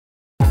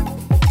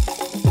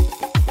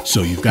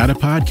So you've got a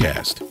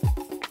podcast,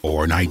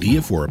 or an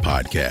idea for a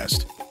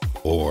podcast,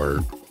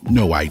 or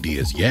no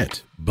ideas yet,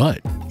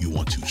 but you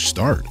want to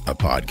start a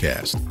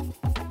podcast.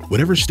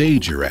 Whatever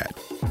stage you're at,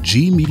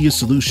 G Media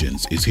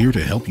Solutions is here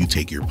to help you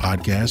take your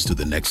podcast to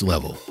the next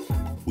level.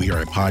 We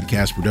are a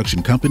podcast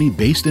production company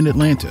based in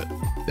Atlanta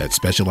that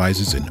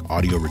specializes in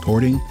audio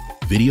recording,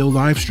 video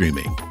live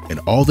streaming, and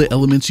all the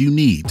elements you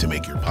need to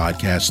make your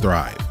podcast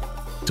thrive.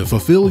 To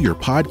fulfill your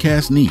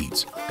podcast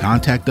needs,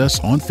 contact us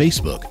on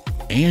Facebook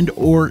and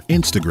or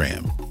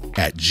Instagram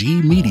at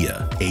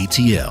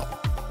GmediaATL.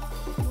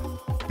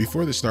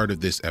 Before the start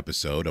of this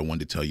episode, I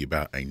wanted to tell you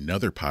about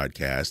another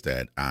podcast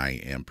that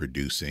I am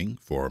producing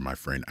for my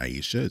friend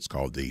Aisha. It's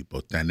called the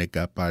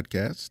Botanica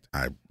Podcast.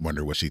 I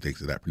wonder what she thinks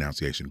of that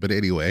pronunciation. But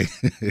anyway,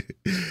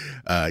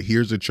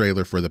 here's a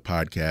trailer for the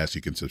podcast.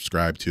 You can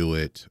subscribe to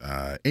it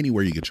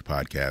anywhere you get your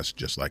podcast,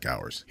 just like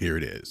ours. Here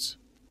it is.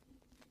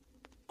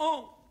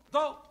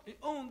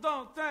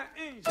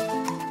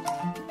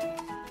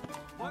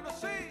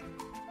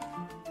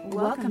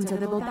 Welcome to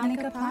the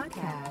Botanica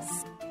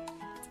Podcast.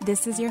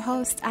 This is your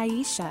host,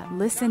 Aisha.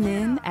 Listen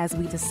in as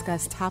we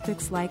discuss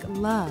topics like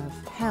love,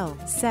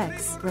 health,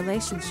 sex,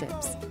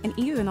 relationships, and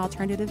even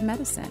alternative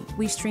medicine.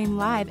 We stream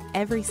live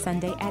every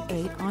Sunday at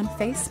 8 on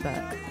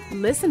Facebook.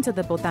 Listen to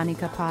the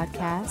Botanica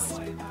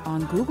Podcast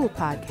on Google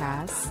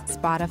Podcasts,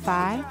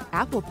 Spotify,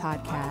 Apple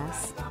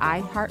Podcasts,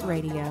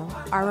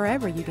 iHeartRadio, or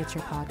wherever you get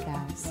your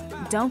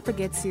podcasts. Don't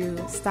forget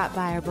to stop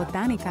by our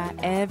Botanica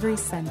every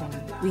Sunday.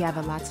 We have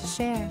a lot to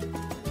share.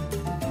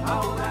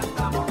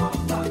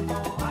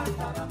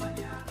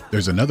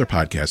 There's another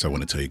podcast I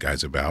want to tell you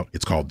guys about.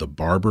 It's called The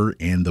Barber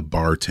and the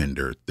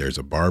Bartender. There's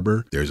a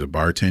barber, there's a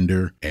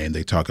bartender, and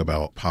they talk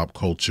about pop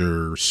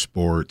culture,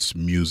 sports,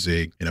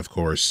 music. And of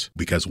course,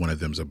 because one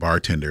of them's a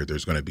bartender,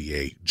 there's going to be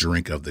a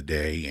drink of the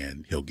day,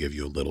 and he'll give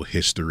you a little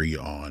history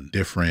on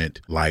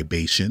different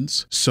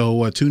libations.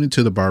 So tune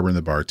into The Barber and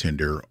the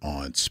Bartender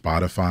on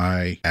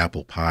Spotify,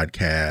 Apple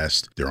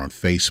Podcasts. They're on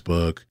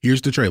Facebook. Here's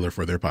the trailer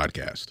for their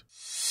podcast.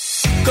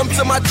 Come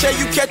to my chair,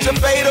 you catch a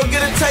fade or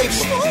get a tape.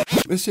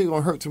 This shit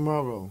gonna hurt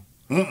tomorrow.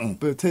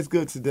 But it tastes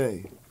good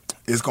today.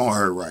 It's gonna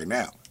hurt right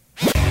now.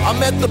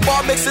 I'm at the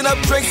bar mixing up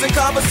drinks and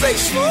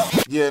conversation.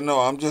 Yeah, no,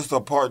 I'm just a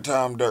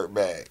part-time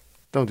dirtbag.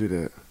 Don't do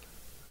that.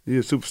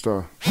 You're a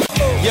superstar.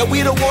 Yeah,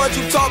 we the ones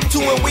you talk to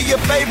and we your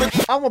favorite.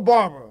 I'm a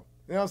barber.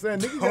 You know what I'm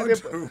saying?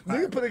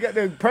 Niggas put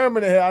that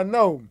permanent hair, I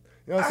know.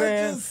 You know what I'm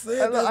saying? I just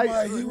said that's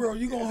my hero.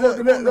 You gonna hold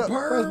him on the perm?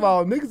 First of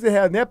all, niggas that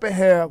have nappy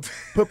hair,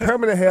 put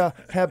permanent hair,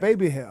 have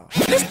baby hair.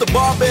 It's the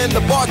barber and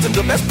the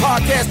bartender, best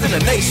podcast in the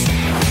nation.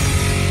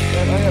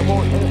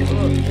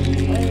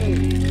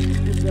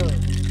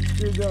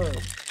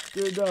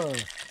 Get done.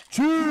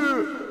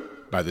 Cheer.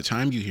 By the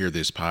time you hear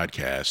this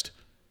podcast,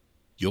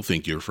 you'll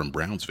think you're from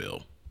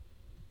Brownsville.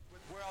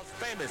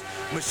 Famous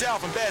Michelle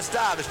from Best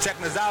Style is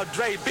checking us out.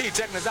 Dre B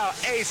checking us out.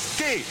 Ace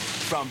Key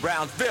from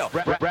Brownsville.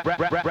 Brownsville.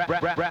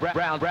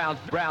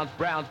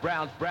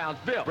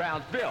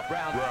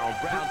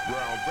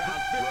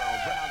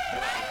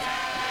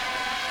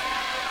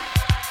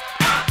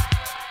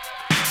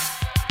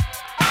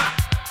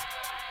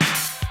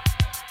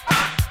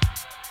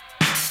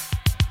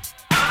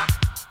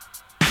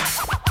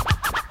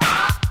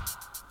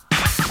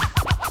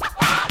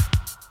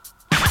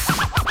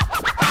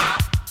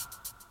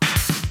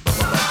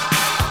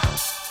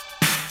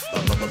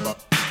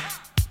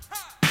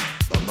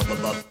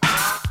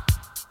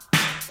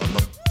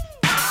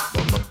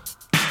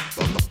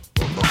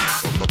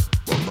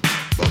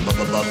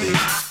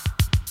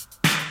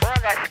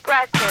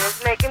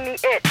 It's making me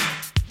itch.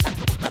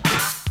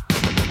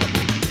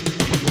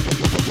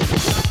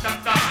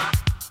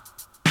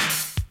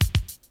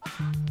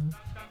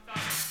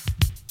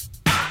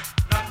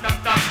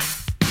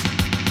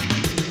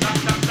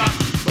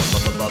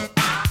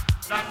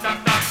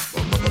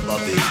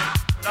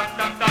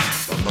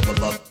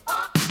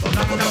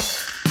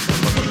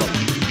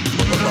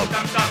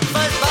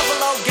 First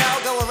Buffalo gal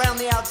go around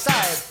the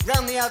outside,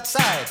 round the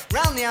outside,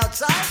 round the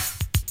outside.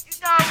 You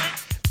know it.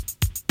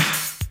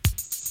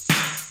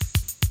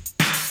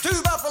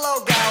 Two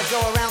Buffalo gals go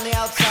around the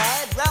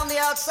outside, round the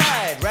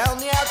outside, round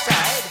the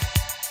outside.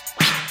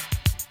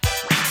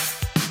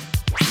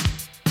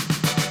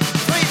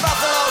 Three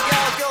Buffalo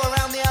gals go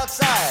around the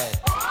outside.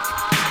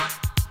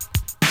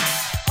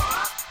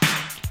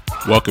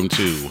 Welcome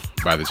to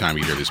By the Time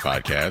You Hear This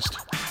Podcast.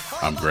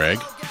 I'm Greg.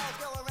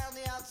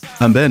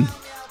 I'm Ben.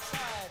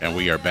 And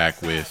we are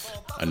back with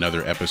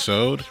another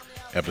episode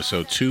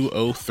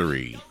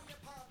 203.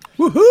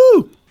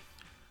 Woohoo!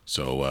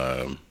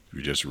 So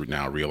we're just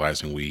now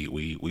realizing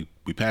we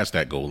passed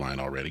that goal line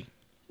already.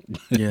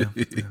 Yeah.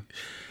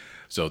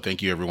 So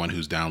thank you everyone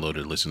who's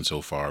downloaded, listened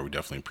so far. We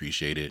definitely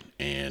appreciate it,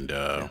 and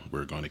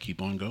we're going to keep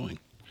on going.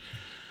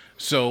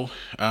 So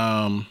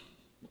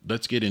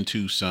let's get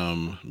into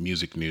some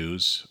music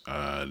news.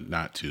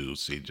 Not to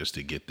see, just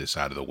to get this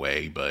out of the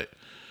way, but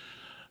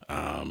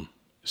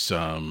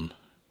some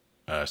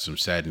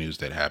sad news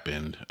that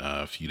happened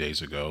a few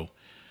days ago.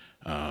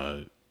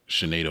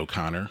 Sinead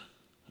O'Connor,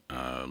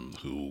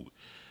 who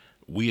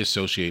we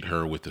associate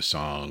her with the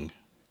song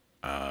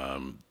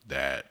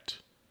that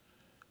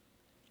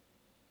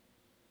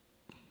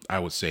I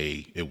would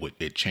say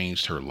it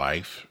changed her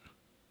life.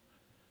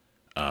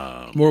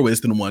 More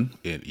ways than one.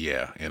 In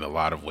a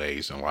lot of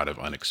ways, in a lot of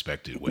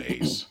unexpected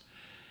ways.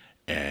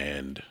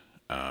 And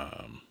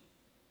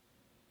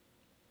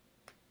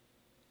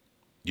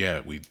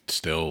we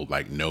still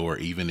like know her,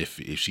 even if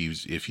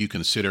you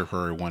consider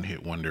her a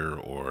one-hit wonder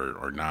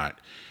or not.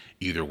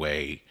 Either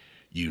way,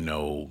 you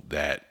know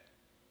that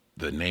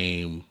the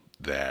name,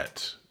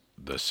 that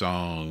the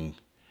song,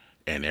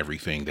 and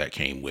everything that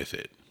came with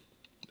it.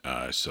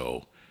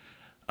 So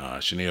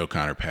Sinead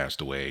O'Connor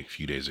passed away a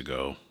few days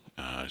ago.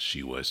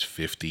 She was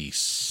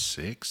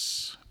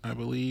 56, I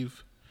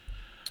believe.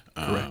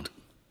 Correct.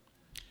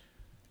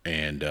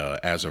 And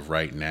as of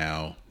right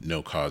now,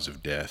 no cause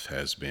of death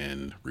has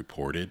been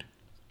reported.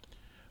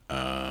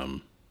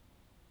 It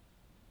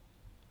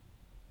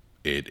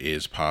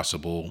is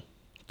possible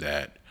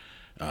that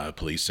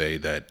police say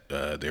that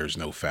there's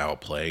no foul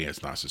play.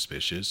 It's not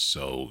suspicious.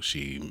 So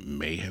she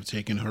may have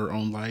taken her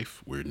own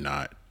life. We're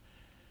not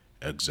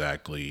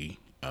exactly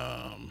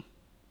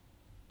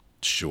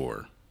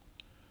sure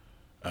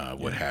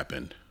what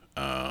happened.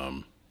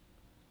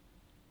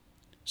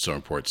 Some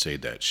reports say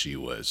that she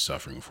was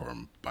suffering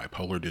from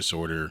bipolar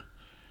disorder.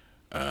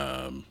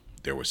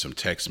 There were some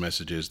text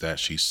messages that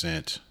she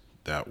sent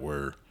that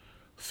were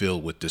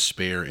filled with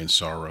despair and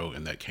sorrow,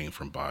 and that came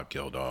from Bob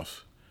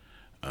Geldof.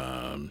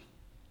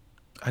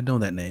 I know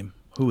that name.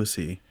 Who is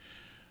he?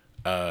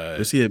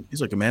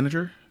 He's like a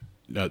manager?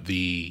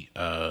 The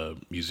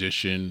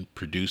musician,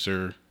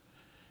 producer.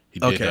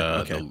 He did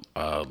the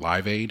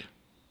Live Aid.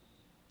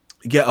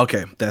 Yeah,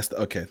 okay.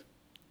 Okay.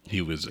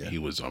 He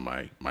was on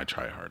my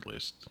try hard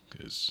list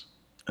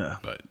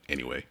but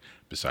anyway,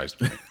 besides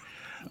the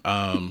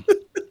point.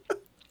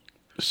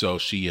 So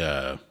she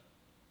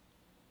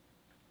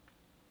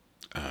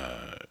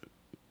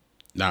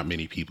not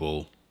many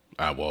people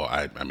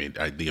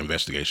the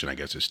investigation, I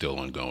guess, is still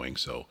ongoing,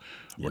 so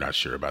we're not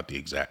sure about the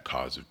exact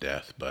cause of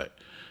death, but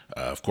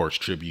of course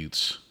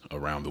tributes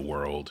around the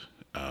world.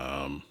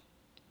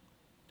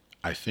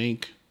 I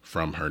think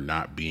from her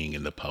not being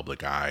in the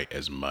public eye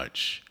as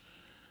much,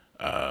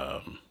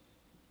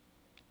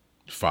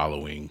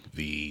 following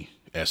the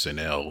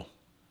SNL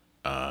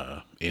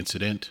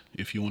incident,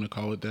 if you want to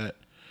call it that.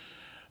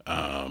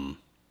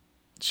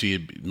 She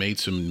had made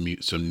some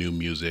new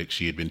music.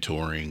 She had been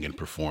touring and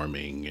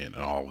performing and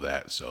all of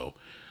that, so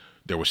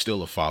there was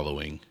still a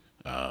following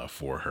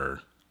for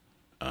her.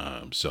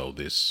 So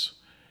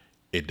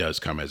it does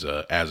come as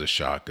a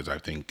shock, because I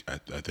think I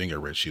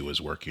read she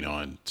was working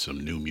on some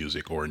new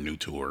music or a new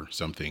tour.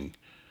 Something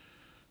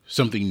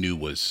new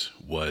was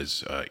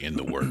in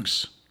the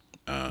works.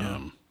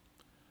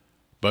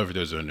 But for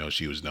those who don't know,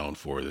 she was known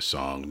for the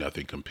song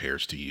 "Nothing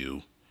Compares to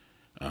You."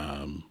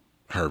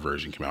 Her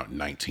version came out in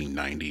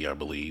 1990, I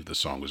believe. The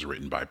song was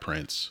written by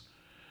Prince.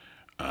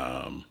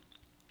 And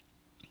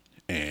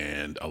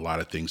a lot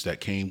of things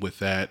that came with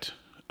that.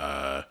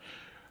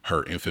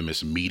 Her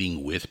infamous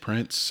meeting with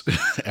Prince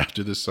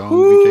after the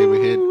song became a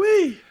hit.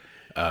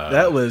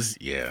 That was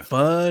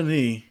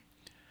funny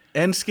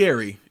and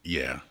scary.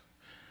 Yeah.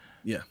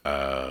 Yeah.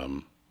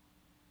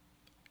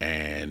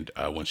 And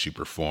when she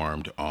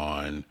performed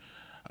on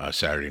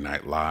Saturday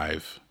Night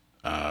Live,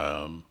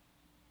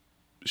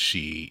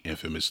 she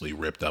infamously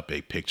ripped up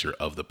a picture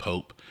of the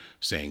Pope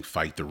saying,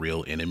 "Fight the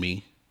real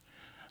enemy."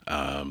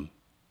 And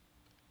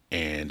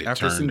it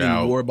after turned singing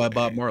out "War" by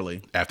Bob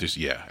Marley. After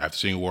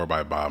singing "War"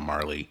 by Bob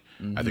Marley,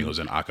 I think it was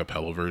an a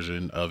cappella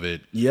version of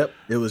it. Yep,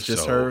 it was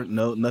just her,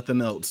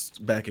 nothing else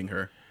backing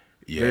her.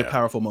 Yeah. Very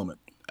powerful moment.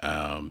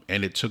 And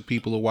it took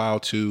people a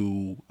while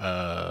to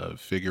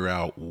figure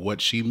out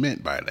what she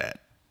meant by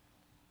that.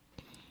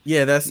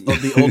 Yeah, that's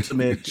the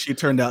ultimate. She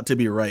turned out to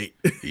be right.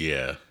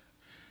 Yeah.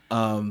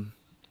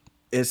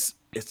 It's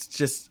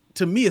just,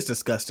 to me, it's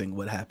disgusting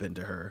what happened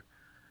to her.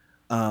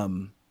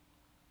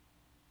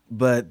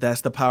 But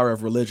that's the power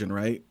of religion,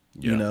 right?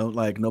 Yeah. You know,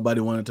 like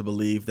nobody wanted to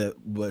believe that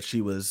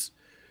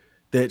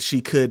that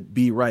she could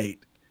be right.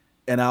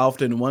 And I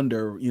often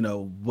wonder, you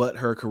know, what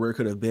her career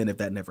could have been if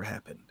that never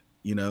happened,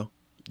 you know?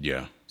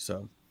 Yeah.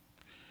 So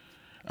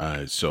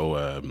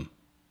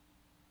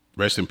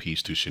rest in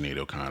peace to Sinead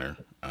O'Connor.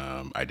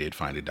 I did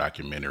find a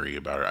documentary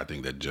about her. I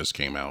think that just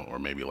came out, or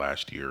maybe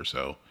last year or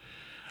so.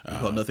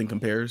 Called Nothing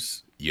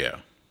Compares? Yeah.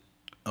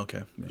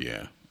 Okay.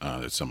 Yeah.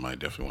 That's something I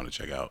definitely want to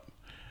check out.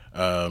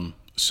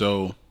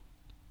 So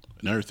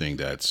another thing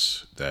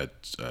that's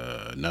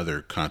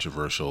another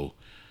controversial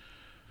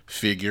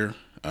figure,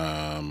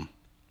 and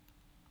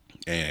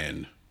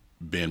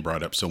Ben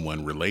brought up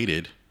someone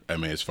related. I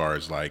mean, as far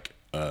as like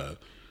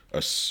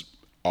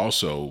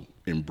also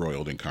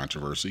embroiled in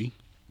controversy.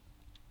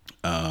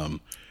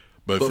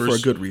 But first, for a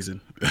good reason.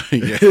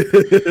 Yeah.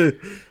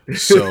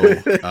 So,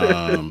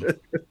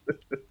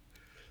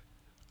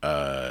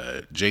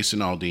 Jason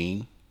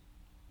Aldean,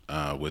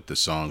 with the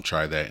song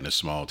 "Try That in a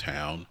Small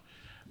Town,"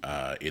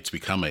 it's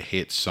become a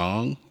hit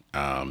song.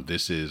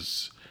 This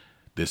is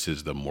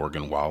the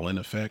Morgan Wallen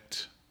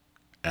effect.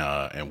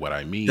 And what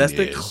I mean That's is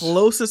the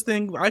closest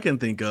thing I can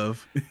think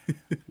of.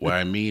 what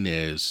I mean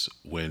is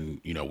when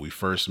we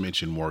first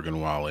mentioned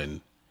Morgan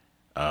Wallen,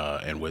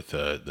 and with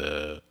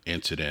the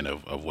incident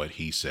of what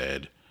he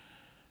said,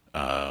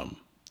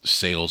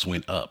 sales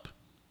went up,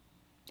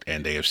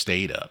 and they have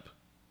stayed up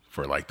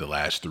for like the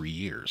last 3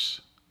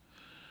 years.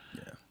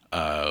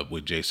 Yeah.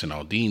 With Jason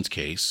Aldean's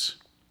case,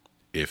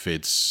 if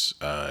it's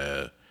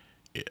I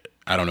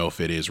don't know if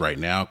it is right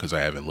now because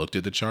I haven't looked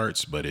at the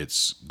charts, but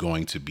it's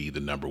going to be the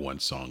number one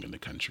song in the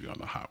country on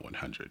the Hot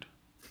 100.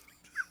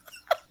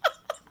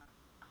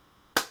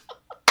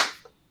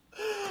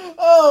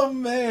 Oh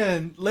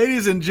man,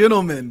 ladies and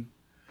gentlemen.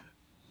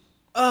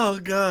 Oh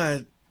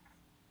God.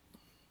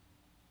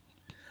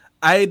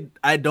 I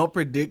don't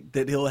predict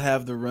that he'll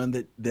have the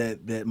run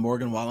that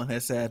Morgan Wallen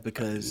has had,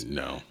 because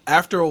No.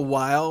 after a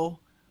while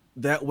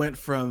that went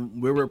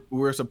from we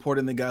were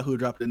supporting the guy who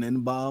dropped an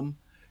N-bomb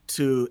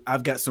to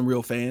I've got some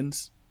real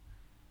fans.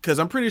 Because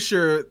I'm pretty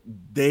sure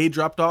they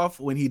dropped off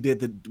when he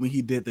did the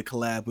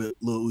collab with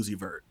Lil Uzi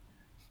Vert.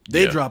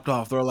 They dropped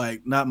off. They're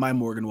like, not my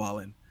Morgan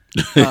Wallen.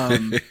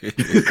 And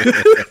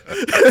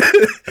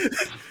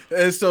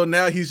so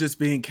now he's just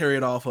being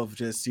carried off of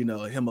just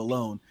him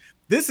alone.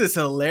 This is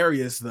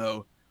hilarious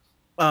though.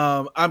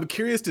 I'm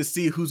curious to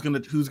see who's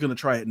gonna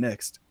try it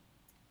next.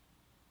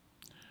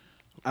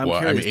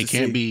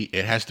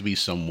 It has to be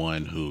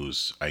someone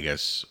who's, I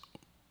guess,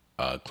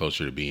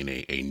 closer to being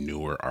a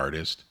newer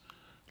artist.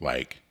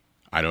 Like,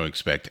 I don't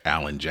expect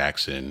Alan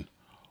Jackson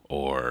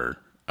or,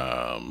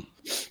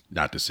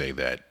 not to say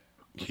that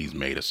he's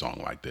made a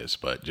song like this,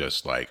 but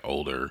just like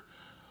older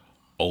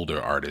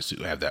artists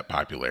who have that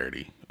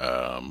popularity.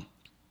 And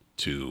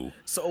the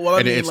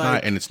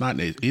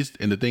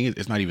thing is,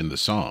 it's not even the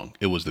song;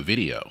 it was the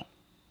video.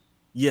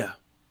 Yeah.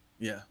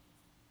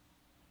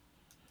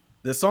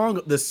 The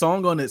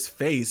song on its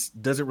face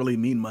doesn't really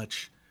mean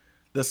much.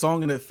 The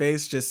song on its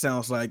face just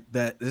sounds like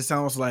that. It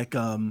sounds like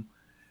the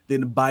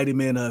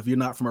embodiment of "You're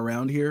not from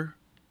around here."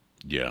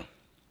 Yeah.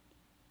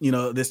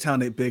 This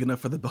town ain't big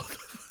enough for the both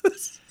of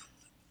us.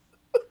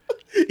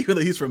 Even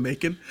though he's from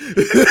Macon.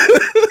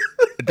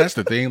 That's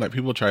the thing. Like,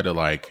 people try to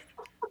like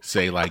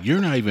say like, you're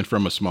not even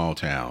from a small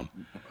town.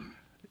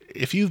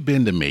 If you've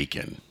been to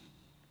Macon,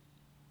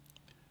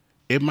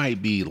 it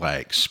might be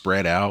like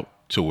spread out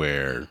to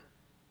where,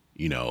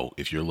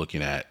 if you're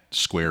looking at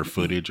square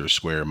footage or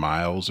square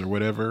miles or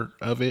whatever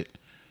of it,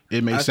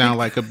 it may sound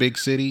like a big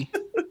city.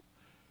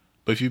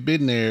 But if you've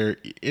been there,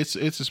 it's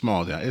a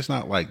small town. It's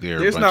not like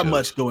there's not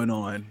much going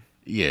on.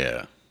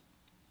 Yeah.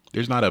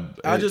 There's not a.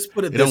 I'll just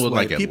put it this way.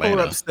 Like people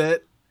Atlanta. are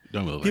upset.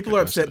 People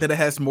are upset that it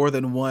has more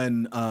than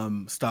one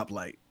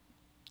stoplight.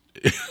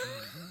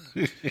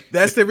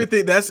 That's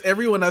everything. That's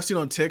everyone I've seen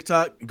on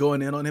TikTok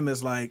going in on him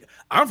is like,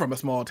 I'm from a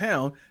small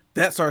town.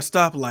 That's our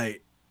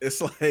stoplight.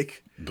 It's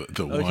like, the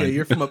okay, one.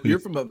 you're from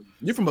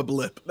a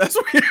blip. That's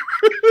where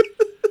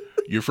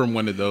you're from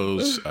one of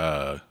those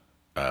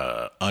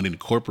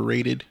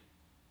unincorporated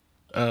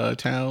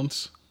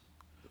towns.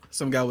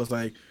 Some guy was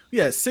like,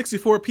 yeah,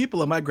 64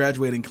 people in my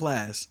graduating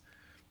class.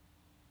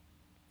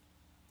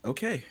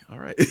 Okay, all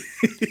right.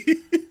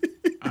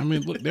 I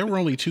mean, look, there were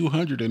only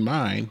 200 in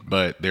mine,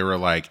 but there were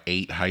like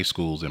 8 high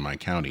schools in my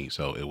county,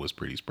 so it was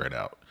pretty spread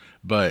out.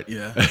 But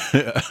yeah,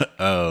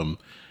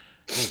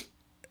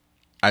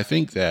 I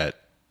think that,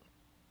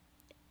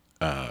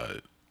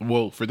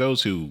 for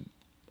those who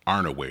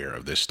aren't aware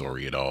of this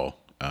story at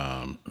all,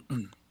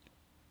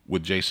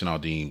 with Jason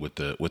Aldean, with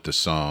the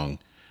song,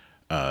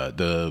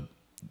 the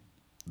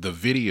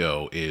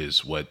video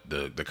is what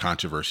the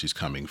controversy is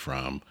coming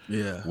from.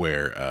 Yeah,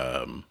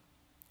 where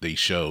they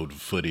showed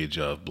footage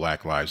of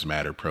Black Lives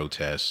Matter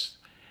protests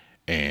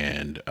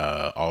and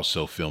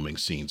also filming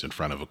scenes in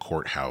front of a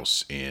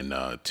courthouse in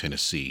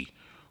Tennessee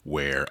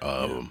where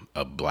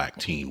a black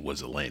teen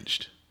was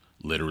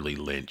literally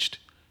lynched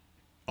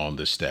on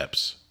the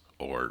steps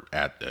or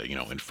at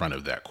in front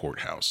of that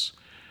courthouse.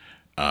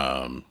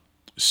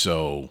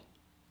 So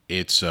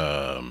it's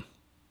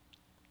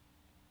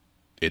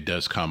it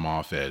does come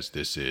off as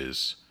this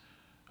is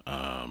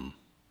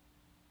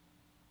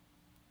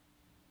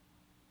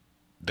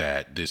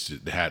that this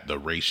had the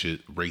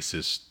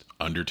racist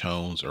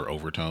undertones or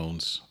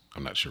overtones.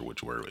 I'm not sure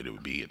which word it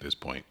would be at this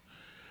point,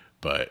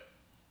 but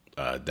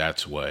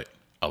that's what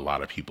a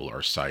lot of people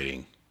are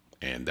citing,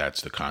 and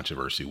that's the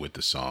controversy with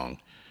the song.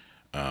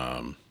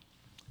 And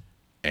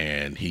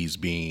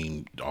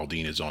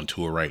Aldean is on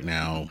tour right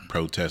now.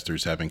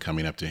 Protesters have been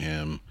coming up to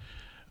him,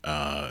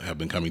 have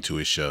been coming to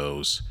his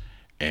shows,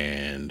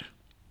 and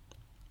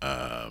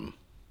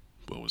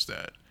what was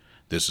that?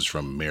 This is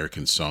from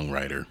American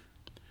Songwriter.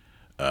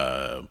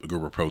 A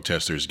group of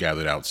protesters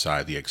gathered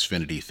outside the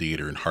Xfinity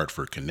Theater in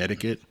Hartford,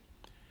 Connecticut,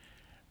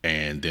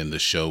 and then the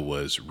show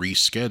was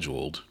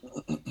rescheduled.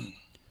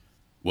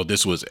 Well,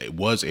 this was a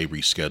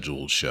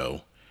rescheduled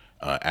show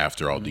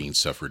after Aldean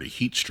suffered a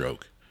heat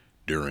stroke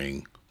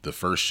during the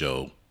first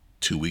show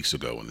 2 weeks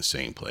ago in the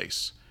same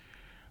place.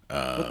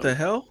 What the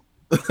hell?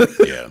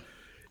 Yeah.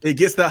 It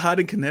gets that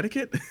hot in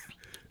Connecticut?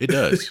 It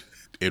does.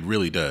 It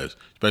really does,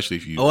 especially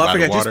if you. Oh, I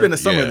forgot you water. spent the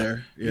summer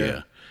Yeah,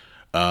 there.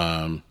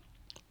 Yeah.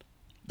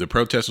 The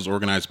protest was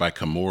organized by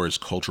Camora's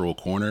Cultural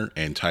Corner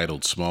and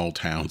titled "Small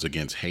Towns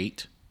Against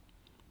Hate,"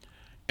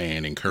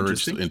 and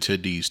encouraged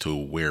attendees to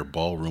wear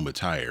ballroom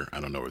attire. I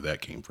don't know where that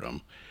came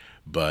from,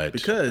 but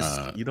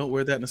because you don't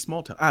wear that in a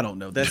small town. I don't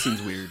know. That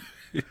seems weird.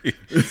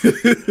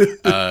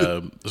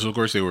 So of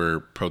course they were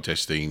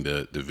protesting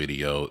the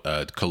video.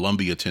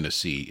 Columbia,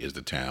 Tennessee is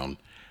the town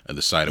and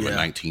the site of a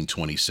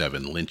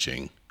 1927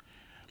 lynching,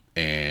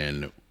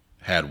 and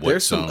had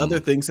there's some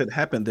other things that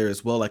happened there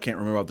as well. I can't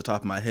remember off the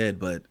top of my head,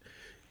 but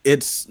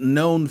it's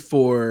known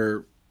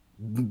for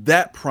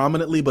that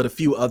prominently, but a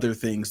few other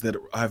things that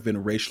have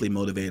been racially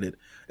motivated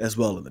as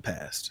well in the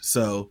past.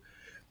 So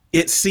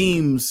it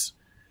seems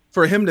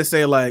for him to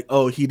say like,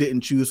 oh, he didn't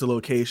choose the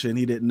location,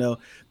 he didn't know.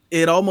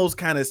 It almost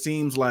kind of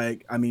seems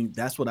like, I mean,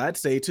 that's what I'd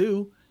say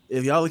too.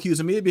 If y'all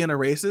accusing me of being a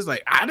racist,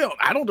 like I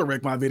don't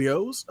direct my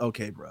videos.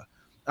 Okay, bro.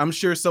 I'm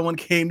sure someone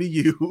came to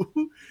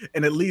you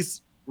and at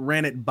least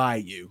ran it by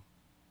you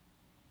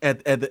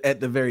at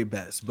the very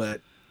best.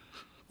 But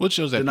which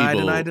shows that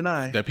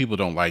deny. That people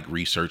don't like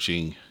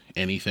researching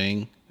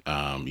anything.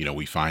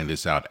 We find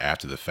this out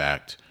after the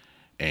fact,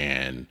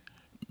 and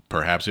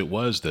perhaps it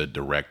was the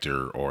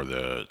director or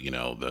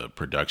the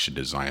production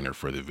designer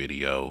for the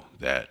video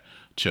that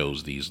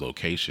chose these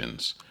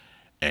locations,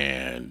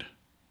 and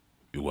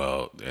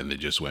they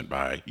just went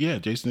by. Yeah,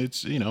 Jason,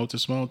 it's it's a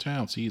small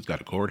town. See, it's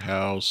got a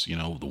courthouse. The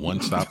one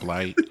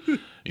stoplight.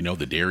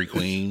 The Dairy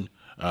Queen.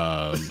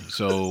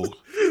 So.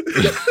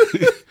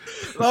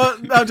 Well,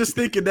 I'm just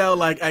thinking now,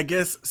 like, I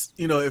guess,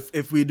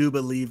 if we do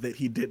believe that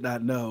he did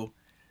not know,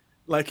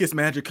 like his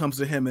manager comes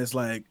to him as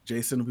like,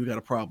 Jason, we got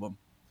a problem.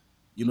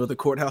 The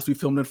courthouse we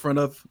filmed in front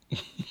of?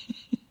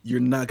 You're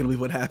not going to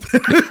believe what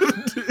happened.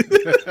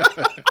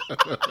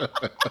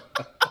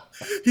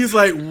 He's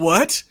like,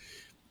 what?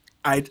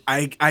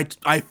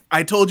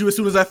 I told you as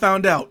soon as I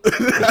found out.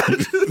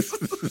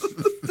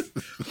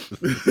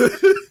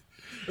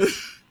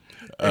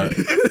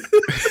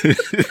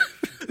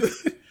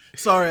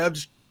 Sorry, I'm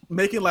just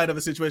making light of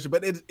a situation,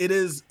 but it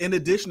is in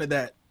addition to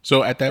that.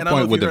 So at that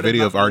point, would the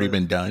video have already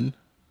been done?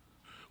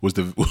 Was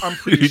the? I'm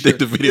pretty sure. You think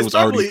the video was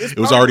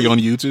already on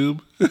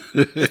YouTube?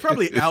 It's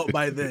probably out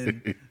by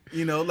then.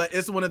 Like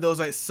it's one of those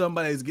like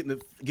somebody's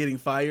getting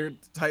fired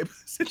type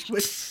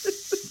situation.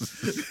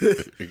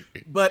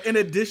 But in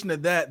addition to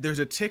that, there's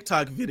a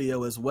TikTok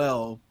video as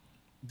well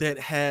that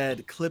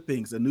had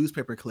clippings, a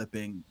newspaper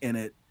clipping in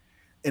it,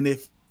 and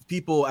if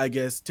people, I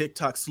guess,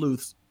 TikTok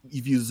sleuths,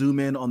 if you zoom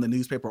in on the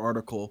newspaper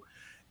article,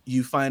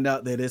 you find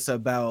out that it's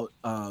about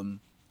the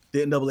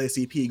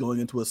NAACP going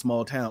into a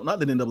small town. Not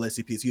the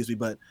NAACP, excuse me,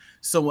 but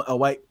a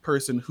white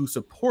person who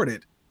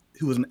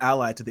was an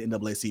ally to the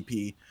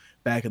NAACP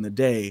back in the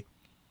day,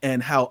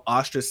 and how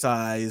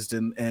ostracized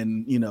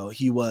and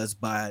he was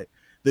by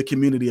the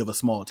community of a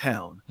small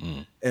town.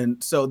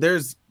 And so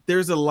there's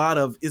a lot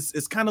of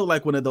it's kind of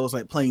like one of those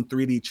like playing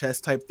 3D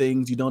chess type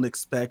things. You don't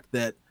expect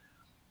that.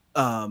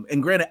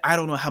 And granted, I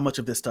don't know how much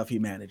of this stuff he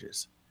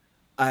manages.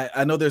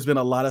 I know there's been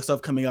a lot of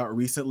stuff coming out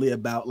recently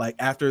about like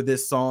after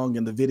this song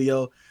and the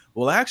video.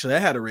 Well, actually, I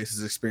had a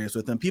racist experience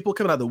with him. People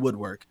coming out of the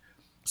woodwork.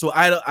 So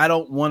I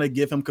don't want to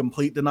give him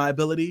complete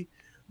deniability,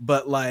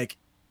 but like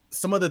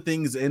some of the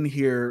things in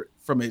here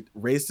from a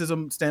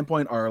racism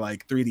standpoint are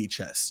like 3D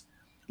chess.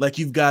 Like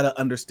you've got to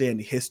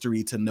understand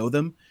history to know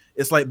them.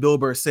 It's like Bill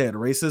Burr said,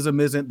 racism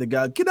isn't the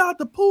guy, get out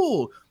the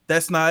pool.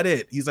 That's not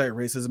it. He's like,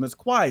 racism is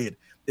quiet.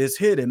 It's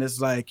hidden.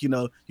 It's like,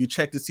 you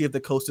check to see if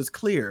the coast is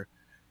clear.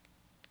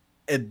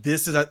 And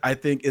this is, I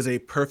think, is a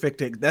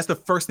perfect. That's the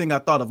first thing I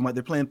thought of. I'm like,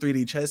 they're playing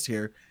 3D chess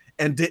here,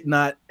 and did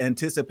not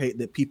anticipate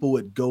that people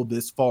would go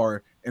this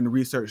far and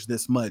research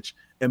this much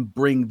and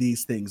bring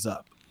these things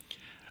up.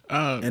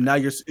 And now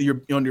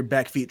you're on your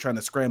back feet trying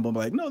to scramble. I'm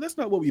like, no, that's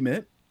not what we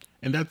meant.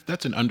 And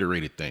that's an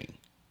underrated thing.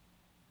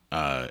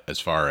 As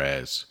far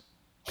as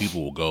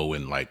people will go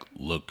and like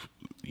look,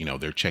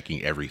 they're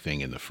checking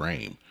everything in the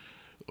frame.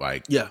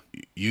 Like, yeah,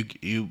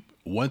 you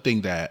one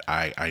thing that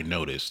I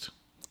noticed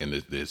in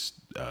this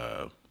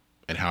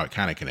and how it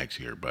kind of connects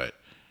here, but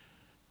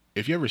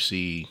if you ever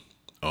see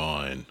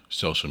on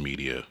social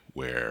media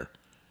where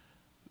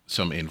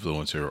some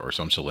influencer or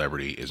some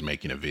celebrity is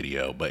making a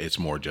video, but it's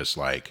more just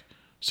like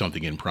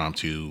something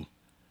impromptu,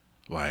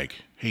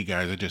 like, hey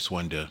guys, I just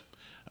wanted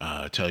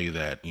to tell you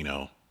that,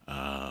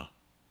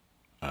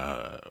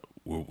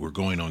 we're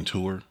going on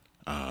tour,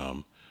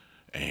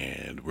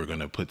 and we're going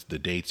to put the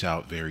dates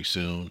out very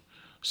soon.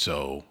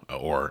 So,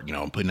 or,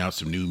 I'm putting out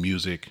some new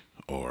music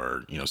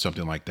or,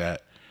 something like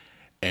that.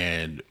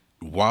 And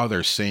while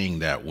they're saying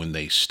that, when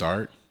they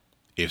start,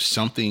 if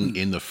something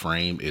in the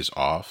frame is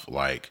off,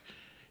 like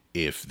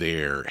if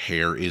their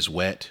hair is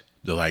wet,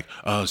 they're like,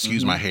 oh,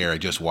 excuse my hair, I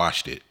just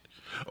washed it.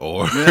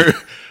 Or,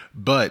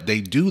 but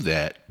they do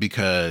that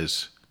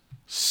because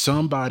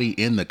somebody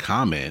in the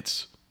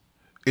comments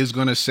is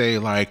going to say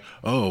like,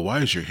 oh, why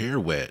is your hair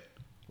wet?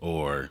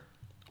 Or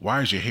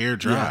why is your hair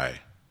dry? Yeah.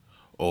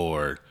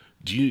 Or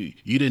you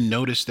didn't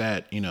notice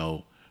that,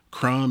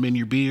 crumb in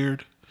your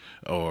beard?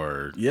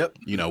 Or, Yep.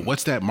 you know,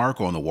 what's that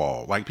mark on the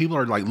wall? Like, people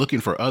are like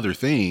looking for other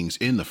things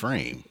in the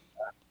frame.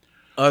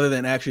 Other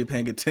than actually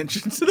paying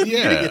attention to the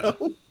Yeah.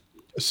 video.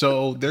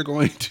 So they're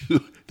going to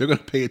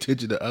pay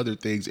attention to other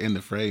things in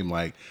the frame.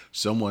 Like,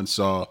 someone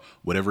saw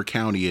whatever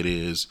county it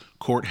is,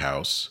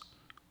 courthouse,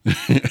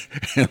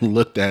 and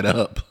looked that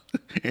up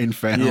and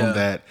found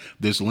that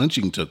this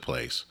lynching took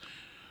place.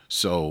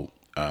 So,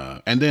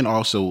 and then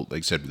also, like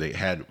I said, they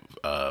had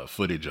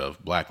footage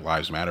of Black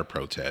Lives Matter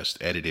protest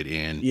edited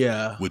in,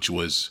 which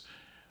was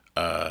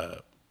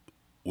kind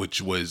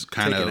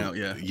Taken of out,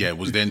 it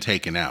was then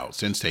taken out,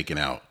 since taken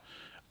out,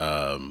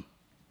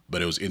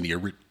 but it was in the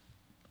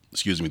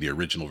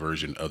original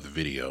version of the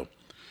video.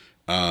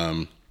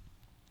 CMT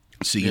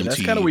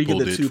that's kind of where you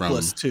get the 2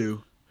 from, +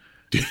 2.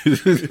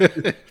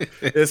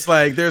 It's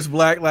like there's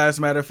Black Lives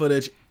Matter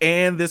footage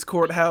and this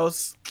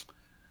courthouse.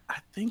 I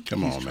think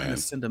he's trying to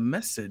send a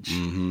message.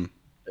 Mm-hmm.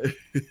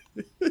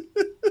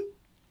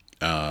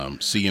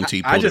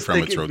 CMT pulled it from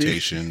its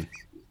rotation.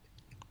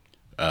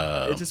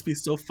 It'd just be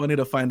so funny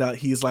to find out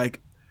he's like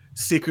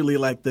secretly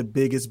like the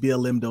biggest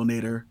BLM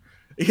donator.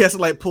 He has to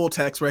like pull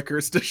tax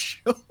records to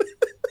show.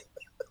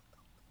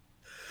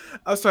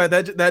 I'm sorry,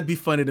 that'd be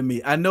funny to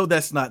me. I know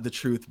that's not the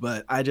truth,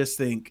 but I just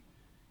think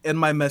in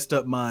my messed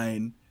up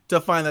mind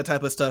to find that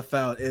type of stuff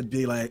out, it'd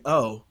be like,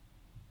 oh,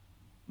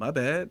 my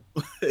bad.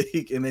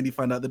 And then you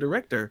find out the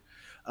director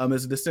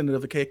is a descendant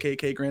of a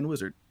KKK Grand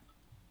Wizard.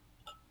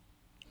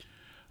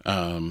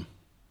 Let's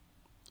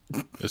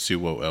see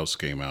what else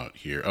came out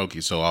here.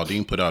 Okay, so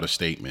Aldean put out a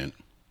statement.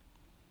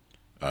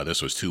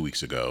 This was 2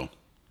 weeks ago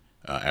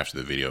after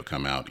the video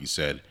come out. He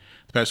said,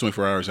 the past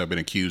 24 hours I've been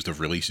accused of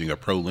releasing a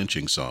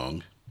pro-lynching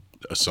song,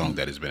 a song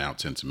that has been out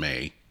since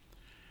May,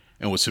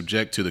 and was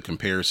subject to the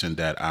comparison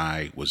that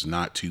I was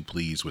not too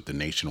pleased with the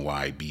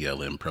nationwide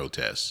BLM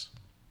protests.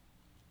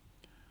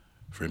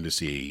 For him to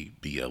see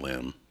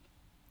BLM,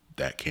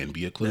 that can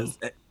be a clue.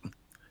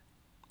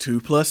 2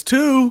 +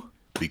 2.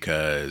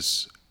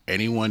 Because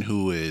anyone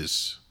who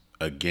is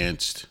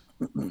against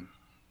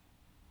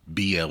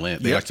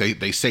BLM,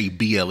 they say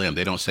BLM.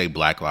 They don't say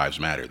Black Lives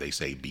Matter. They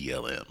say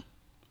BLM.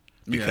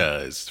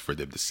 Because for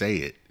them to say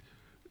it,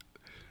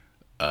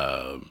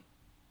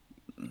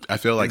 I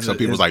feel like some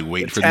people's like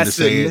waiting for them to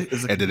say it,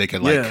 and then they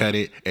can like cut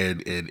it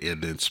and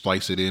then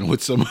splice it in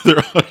with some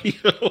other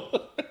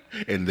audio,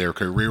 and their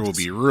career will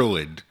be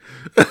ruined.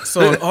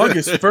 So on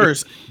August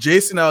 1st,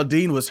 Jason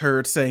Aldean was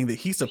heard saying that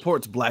he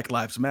supports Black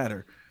Lives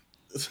Matter.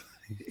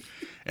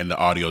 And the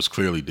audio is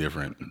clearly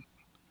different.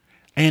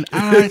 And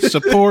I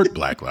support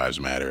Black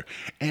Lives Matter.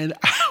 And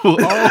I will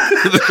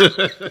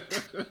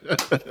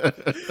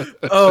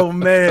Oh,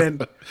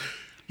 man.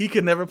 He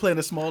could never play in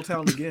a small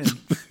town again.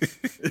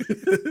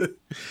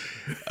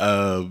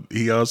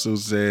 He also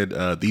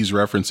said, these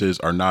references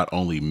are not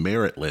only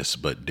meritless,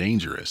 but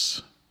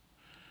dangerous.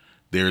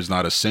 There is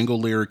not a single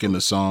lyric in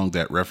the song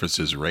that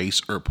references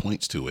race or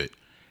points to it.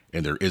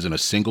 And there isn't a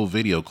single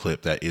video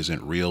clip that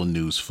isn't real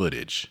news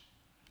footage.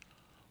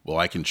 While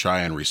I can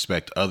try and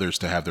respect others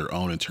to have their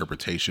own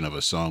interpretation of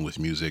a song with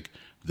music,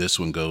 this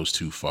one goes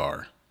too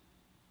far.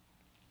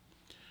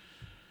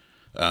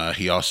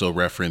 He also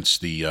referenced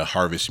the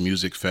Harvest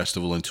Music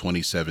Festival in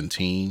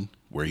 2017,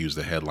 where he was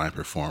the headline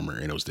performer,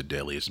 and it was the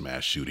deadliest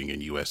mass shooting in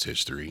U.S.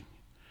 history.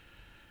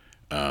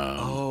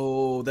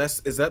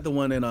 Is that the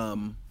one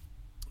in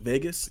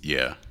Vegas?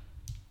 Yeah.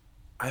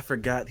 I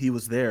forgot he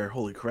was there.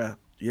 Holy crap.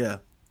 Yeah.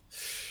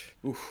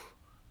 Oof.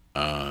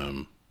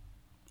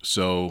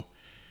 So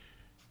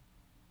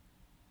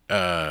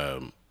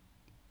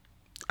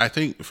I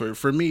think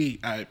for me,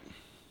 I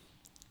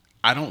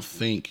don't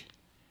think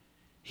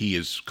he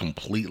is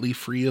completely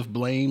free of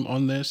blame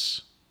on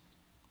this.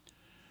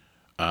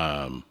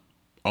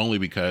 Only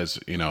because,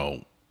 you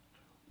know,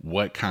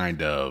 what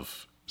kind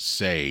of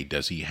say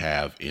does he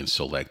have in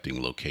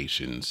selecting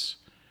locations,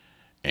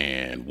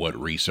 and what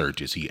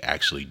research is he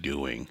actually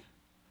doing?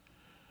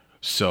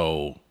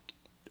 So,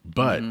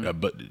 but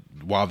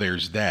while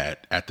there's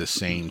that, at the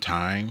same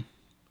time,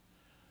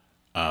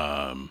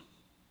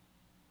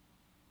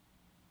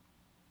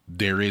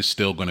 there is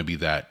still going to be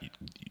that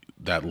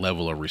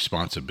level of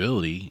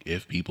responsibility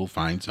if people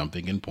find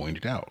something and point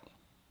it out.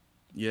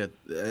 Yeah,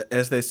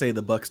 as they say,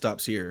 the buck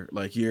stops here.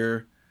 Like,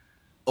 you're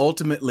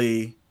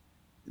ultimately,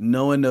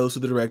 no one knows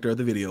who the director of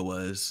the video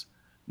was.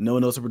 No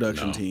one knows the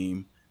production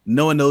team.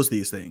 No one knows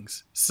these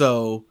things.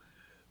 So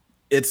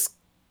it's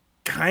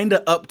kind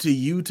of up to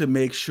you to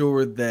make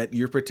sure that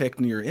you're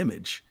protecting your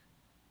image.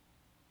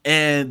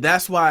 And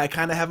that's why I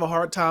kind of have a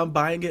hard time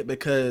buying it,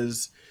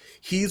 because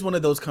he's one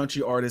of those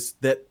country artists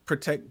that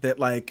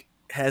like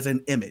has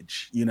an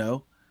image, you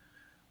know?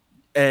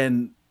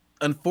 And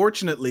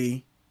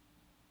unfortunately,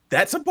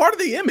 that's a part of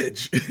the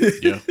image.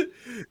 Yeah.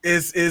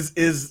 is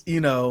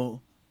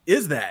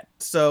that.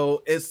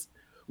 So it's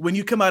when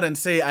you come out and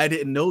say, I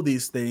didn't know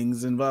these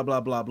things and blah,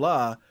 blah, blah,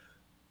 blah,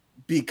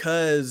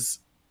 because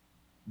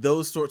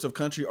those sorts of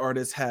country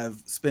artists have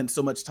spent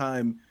so much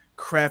time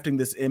crafting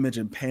this image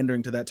and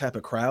pandering to that type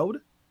of crowd,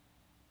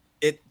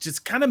 it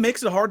just kind of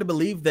makes it hard to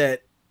believe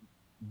that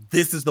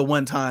this is the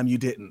one time you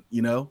didn't,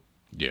 you know?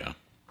 Yeah.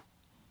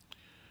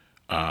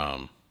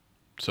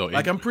 So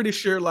like, I'm pretty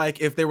sure,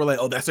 like, if they were like,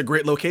 oh, that's a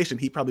great location,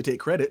 he'd probably take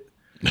credit.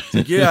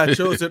 Like, yeah, I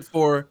chose it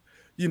for,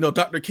 you know,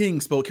 Dr.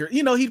 King spoke here.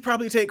 You know, he'd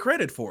probably take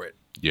credit for it.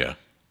 Yeah.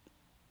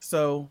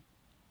 So,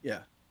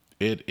 yeah.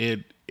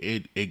 It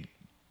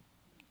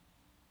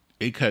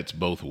cuts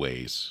both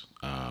ways.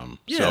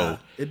 Yeah, so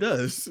it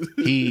does.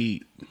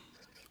 he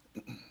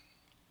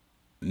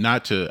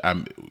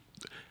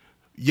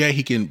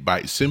can,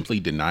 by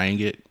simply denying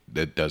it,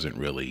 that doesn't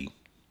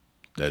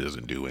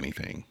do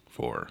anything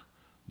for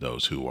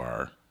those who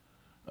are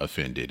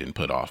offended and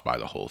put off by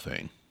the whole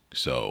thing.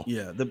 So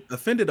yeah, the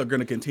offended are going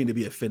to continue to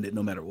be offended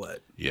no matter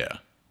what. Yeah.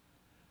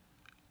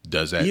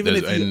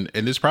 And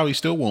this probably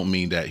still won't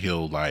mean that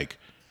he'll like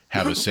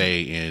have a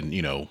say in,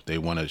 you know, they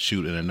want to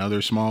shoot in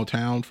another small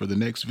town for the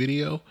next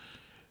video.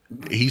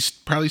 He's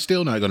probably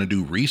still not going to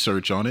do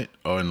research on it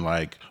on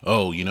like,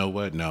 oh, you know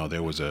what? No,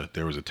 there was a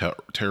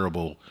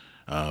terrible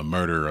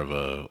murder of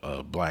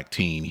a black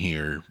teen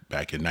here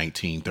back in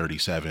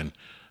 1937.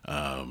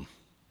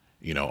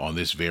 You know, on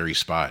this very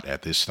spot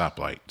at this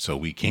stoplight. So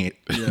we can't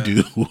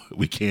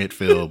we can't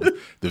film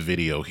the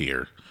video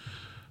here.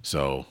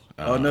 So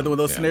another one of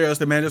those scenarios,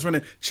 the man just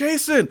running,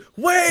 Jason,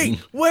 wait,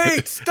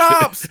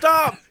 stop,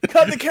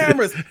 cut the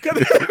cameras.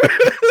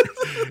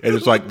 And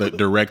it's like the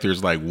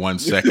director's like 1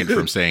 second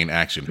from saying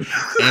action.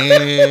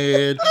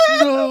 And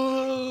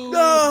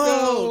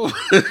no.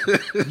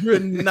 You're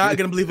not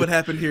gonna believe what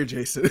happened here,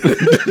 Jason.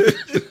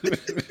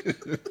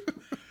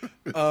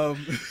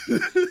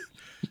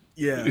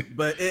 Yeah,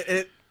 but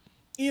it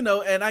you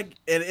know, and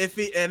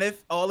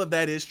if all of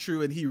that is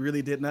true and he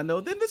really did not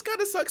know, then this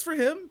kind of sucks for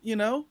him, you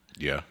know?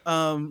 Yeah.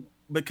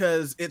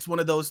 Because it's one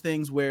of those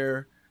things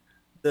where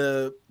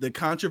the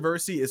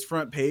controversy is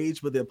front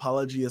page, but the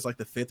apology is like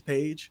the 5th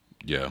page.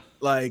 Yeah.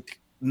 Like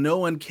no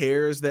one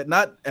cares that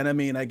and I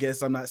mean, I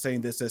guess I'm not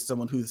saying this as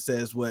someone who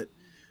says what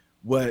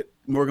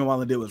Morgan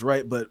Wallen did was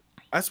right, but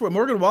I swear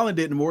Morgan Wallen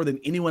did more than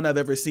anyone I've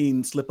ever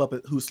seen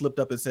who slipped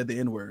up and said the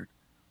N-word.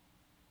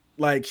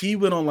 Like he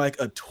went on like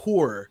a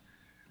tour.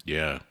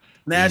 Yeah.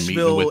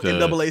 Nashville with the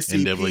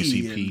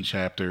NAACP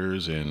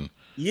chapters and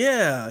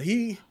yeah,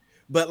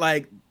 but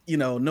like, you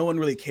know, no one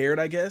really cared,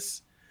 I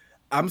guess.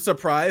 I'm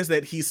surprised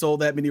that he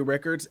sold that many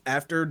records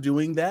after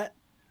doing that.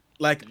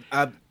 Like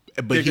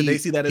but they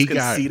see that as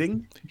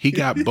conceding. He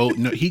got both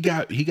he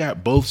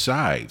got both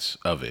sides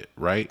of it,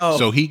 right? Oh,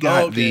 so he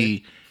got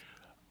he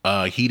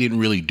didn't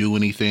really do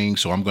anything,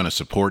 so I'm going to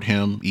support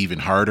him even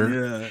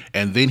harder. Yeah.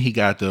 And then he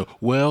got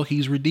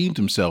he's redeemed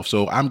himself,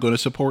 so I'm going to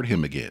support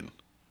him again.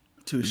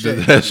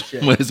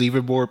 That's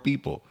even more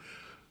people.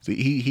 So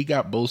he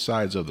got both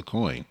sides of the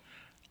coin.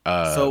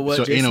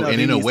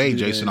 In a way,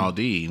 Jason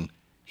Aldean,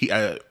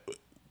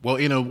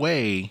 in a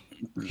way,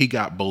 he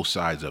got both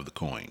sides of the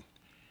coin.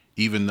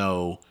 Even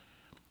though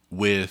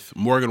with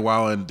Morgan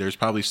Wallen, there's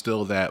probably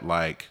still that,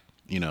 like,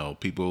 you know,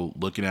 people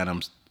looking at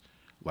him,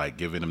 like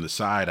giving him the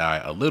side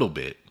eye a little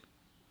bit.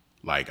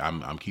 Like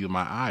I'm keeping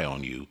my eye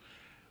on you.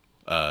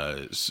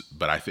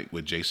 But I think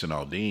with Jason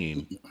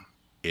Aldean,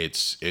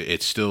 it's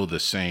still the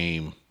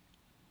same.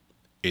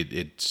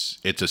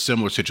 It's a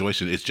similar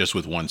situation. It's just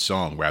with one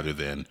song rather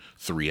than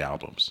 3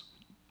 albums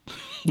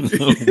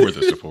worth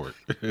of support.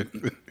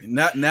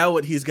 Now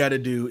what he's got to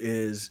do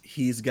is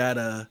he's got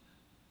to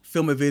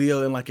film a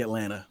video in like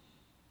Atlanta,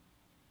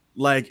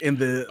 like in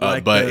the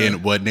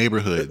in what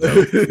neighborhood?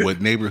 Though?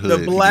 What neighborhood?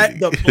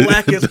 the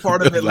blackest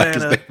part of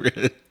Atlanta,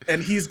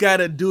 and he's got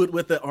to do it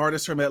with the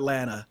artist from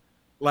Atlanta.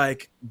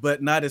 Like,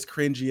 but not as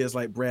cringy as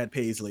like Brad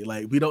Paisley.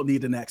 Like, we don't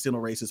need an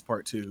accidental racist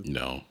part 2.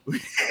 No,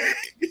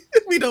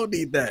 we don't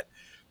need that.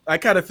 I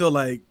kind of feel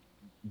like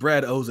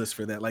Brad owes us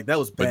for that. Like, that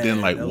was bad. But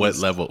then, like, what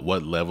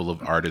level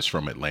of artists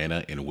from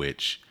Atlanta in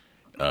which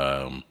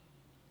black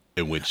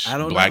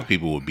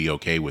people would be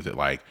okay with it?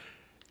 Like,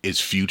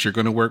 is Future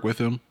going to work with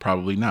him?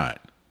 Probably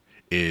not.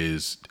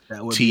 Is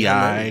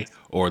T.I.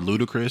 or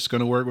Ludacris going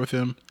to work with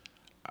him?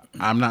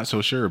 I'm not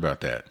so sure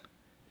about that.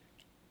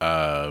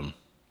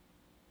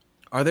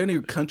 Are there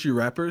any country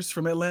rappers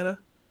from Atlanta?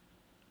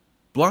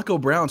 Blanco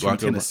Brown's from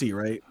Tennessee,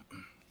 right?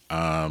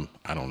 I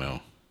don't know.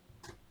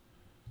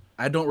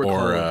 I don't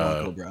recall where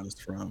Blanco Brown is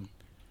from.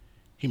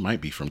 He might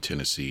be from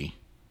Tennessee.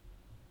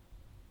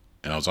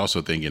 And I was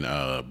also thinking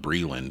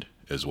Breland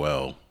as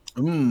well.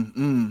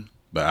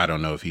 But I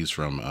don't know if he's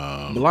from...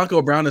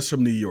 Blanco Brown is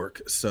from New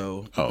York,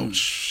 so... Oh,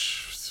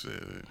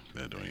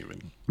 that don't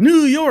even...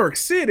 New York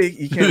City!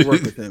 You can't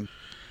work with him.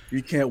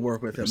 You can't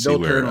work with him. Let's see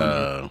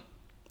where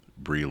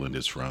Breland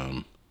is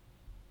from.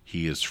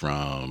 He is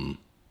from...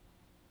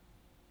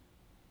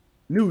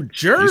 New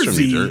Jersey. He's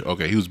from New Jersey.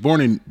 Okay, he was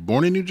born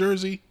in New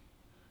Jersey?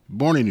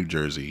 Born in New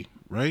Jersey,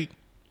 right?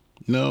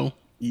 No?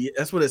 Yeah,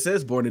 that's what it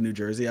says, born in New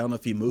Jersey. I don't know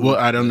if he moved. Well,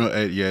 I don't know.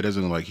 Yeah, it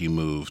doesn't look like he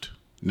moved.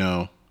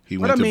 No. He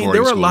went to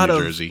boarding school in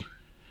New Jersey.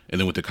 And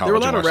then went to college. There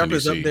were a lot of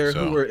rappers up there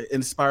who were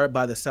inspired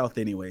by the South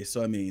anyway.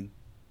 So I mean,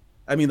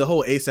 the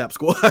whole ASAP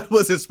squad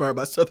was inspired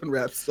by Southern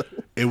rap. So.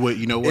 It would,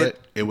 you know what?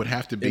 It would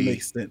have to be. It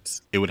makes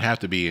sense. It would have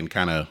to be, and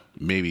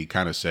maybe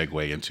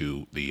segue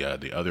into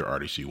the other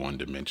artist you wanted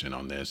to mention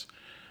on this.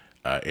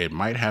 It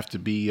might have to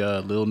be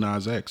Lil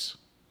Nas X.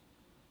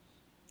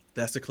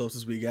 That's the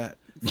closest we got.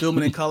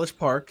 Filming in College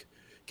Park,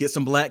 get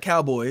some black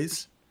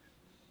cowboys,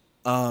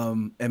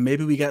 and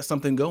maybe we got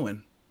something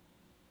going.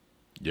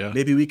 Yeah.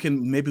 Maybe we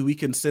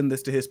can send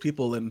this to his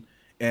people,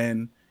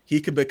 and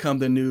he could become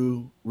the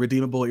new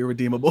redeemable,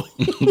 irredeemable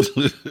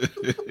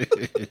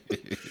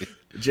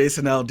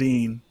Jason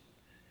Aldean.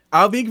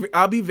 I'll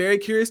be very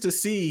curious to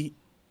see,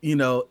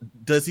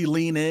 does he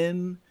lean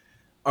in,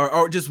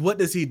 or just what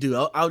does he do?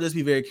 I'll just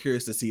be very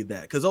curious to see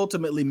that, because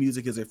ultimately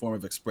music is a form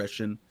of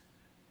expression.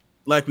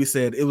 Like we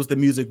said, it was the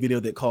music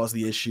video that caused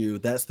the issue.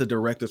 That's the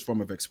director's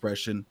form of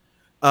expression.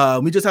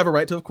 We just have a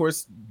right to, of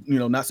course,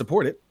 not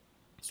support it.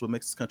 That's what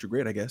makes this country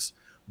great, I guess.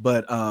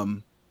 But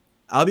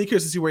I'll be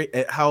curious to see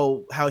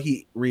how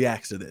he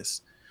reacts to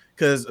this,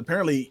 because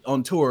apparently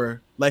on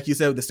tour, like you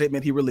said, with the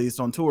statement he released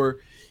on tour,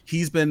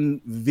 he's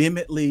been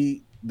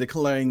vehemently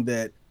declaring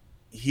that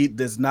he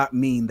does not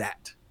mean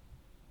that.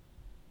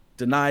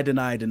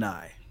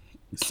 Deny.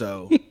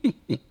 So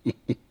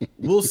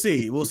we'll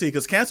see,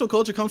 because cancel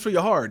culture comes for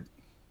you hard.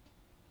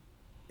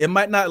 It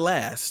might not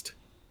last,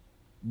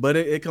 but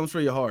it comes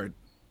for you hard,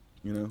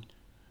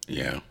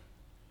 Yeah.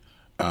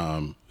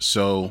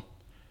 So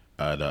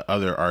the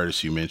other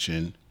artist you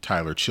mentioned,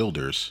 Tyler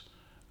Childers,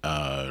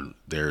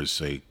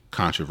 there's a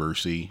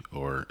controversy,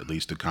 or at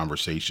least a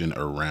conversation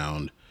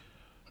around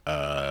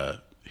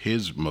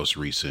his most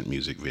recent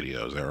music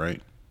video. Is that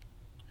right?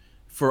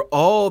 For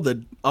all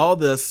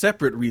the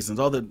separate reasons,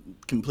 all the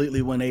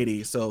completely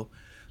 180. So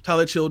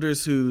Tyler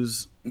Childers,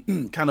 who's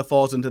kind of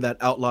falls into that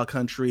outlaw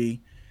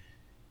country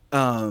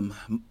subgenre,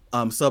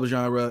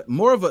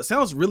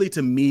 sounds really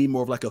to me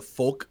more of like a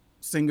folk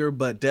singer,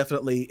 but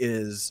definitely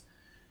is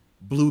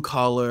blue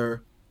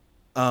collar,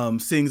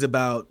 sings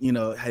about,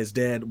 his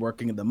dad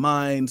working in the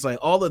mines, like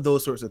all of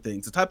those sorts of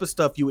things, the type of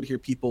stuff you would hear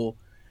people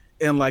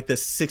in like the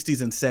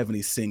 60s and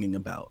 70s singing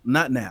about.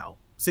 Not now,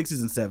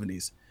 60s and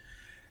 70s.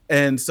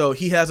 And so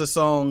he has a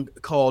song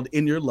called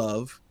In Your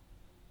Love,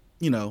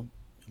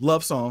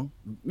 love song,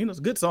 it's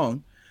a good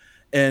song.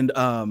 And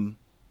a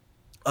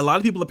lot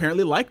of people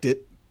apparently liked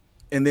it.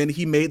 And then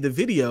he made the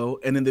video,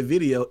 and in the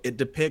video, it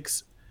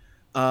depicts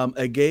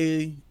a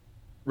gay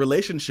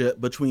relationship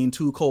between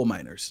two coal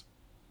miners.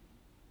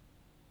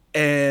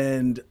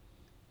 And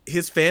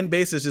his fan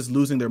base is just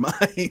losing their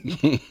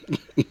mind.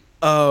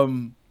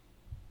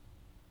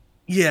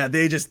 Yeah,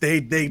 they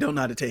don't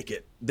know how to take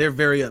it. They're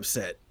very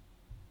upset.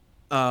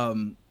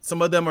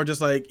 Some of them are just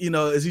like,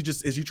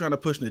 is he trying to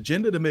push an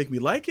agenda to make me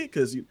like it?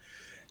 It's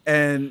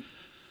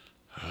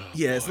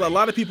a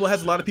lot of people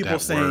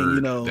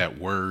saying, that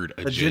word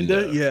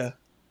agenda. Yeah.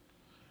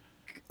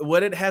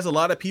 What it has a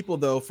lot of people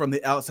though from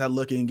the outside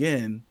looking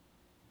in,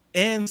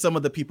 and some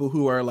of the people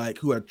who are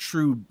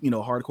true,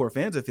 hardcore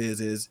fans of his,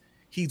 is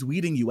he's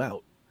weeding you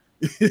out.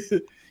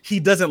 He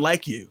doesn't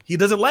like you. He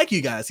doesn't like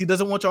you guys. He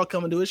doesn't want y'all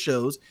coming to his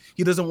shows.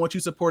 He doesn't want you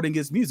supporting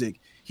his music.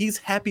 He's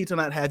happy to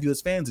not have you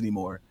as fans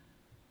anymore.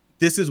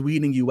 This is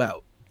weeding you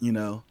out.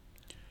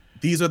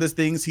 These are the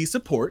things he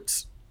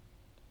supports.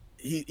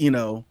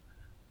 And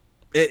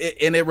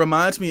it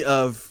reminds me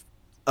of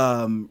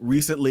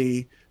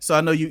recently. So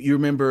I know you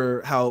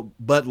remember how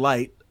Bud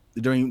Light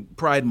during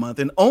Pride Month,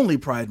 and only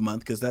Pride Month,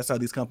 because that's how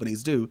these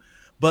companies do,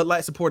 Bud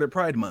Light supported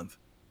Pride Month.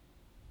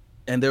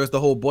 And there was the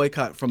whole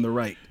boycott from the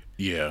right.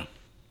 Yeah.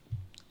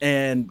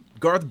 And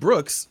Garth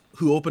Brooks,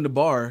 who opened a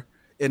bar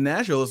in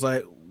Nashville, was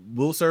like,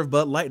 we'll serve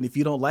Bud Light, and if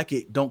you don't like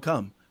it, don't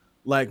come.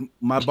 Like,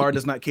 my bar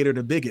does not cater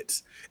to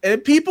bigots.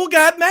 And people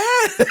got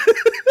mad.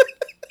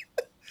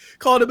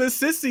 Called him a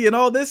sissy and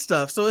all this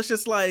stuff. So it's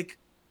just like,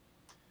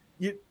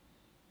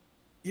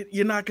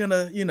 you're not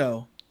gonna,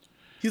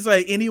 he's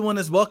like, anyone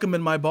is welcome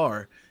in my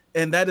bar.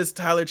 And that is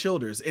Tyler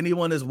Childers.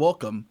 Anyone is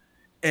welcome.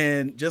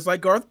 And just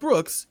like Garth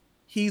Brooks,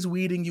 he's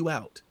weeding you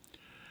out.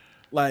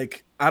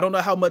 Like, I don't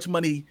know how much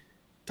money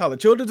Tyler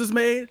Childers has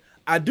made.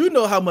 I do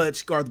know how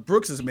much Garth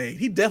Brooks has made.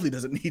 He definitely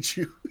doesn't need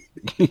you.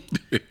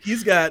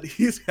 He's got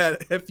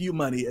a few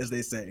money, as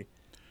they say.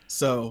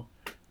 So,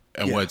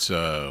 and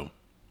yeah.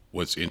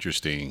 What's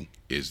interesting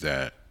is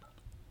that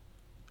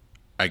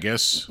I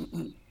guess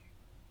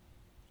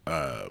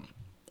I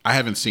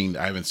haven't seen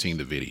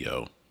the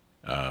video,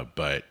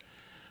 but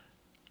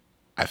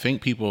I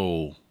think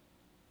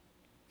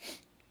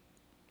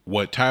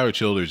what Tyler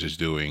Childers is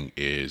doing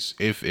is,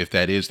 if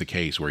that is the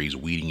case where he's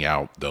weeding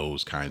out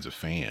those kinds of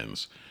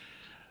fans,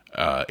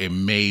 it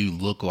may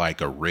look like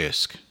a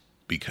risk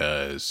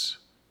because,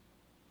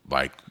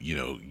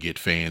 get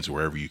fans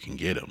wherever you can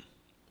get them.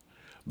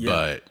 Yeah.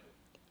 But,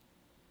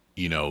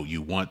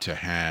 you want to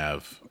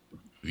have,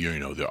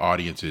 the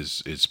audience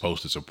is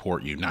supposed to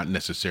support you, not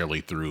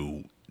necessarily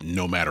through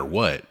no matter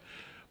what,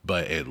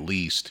 but at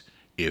least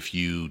if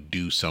you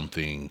do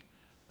something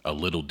a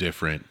little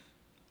different,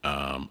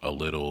 a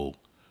little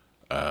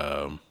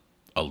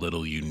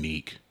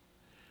unique,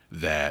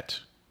 that,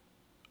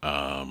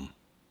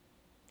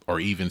 or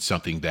even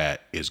something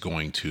that is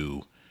going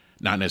to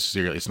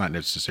it's not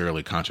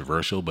necessarily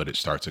controversial, but it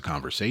starts a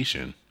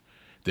conversation,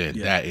 then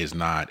that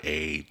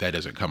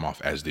doesn't come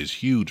off as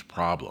this huge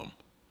problem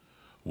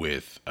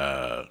with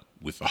the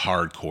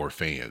hardcore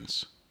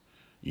fans,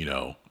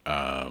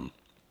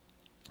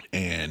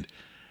 and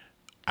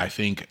I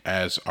think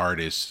as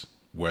artists,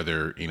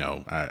 whether,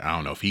 I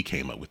don't know if he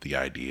came up with the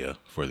idea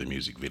for the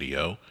music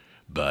video,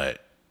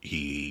 but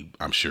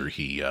I'm sure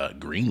he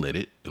greenlit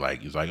it.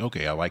 Like, he's like,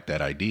 okay, I like that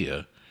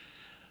idea.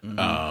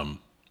 Mm-hmm.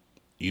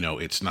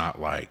 It's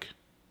not like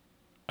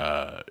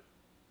where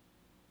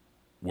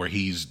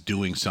he's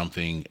doing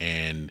something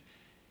and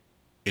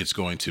it's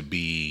going to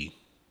be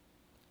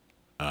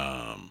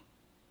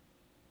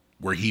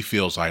where he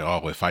feels like,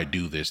 oh, if I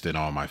do this, then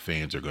all my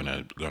fans are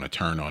gonna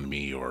turn on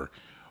me, or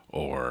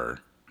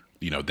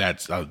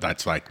that's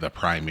like the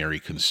primary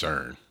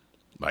concern.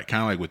 Like,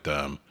 kind of like with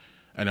I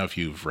don't know if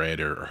you've read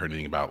or heard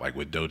anything about, like,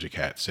 with Doja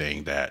Cat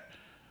saying that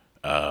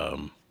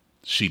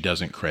she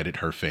doesn't credit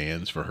her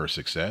fans for her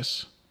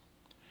success.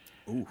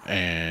 Ooh,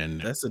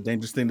 and that's a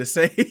dangerous thing to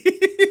say.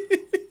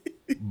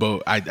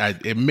 But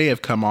it may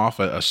have come off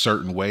a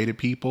certain way to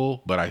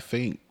people, but I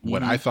think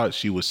what I thought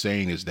she was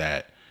saying is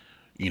that,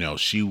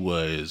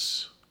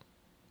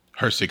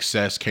 her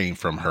success came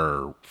from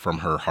her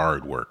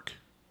hard work.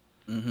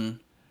 Mm-hmm.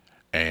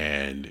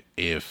 And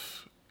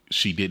if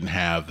she didn't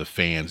have the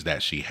fans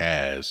that she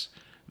has,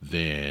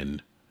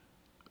 then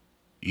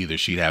either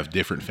she'd have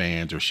different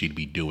fans or she'd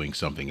be doing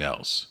something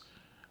else.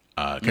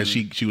 Because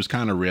she was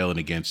kind of railing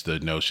against the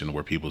notion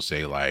where people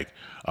say, like,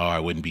 oh, I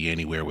wouldn't be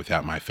anywhere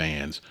without my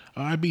fans.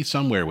 Oh, I'd be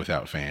somewhere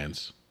without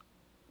fans.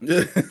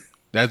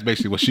 That's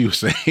basically what she was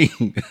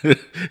saying.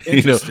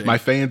 My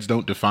fans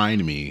don't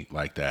define me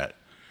like that.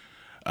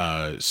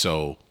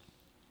 So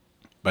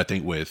I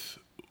think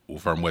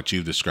from what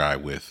you've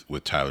described with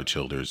Tyler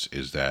Childers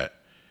is that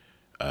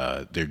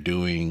they're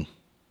doing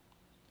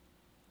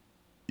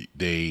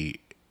there's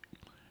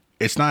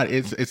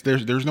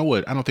no,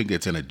 I don't think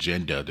it's an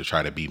agenda to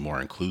try to be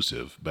more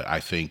inclusive, but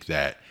I think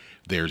that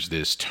there's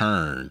this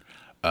turn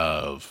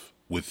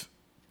with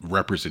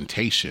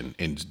representation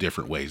in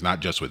different ways,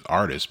 not just with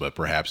artists, but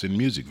perhaps in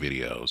music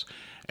videos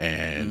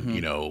and,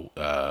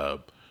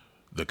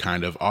 the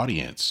kind of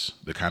audience,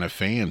 the kind of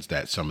fans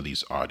that some of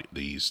these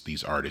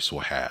artists will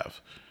have,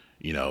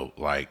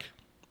 like,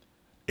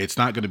 it's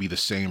not going to be the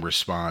same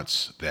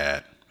response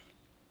that,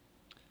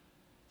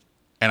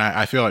 and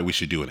I feel like we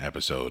should do an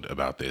episode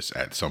about this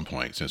at some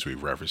point, since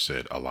we've referenced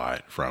it a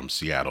lot, from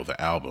Seattle, the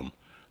album,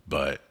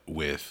 but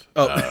with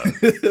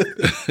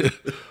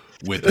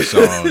with the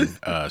song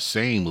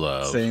Same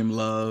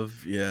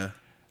Love. Yeah.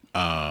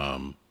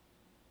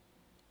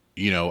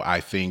 I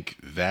think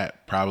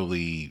that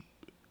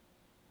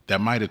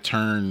might have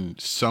turned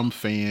some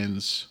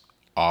fans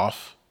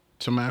off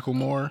to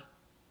Macklemore,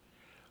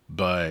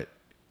 but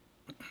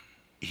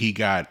he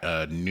got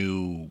a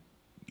new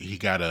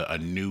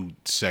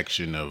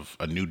section of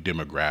a new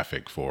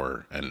demographic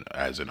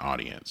as an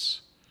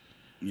audience.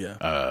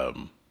 Yeah.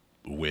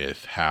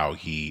 With how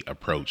he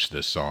approached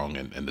this song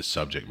and the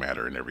subject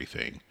matter and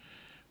everything.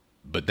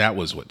 But that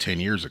was 10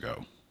 years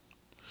ago.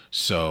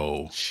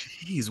 So,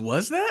 jeez,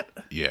 was that?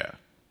 Yeah.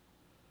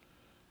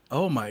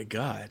 Oh my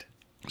God.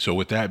 So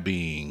with that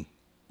being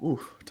 10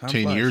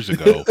 flies. Years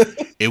ago,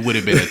 it would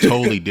have been a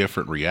totally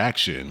different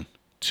reaction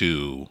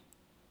to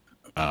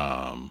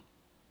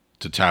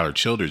Tyler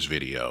Childers'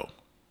 video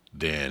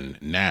than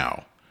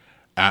now.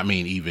 I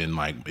mean, even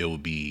like it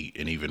would be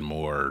an even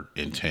more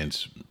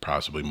intense,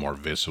 possibly more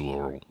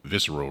visceral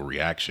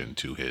reaction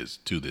to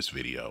this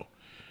video.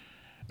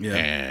 Yeah.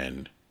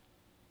 And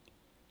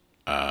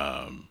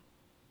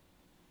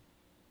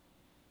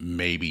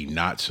maybe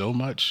not so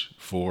much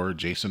for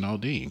Jason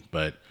Aldean,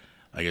 but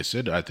like I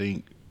said, I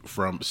think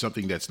from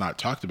something that's not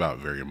talked about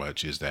very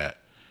much is that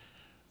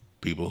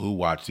people who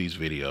watch these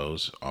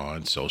videos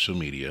on social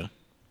media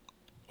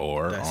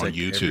or on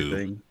YouTube,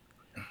 everything.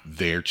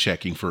 They're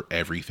checking for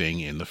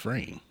everything in the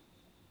frame.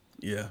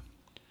 Yeah.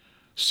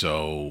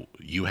 So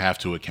you have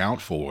to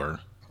account for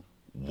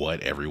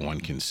what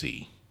everyone can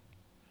see.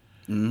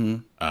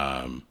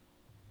 Mm-hmm.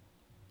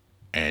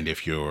 And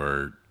if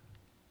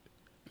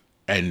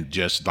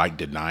just like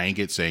denying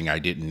it, saying I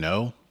didn't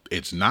know,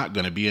 it's not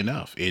going to be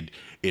enough. It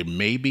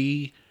may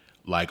be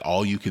like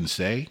all you can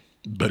say,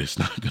 but it's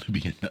not going to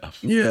be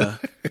enough. Yeah.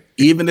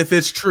 Even if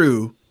it's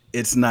true,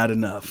 it's not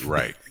enough.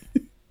 Right.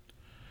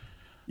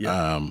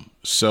 Yeah.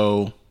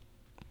 So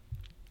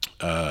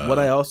what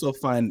I also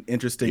find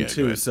interesting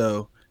too,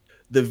 so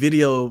the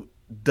video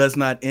does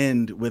not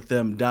end with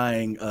them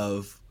dying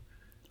of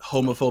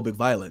homophobic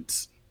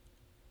violence.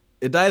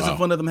 It dies of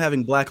one of them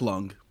having black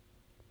lung.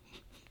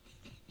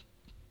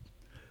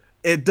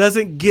 It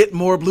doesn't get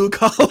more blue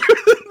collar than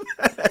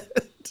that.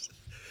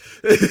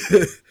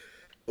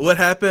 What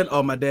happened?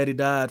 Oh, my daddy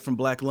died from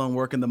black lung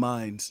working the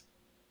mines.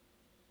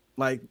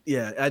 Like,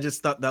 yeah, I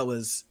just thought that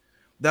was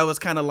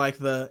kind of like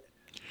the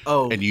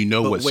and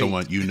what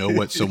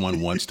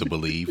someone wants to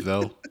believe,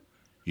 though.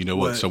 You know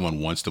what someone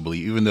wants to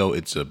believe, even though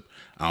I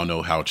don't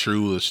know how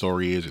true the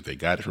story is, if they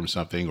got it from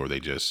something or they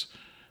just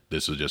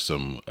This was just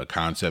a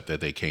concept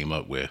that they came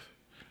up with.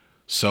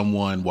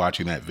 Someone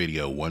watching that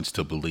video wants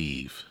to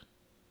believe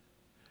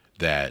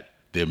that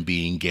them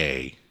being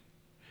gay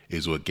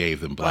is what gave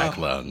them black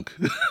lung.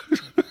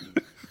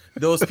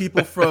 Those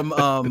people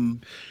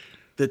from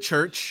the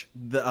church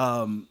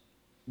that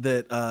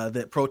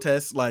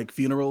protest like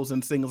funerals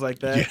and things like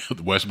that. Yeah,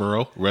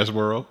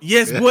 Westboro.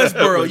 Yes,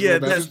 Westboro. Yeah,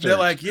 they're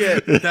like, yeah,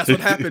 that's what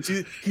happened.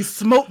 He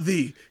smoked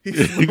thee. He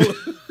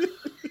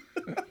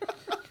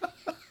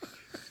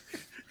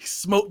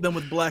smoked them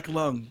with black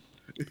lung.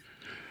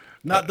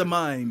 Not the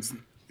mines.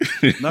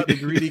 Not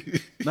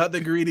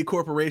the greedy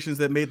corporations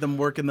that made them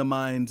work in the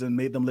mines and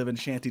made them live in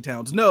shanty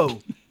towns. No.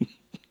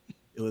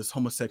 It was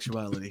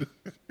homosexuality.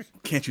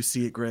 Can't you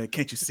see it, Greg?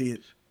 Can't you see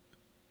it?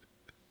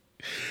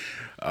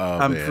 Oh,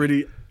 I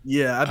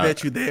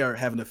bet you they are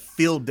having a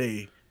field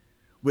day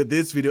with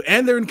this video.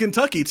 And they're in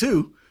Kentucky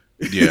too.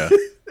 Yeah.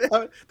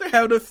 They're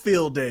having a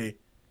field day.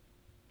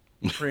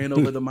 Praying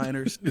over the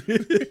miners.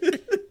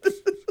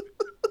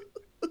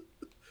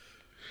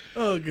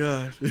 Oh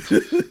God.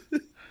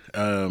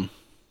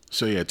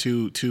 So yeah,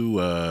 two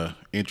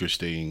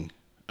interesting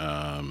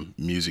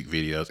music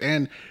videos.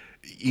 And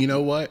you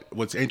know what?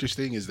 What's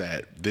interesting is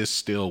that this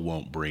still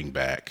won't bring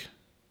back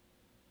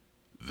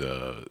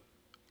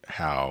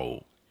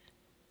how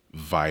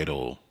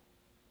vital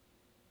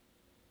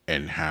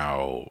and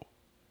how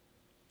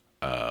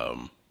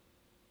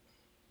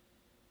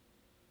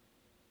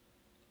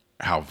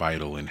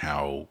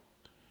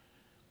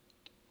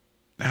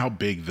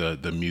big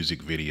the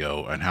music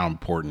video and how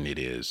important it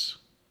is.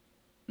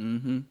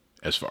 Mm-hmm.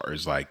 As far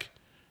as like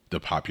the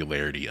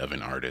popularity of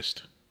an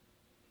artist.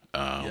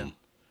 I'm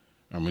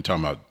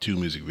talking about two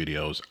music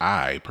videos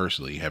I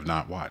personally have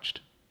not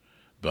watched,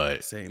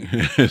 but same.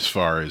 As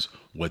far as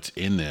what's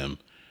in them,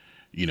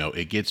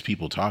 it gets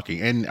people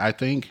talking. And I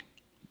think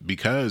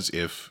because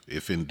if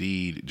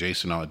indeed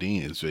Jason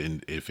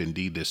Aldean if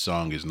indeed this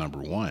song is number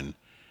one,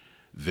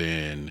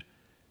 then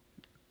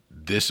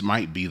this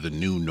might be the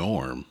new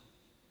norm.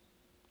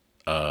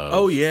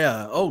 Oh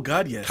yeah. Oh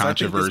God, yes.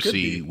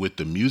 Controversy with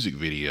the music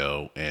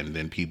video, and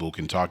then people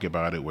can talk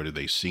about it whether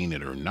they've seen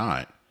it or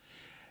not.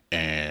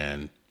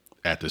 And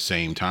at the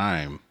same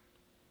time,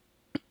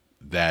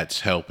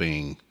 that's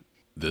helping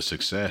the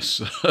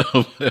success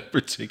of that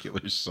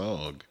particular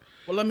song.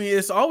 Well, I mean,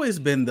 it's always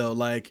been though,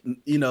 like,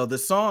 the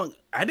song,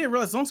 I didn't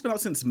realize the song's been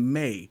out since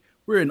May.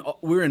 We're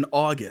in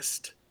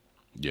August.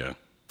 Yeah.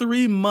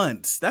 3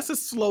 months. That's a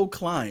slow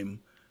climb.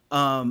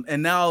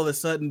 And now all of a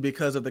sudden,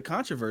 because of the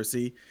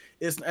controversy,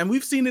 and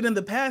we've seen it in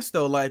the past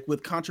though, like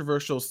with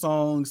controversial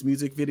songs,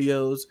 music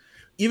videos,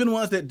 even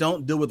ones that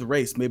don't deal with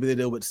race, maybe they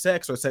deal with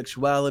sex or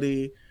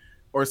sexuality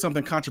or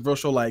something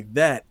controversial like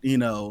that,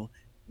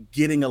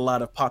 getting a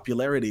lot of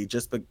popularity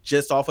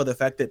just off of the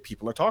fact that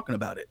people are talking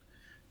about it.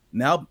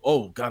 Now,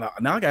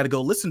 now I got to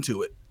go listen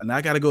to it, and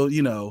I got to go,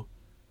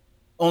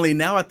 only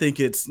now I think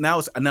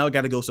now I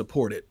got to go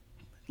support it.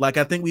 Like,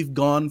 I think we've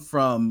gone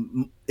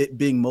from it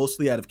being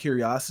mostly out of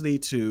curiosity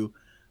to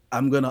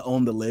I'm going to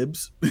own the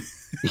libs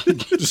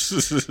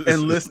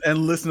and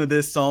listen to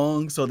this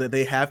song so that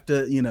they have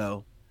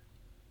to,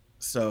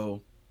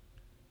 so.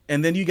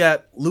 And then you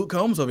got Luke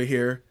Combs over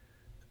here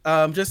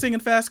just singing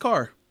Fast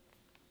Car.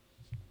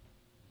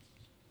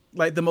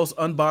 Like the most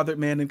unbothered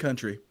man in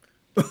country.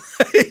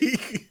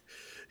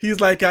 He's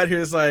like out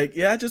here, it's like,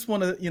 yeah, I just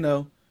want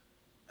to,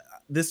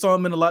 this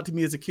song meant a lot to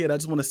me as a kid. I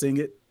just want to sing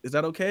it. Is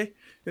that okay?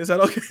 It's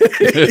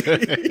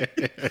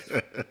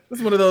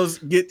one of those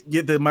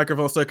get the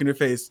microphone stuck in your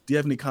face. Do you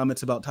have any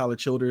comments about Tyler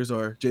Childers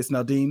or Jason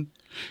Aldean?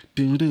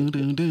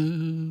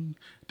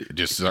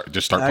 Just start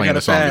playing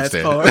the song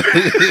instead.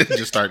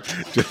 just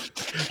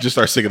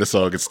start singing the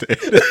song instead.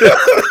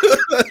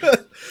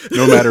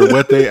 No matter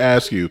what they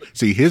ask you.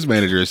 See, his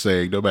manager is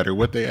saying, no matter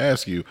what they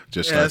ask you,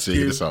 just start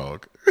singing the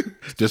song.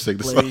 Just sing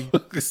the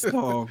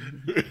song.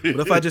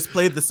 What if I just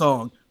played the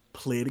song?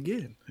 Play it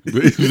again.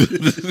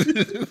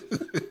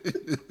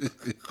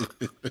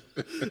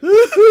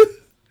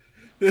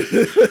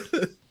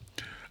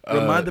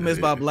 Remind them it's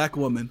about a black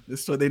woman,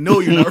 so they know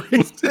you're not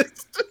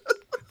racist.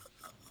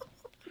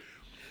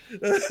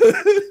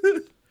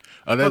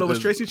 Was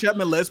Tracy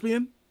Chapman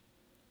lesbian?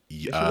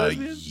 Yes.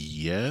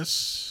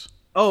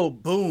 Oh,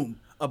 boom.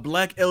 A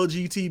black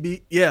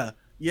LGBT. Yeah.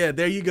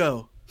 There you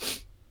go.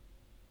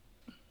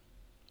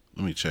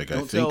 Let me check.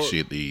 I think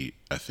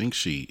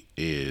she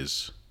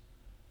is.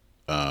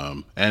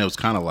 And it was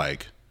kind of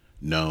like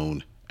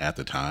known at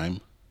the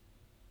time.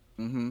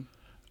 Mm-hmm.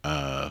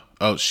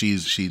 She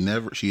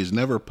has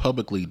never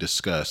publicly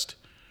discussed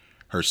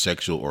her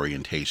sexual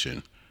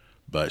orientation,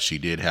 but she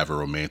did have a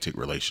romantic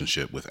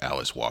relationship with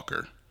Alice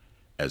Walker,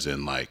 as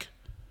in like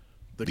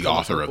the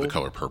author of The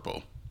Color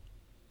Purple.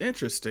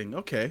 Interesting.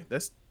 Okay,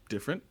 that's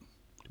different.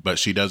 But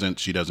she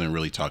doesn't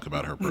really talk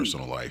about her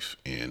personal life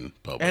in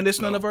public, and it's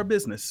none of our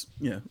business.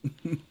 Yeah.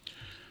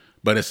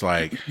 But it's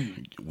like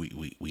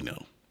we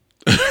know.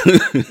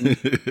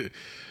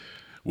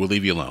 We'll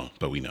leave you alone,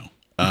 but we know.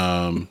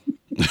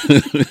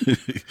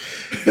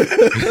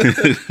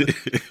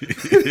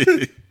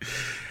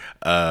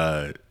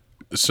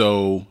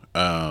 So,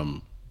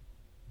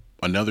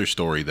 another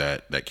story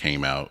that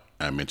came out.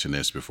 I mentioned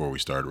this before we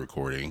started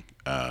recording.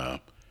 Keanu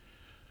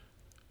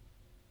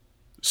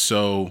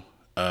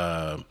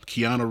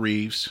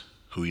Reeves,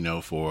 who we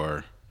know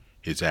for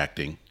his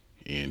acting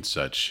in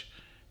such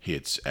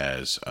hits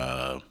as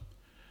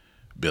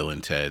Bill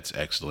and Ted's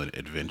Excellent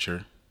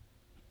Adventure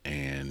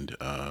and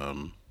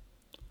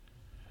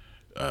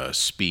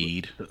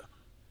Speed.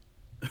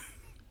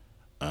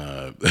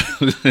 What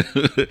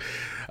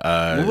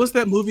was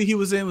that movie he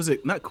was in? Was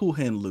it not Cool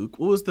Hand Luke?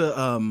 What was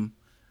the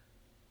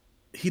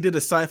he did a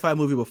sci-fi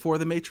movie before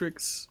The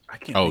Matrix? I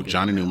can't. Oh,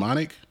 Johnny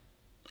Mnemonic.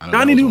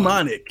 Johnny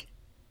Mnemonic.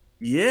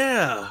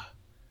 Yeah.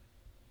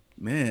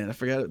 Man, I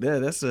forgot. Yeah,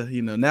 that's a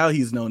now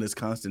he's known as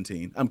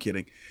Constantine. I'm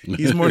kidding.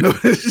 He's more known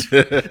as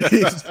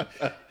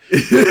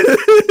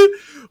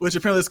which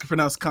apparently is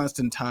pronounced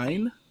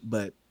Constantine,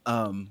 but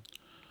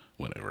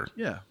whatever.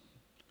 Yeah.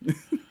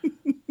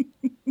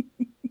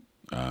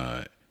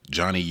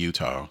 Johnny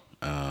Utah.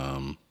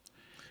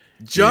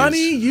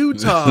 Johnny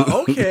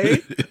Utah.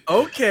 Okay.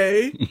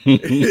 Okay.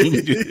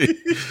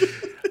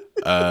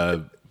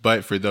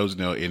 But for those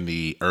who know, in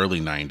the early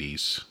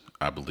 90s,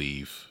 I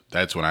believe,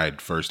 that's when I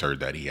had first heard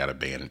that he had a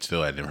band, and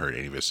still I hadn't heard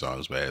any of his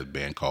songs, but he had a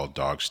band called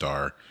Dog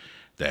Star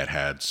that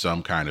had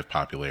some kind of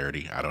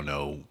popularity. I don't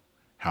know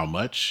how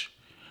much,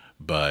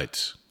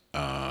 but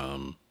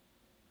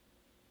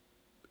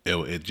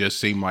it just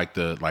seemed like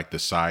the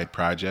side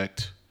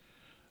project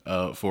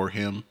for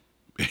him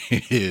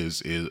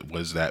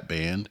was that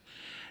band.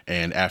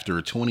 And after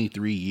a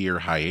 23-year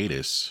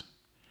hiatus,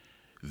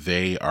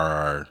 they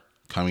are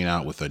coming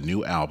out with a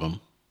new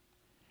album,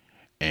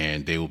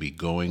 and they will be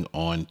going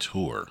on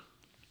tour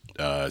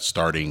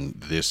starting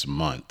this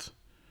month.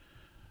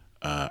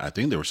 I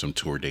think there were some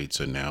tour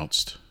dates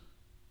announced.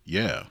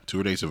 Yeah,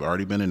 tour dates have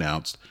already been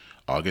announced.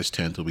 August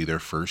 10th will be their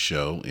first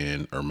show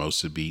in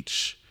Hermosa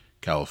Beach,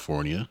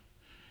 California.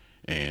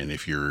 And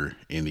if you're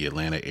in the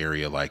Atlanta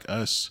area like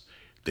us,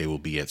 they will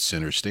be at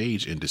Center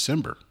Stage in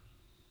December.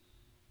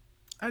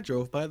 I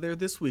drove by there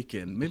this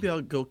weekend. Maybe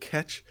I'll go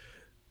catch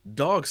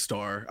Dog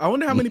Star. I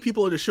wonder how many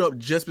people will show up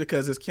just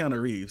because it's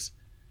Keanu Reeves.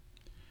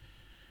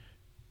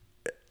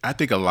 I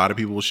think a lot of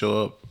people will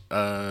show up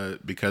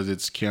because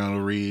it's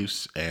Keanu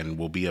Reeves, and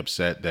will be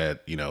upset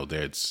that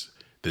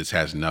this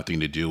has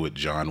nothing to do with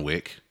John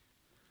Wick.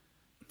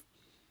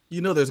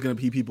 There's going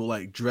to be people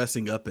like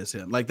dressing up as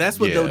him. Like that's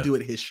what they'll do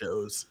at his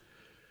shows.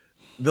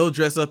 They'll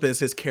dress up as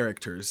his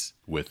characters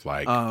with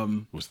like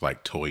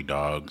toy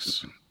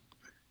dogs.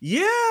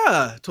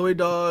 Yeah, toy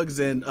dogs,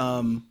 and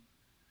I'm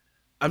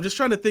just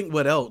trying to think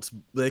what else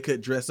they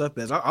could dress up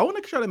as. I want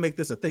to try to make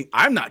this a thing.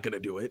 I'm not going to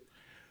do it.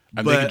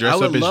 They could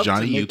dress up as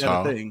Johnny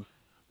Utah.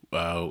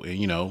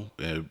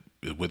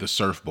 With a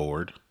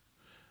surfboard.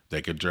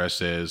 They could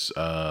dress as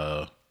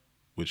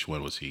which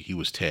one was he? He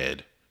was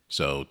Ted.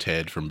 So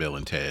Ted from Bill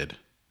and Ted.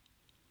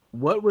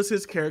 What was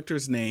his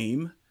character's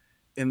name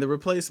in The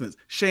Replacements?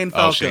 Shane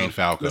Falco. Oh, Shane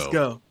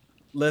Falco.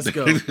 Let's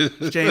go.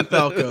 Shane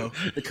Falco,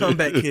 the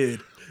comeback kid.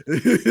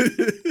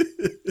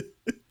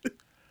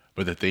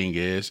 But the thing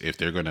is, if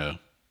they're gonna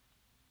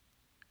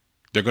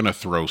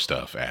throw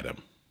stuff at him.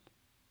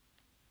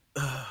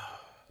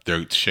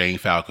 Shane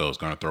Falco is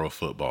gonna throw a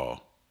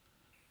football.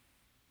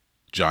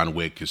 John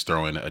Wick is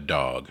throwing a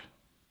dog.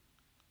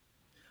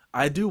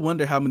 I do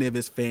wonder how many of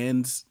his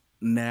fans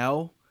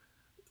now,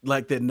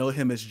 like that know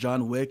him as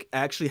John Wick,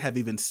 actually have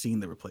even seen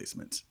The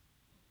Replacements.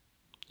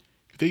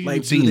 If they've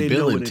even seen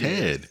Bill and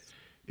Ted,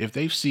 if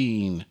they've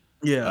seen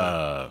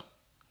whichever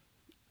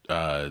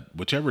I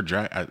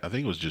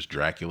think it was just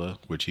Dracula,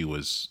 which he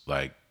was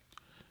like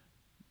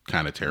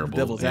kind of terrible.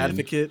 Devil's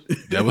advocate.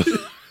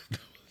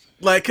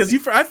 Like, because you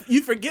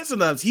forget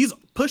sometimes he's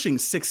pushing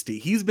 60.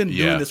 He's been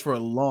doing this for a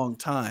long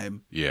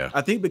time. Yeah,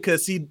 I think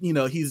because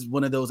he's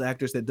one of those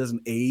actors that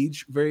doesn't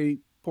age very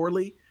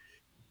poorly.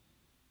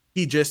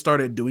 He just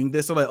started doing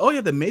this. I'm like, oh yeah,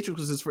 The Matrix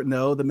was his first.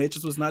 No, The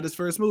Matrix was not his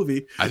first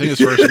movie. I think his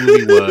first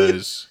movie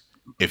was,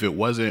 if it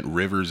wasn't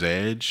River's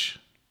Edge,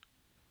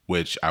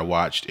 which I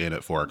watched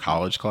for a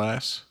college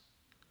class.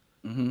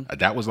 Mm-hmm.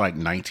 That was like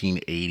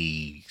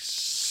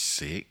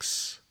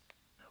 1986.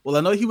 Well,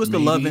 I know he was the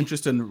love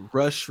interest in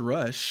Rush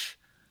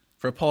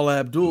for Paula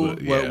Abdul.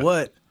 Yeah.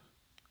 What?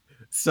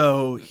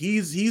 So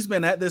he's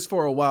been at this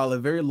for a while, a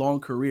very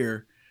long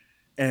career,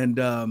 and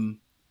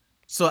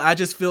so I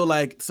just feel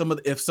like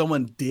if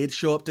someone did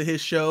show up to his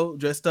show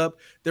dressed up,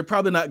 they're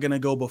probably not gonna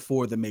go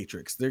before The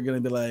Matrix. They're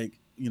gonna be like,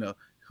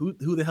 who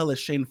the hell is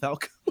Shane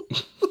Falco?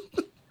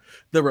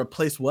 The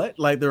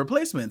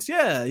Replacements?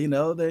 Yeah,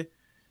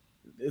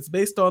 it's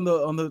based on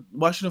the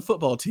Washington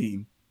football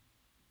team,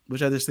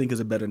 which I just think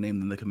is a better name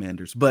than the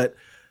Commanders. But,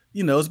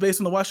 it's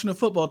based on the Washington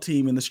football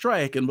team and the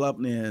strike and blah,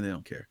 blah, they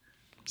don't care.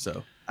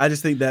 So I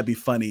just think that'd be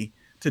funny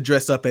to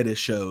dress up at his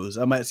shows.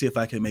 I might see if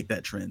I can make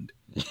that trend.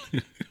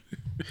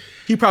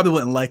 He probably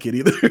wouldn't like it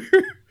either.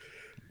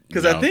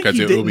 Because I think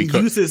he didn't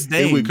use his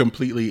name. It would be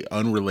completely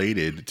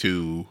unrelated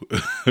to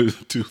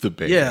the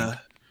band. Yeah.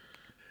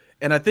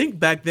 And I think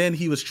back then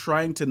he was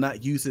trying to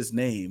not use his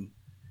name.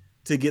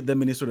 to get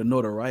them any sort of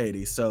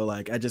notoriety. So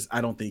like, I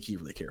don't think he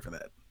really cared for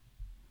that.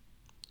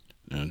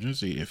 Now, just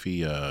see if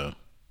he.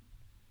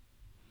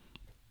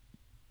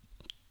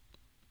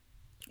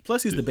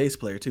 Plus, he's the bass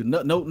player too.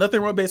 No, nothing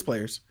wrong with bass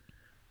players,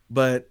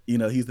 but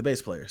he's the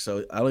bass player,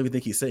 so I don't even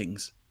think he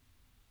sings.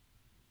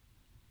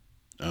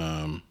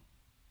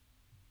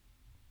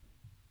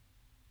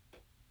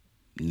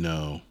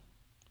 No.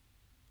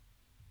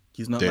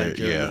 He's not like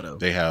Jared Leto.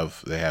 They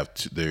have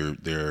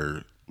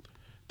their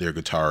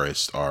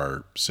guitarists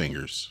are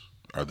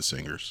the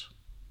singers.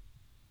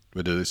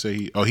 But did they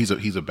say he's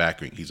a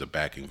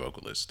backing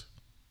vocalist.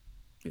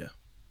 Yeah.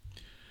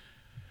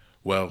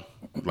 Well,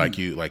 like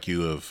you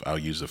have, I'll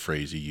use the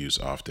phrase you use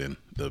often.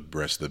 The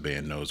rest of the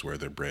band knows where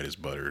their bread is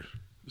buttered.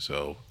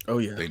 So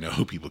they know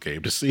who people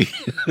came to see.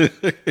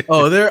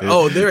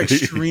 they're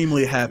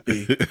extremely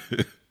happy.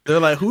 They're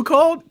like, who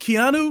called?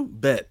 Keanu?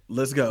 Bet.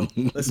 Let's go.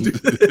 Let's do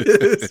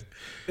this.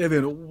 They've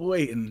been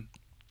waiting.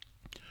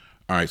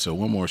 All right, so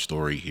one more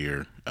story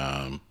here.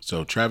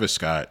 So Travis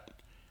Scott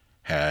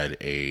had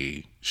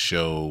a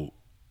show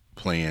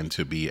planned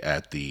to be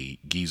at the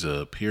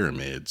Giza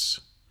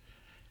pyramids,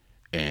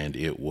 and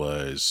it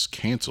was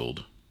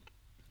canceled.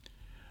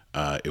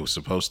 It was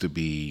supposed to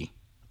be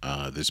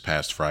this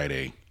past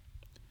Friday,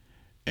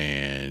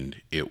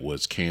 and it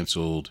was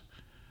canceled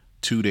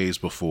 2 days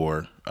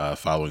before,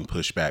 following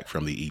pushback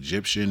from the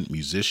Egyptian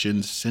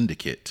Musicians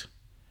Syndicate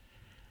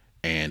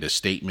and a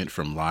statement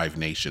from Live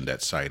Nation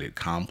that cited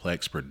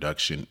complex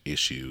production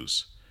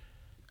issues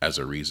as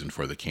a reason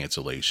for the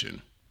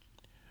cancellation.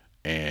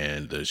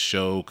 And the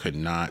show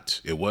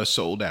it was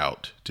sold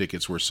out.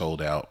 Tickets were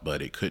sold out,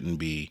 but it couldn't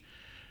be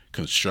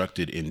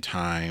constructed in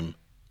time.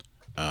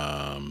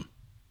 And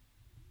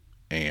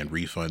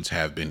refunds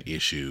have been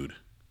issued.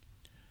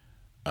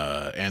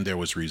 And there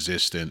was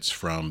resistance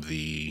from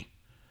the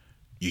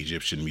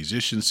Egyptian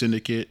Musician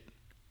Syndicate,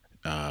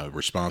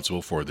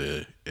 responsible for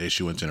the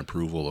issuance and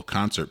approval of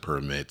concert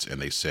permits.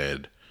 And they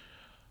said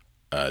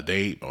on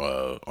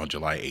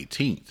July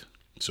 18th,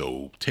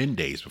 so 10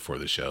 days before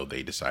the show,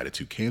 they decided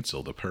to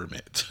cancel the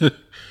permit.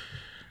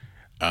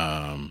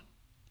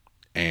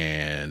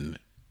 And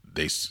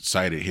they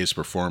cited his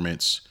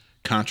performance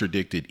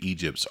contradicted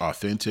Egypt's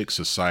authentic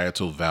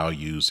societal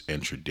values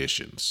and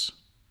traditions.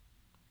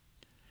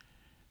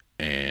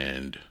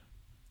 And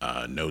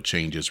no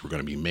changes were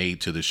going to be made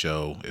to the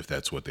show if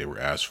that's what they were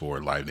asked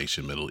for. Live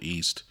Nation Middle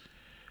East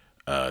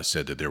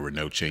said that there were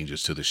no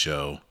changes to the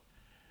show.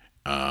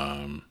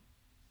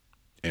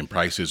 And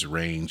prices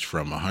range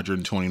from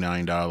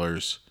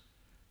 $129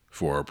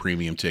 for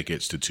premium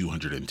tickets to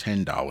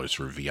 $210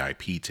 for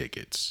VIP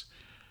tickets.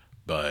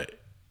 But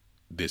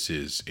this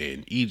is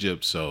in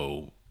Egypt,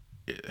 so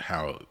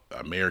how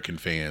American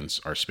fans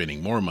are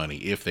spending more money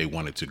if they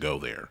wanted to go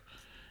there.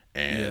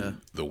 And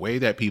the way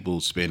that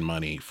people spend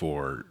money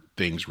for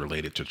things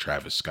related to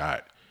Travis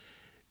Scott,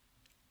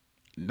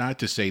 not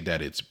to say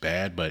that it's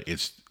bad, but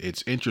it's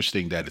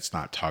interesting that it's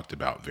not talked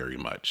about very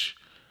much.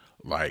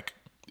 Like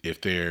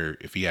if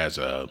he has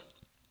a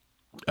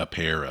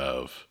pair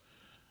of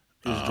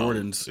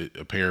Jordans,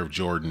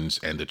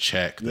 and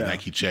the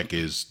Nike check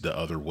is the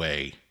other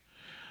way.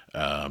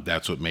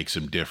 That's what makes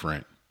him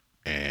different,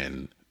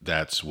 and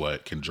that's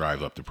what can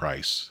drive up the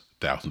price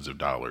thousands of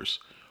dollars.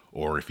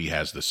 Or if he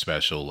has the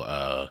special,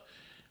 I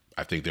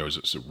think there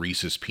was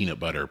Reese's Peanut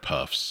Butter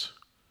Puffs,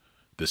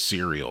 the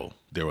cereal.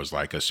 There was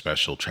like a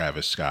special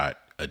Travis Scott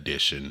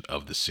edition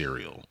of the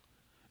cereal,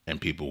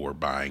 and people were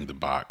buying the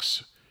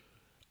box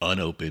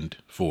unopened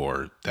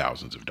for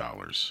thousands of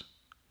dollars.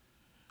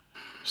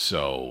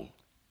 So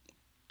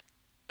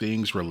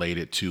things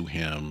related to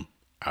him,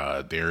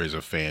 there is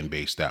a fan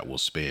base that will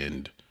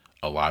spend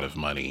a lot of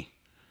money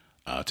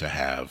to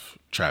have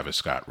Travis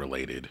Scott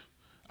related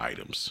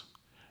items.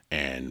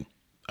 And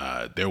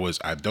I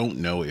don't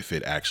know if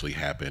it actually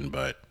happened,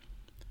 but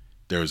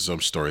there was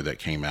some story that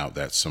came out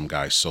that some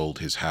guy sold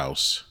his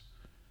house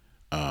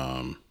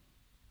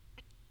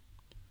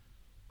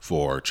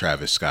for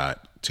Travis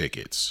Scott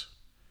tickets.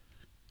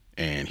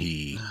 And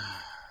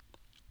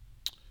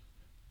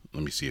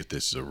let me see if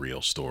this is a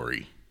real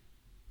story.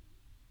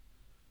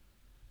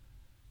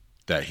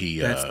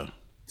 That's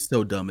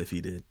so dumb if he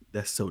did.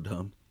 That's so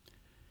dumb.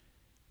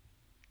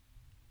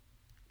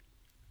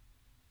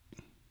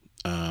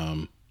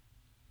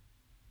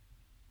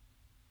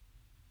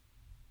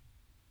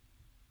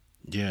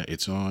 Yeah,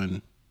 it's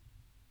on.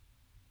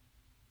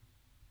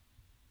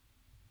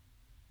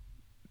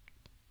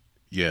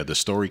 Yeah, the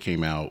story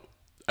came out,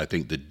 I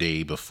think, the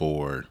day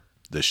before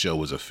the show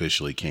was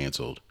officially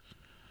canceled.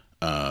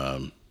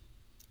 Okay,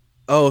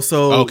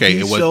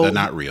 it was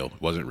not real.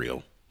 It wasn't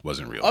real. I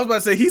was about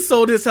to say, he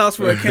sold his house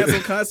for a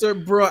canceled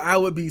concert. Bro, I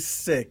would be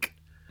sick.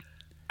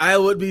 I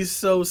would be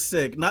so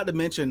sick. Not to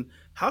mention,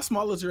 how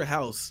small is your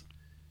house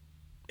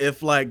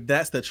if like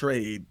that's the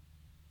trade?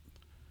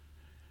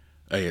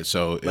 Yeah,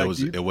 so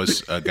it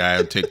was a guy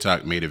on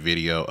TikTok made a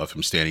video of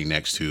him standing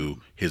next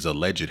to his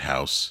alleged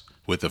house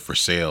with a for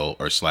sale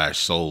or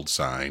 /sold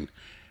sign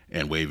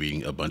and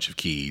waving a bunch of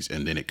keys,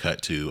 and then it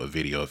cut to a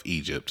video of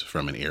Egypt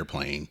from an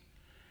airplane,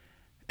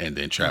 and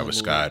then Travis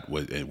Scott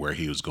was where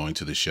he was going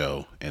to the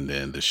show, and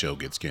then the show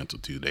gets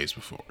canceled 2 days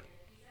before.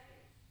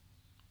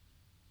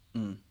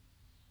 What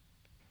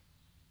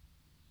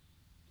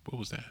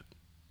was that?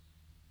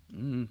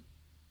 Sound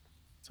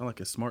like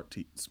a smart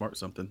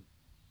something.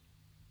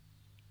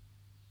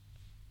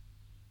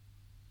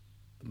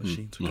 The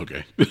machines.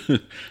 Okay,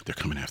 they're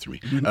coming after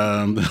me.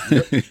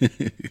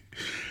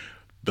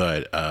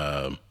 But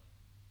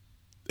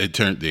it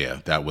turned,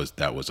 that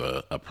was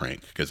a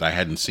prank, because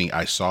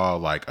I saw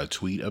like a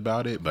tweet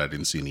about it, but I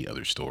didn't see any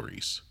other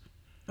stories.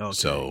 Okay.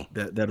 So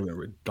that would have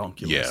been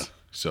redonkulous. Yeah.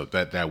 So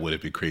that would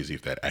have been crazy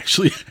if that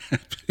actually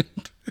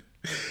happened.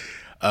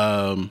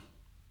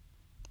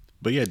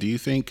 But yeah, what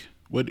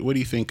do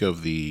you think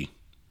of the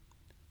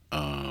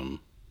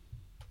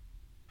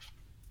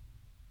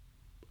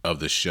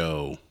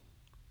show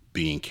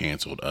being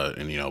canceled,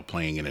 and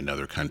playing in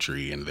another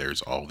country, and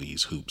there's all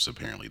these hoops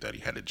apparently that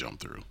he had to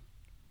jump through?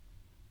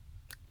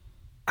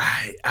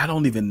 I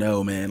don't even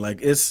know, man.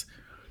 Like,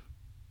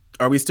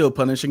 are we still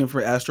punishing him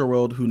for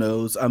Astroworld? Who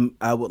knows?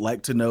 I would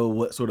like to know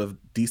what sort of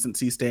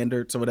decency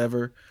standards or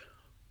whatever.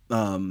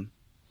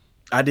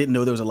 I didn't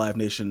know there was a Live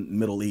Nation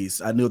Middle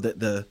East. I knew that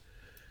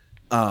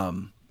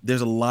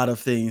there's a lot of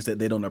things that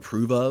they don't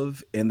approve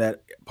of in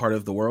that part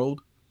of the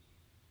world,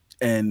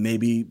 and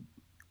maybe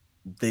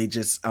they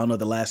just, I don't know,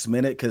 the last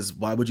minute, because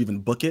why would you even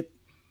book it?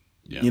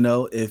 Yeah.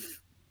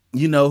 If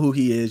you know who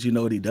he is, you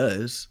know what he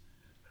does.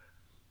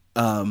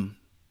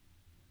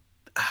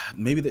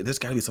 Maybe there's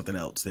got to be something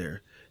else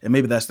there, and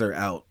maybe that's their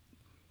out.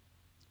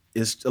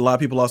 It's a lot of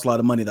people lost a lot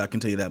of money, that I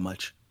can tell you that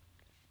much.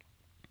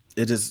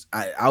 It just,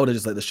 I would have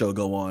just let the show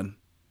go on.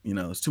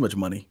 It's too much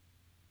money.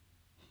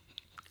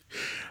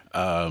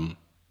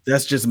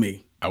 That's just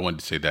me. I wanted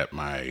to say that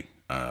my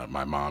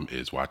mom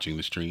is watching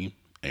the stream,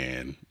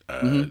 and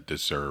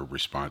this is her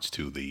response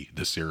to the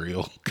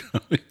cereal.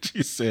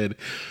 She said,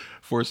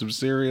 "For some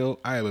cereal,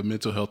 I am a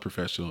mental health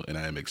professional and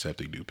I am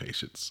accepting new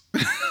patients."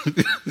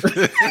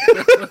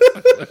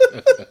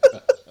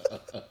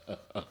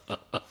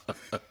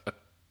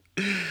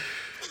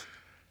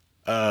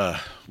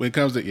 When it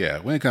comes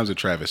to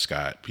Travis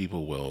Scott,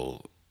 people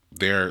will,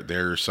 there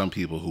are some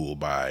people who will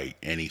buy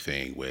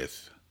anything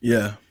with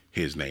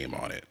his name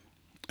on it.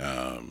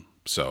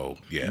 So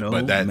yeah, no,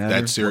 but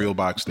that cereal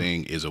box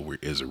thing is a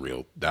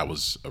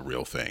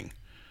real thing.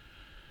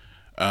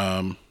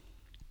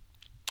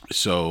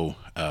 So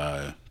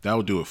that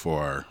will do it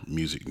for our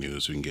music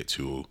news. We can get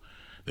to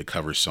the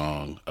cover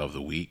song of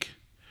the week.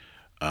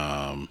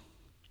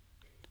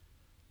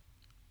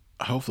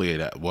 Hopefully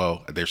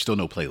there's still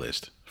no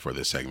playlist for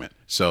this segment,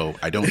 so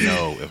I don't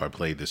know if I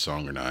played this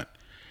song or not.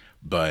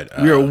 But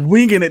we are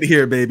winging it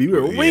here, baby. We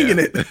are winging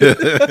it.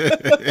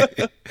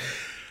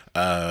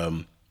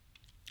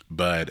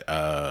 But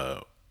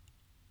I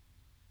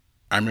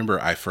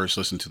remember I first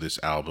listened to this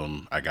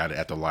album. I got it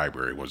at the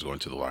library. Was going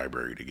to the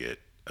library to get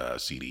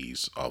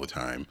CDs all the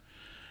time,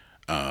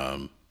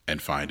 and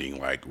finding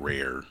like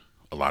a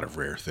lot of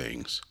rare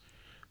things.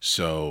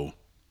 So,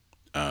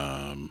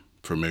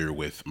 familiar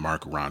with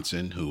Mark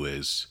Ronson, who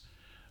is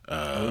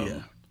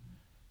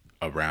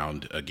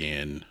around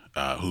again,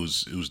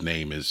 whose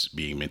name is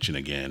being mentioned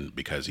again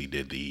because he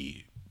did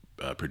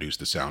produced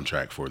the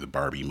soundtrack for the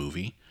Barbie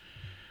movie.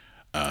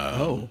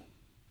 Oh,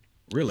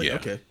 really? Yeah,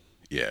 okay.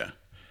 Yeah.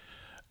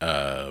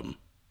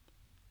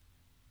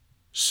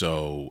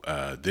 So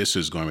this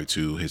is going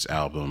to his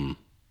album.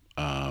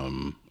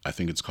 I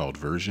think it's called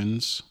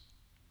Versions.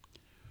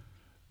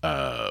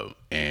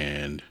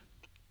 And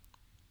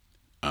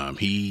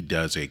he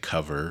does a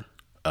cover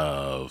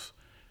of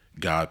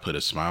God Put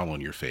a Smile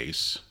on Your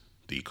Face,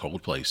 the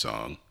Coldplay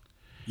song.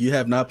 You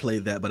have not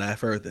played that, but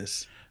I've heard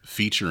this.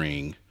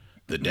 Featuring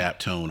the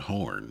Daptone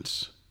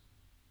horns.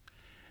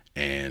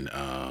 And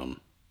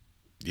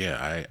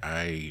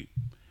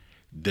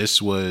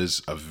this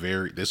was a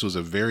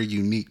very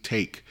unique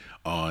take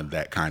on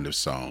that kind of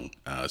song.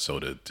 So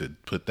to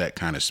put that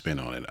kind of spin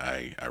on it,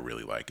 I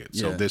really like it.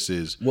 Yeah. So this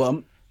is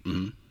go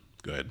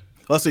ahead.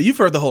 Well, so you've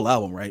heard the whole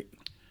album, right?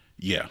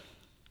 Yeah.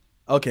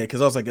 Okay,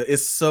 because I was like,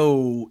 it's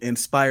so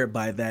inspired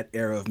by that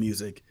era of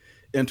music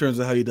in terms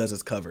of how he does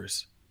his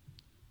covers.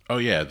 Oh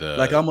yeah,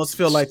 I almost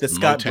feel like the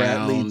Scott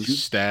Motown, Bradley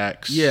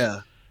Stax.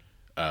 Yeah.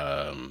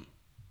 I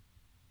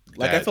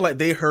feel like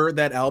they heard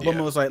that album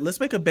and was like, let's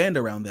make a band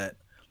around that.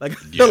 Like, I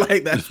feel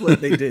like that's what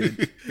they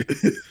did.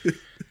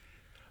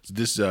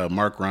 This is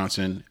Mark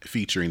Ronson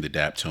featuring the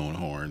Daptone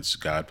horns.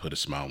 God Put a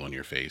Smile on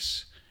Your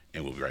Face,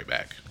 and we'll be right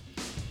back.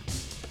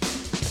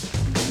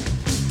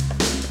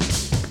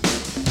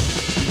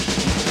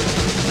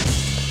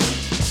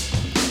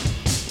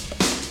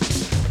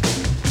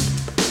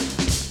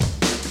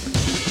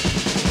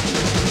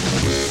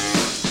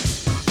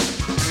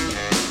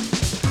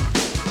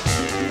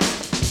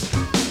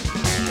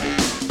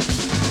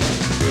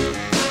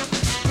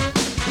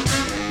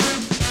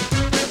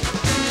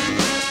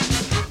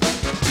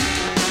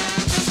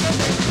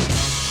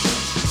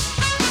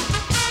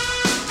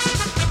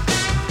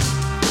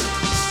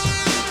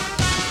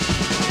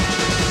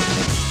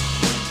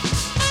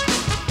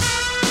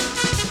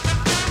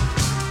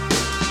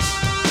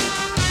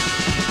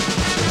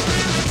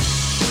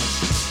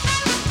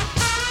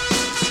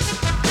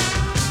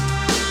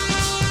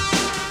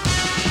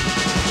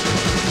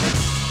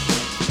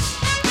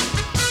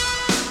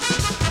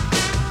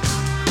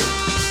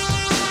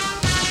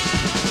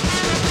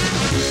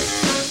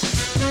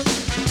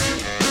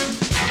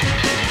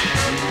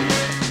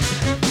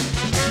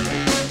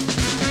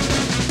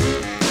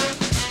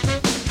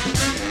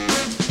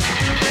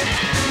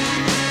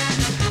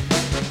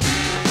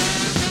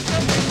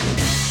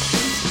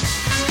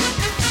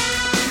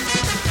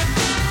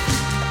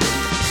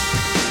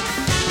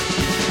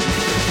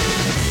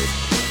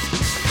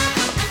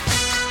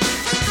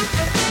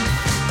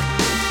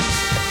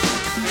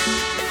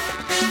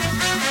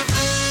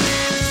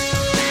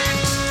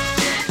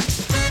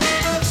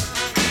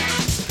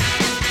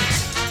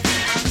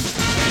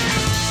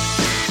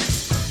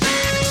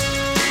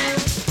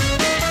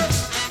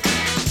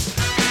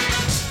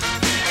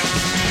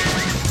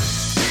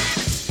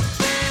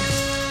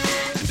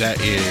 That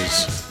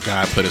is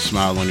God Put a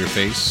Smile on Your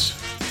Face.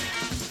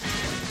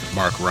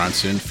 Mark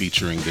Ronson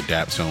featuring the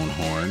Daptone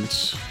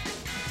Horns.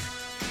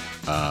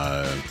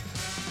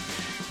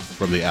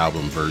 From the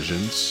album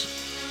Versions.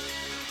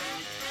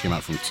 Came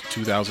out from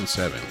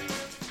 2007.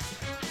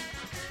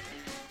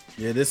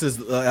 Yeah, this is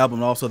the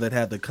album also that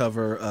had the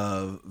cover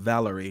of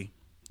Valerie.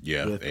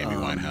 Yeah, with Amy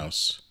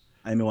Winehouse.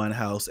 Amy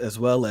Winehouse, as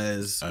well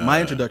as my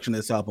introduction to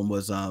this album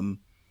was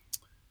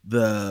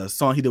the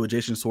song he did with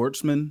Jason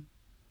Schwartzman.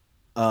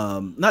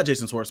 Not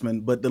Jason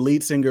Schwartzman, but the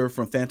lead singer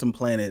from Phantom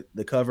Planet,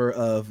 the cover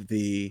of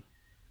the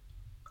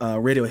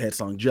Radiohead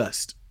song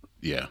Just.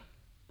 Yeah.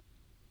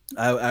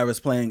 I was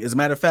playing, as a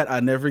matter of fact, I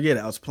never forget it.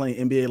 I was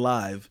playing NBA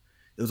Live.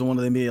 It was one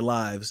of the NBA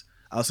Lives.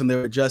 I was sitting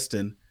there with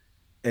Justin,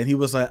 and he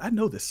was like, I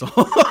know this song.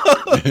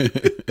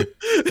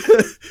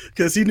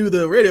 Because he knew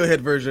the Radiohead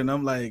version.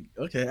 I'm like,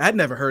 okay. I'd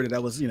never heard it.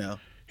 That was,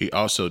 He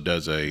also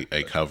does a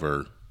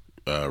cover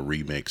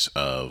remix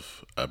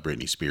of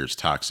Britney Spears'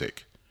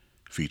 Toxic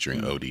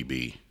featuring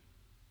ODB.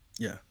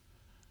 Yeah.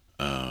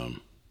 So,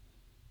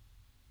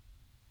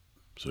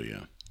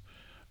 yeah.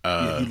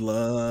 He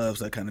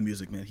loves that kind of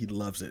music, man. He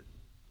loves it.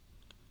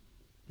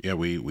 Yeah,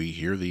 we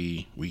hear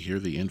the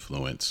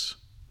influence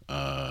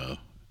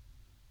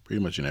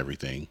pretty much in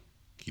everything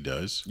he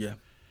does. Yeah.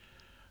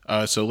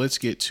 So let's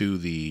get to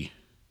the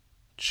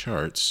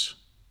charts.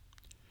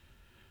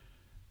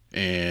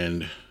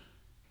 And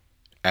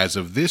as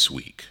of this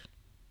week,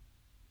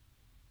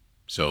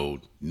 so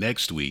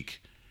next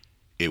week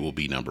it will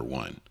be number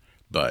one.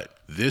 But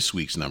this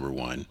week's number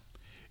one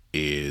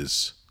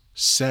is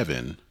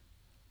 7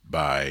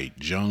 by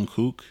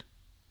Jungkook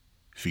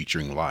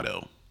featuring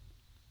Lotto.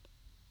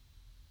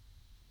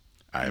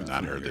 I have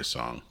not heard this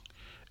song.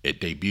 It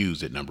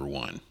debuts at number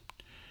 1.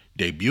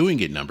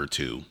 Debuting at number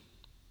 2,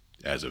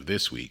 as of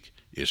this week,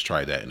 is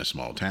Try That in a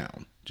Small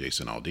Town,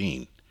 Jason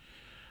Aldean.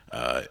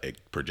 It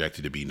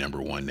projected to be number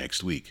 1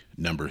 next week.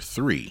 Number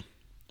 3,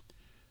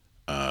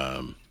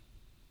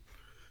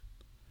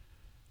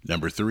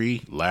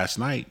 Last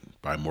Night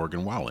by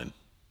Morgan Wallen.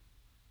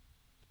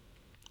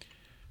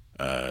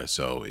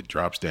 So it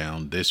drops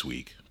down this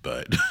week,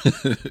 but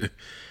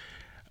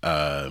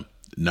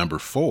number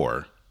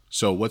 4.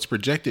 So what's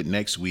projected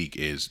next week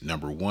is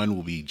number 1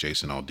 will be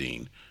Jason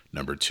Aldean,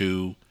 number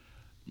 2,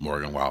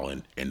 Morgan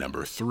Wallen, and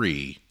number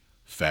 3,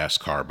 Fast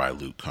Car by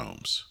Luke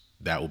Combs.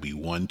 That will be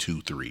 1,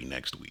 2, 3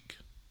 next week.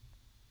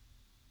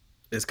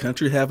 Is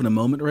country having a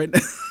moment right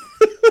now?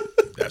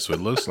 That's what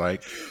it looks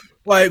like.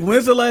 Like,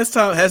 when's the last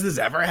time? Has this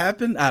ever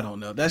happened? I don't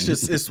know. That's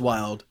just, it's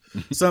wild.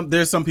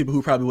 There's some people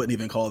who probably wouldn't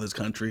even call this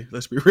country.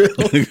 Let's be real.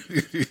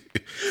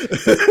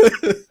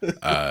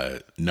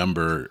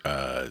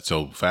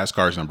 So Fast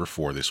Car is number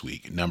 4 this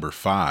week. Number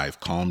 5,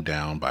 Calm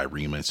Down by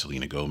Rima and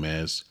Selena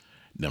Gomez.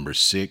 Number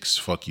 6,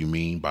 Fuck You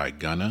Mean by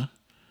Gunna.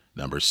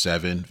 Number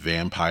 7,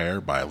 Vampire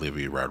by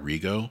Olivia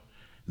Rodrigo.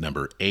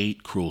 Number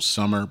 8, Cruel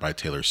Summer by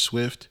Taylor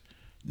Swift.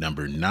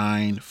 Number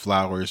 9,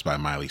 Flowers by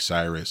Miley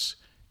Cyrus.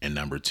 And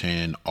number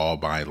 10, All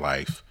My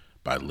Life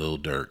by Lil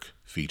Durk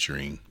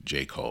featuring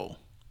J. Cole.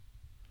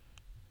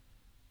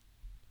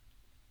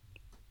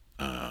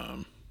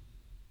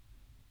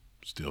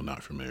 Still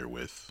not familiar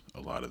with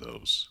a lot of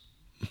those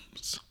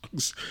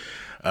songs.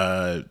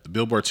 The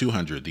Billboard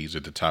 200, these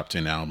are the top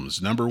 10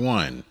 albums. Number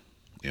 1,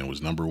 and it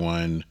was number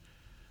 1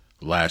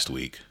 last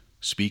week,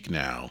 Speak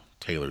Now,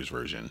 Taylor's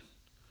version,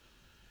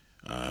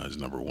 is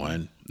number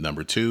 1.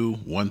 Number 2,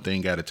 One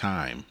Thing at a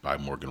Time by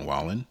Morgan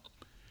Wallen.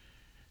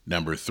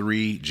 Number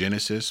 3,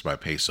 Genesis by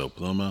Peso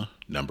Pluma.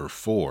 Number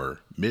 4,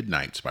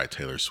 Midnights by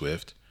Taylor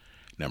Swift.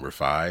 Number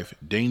 5,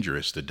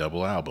 Dangerous, the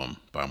double album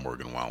by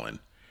Morgan Wallen.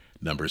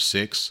 Number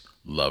 6,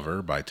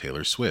 Lover by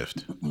Taylor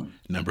Swift.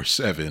 Number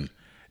 7,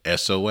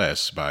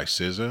 SOS by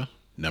SZA.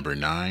 Number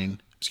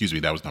 9,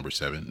 that was number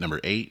 7. Number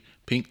 8,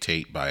 Pink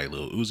Tape by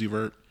Lil Uzi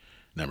Vert.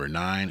 Number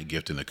 9,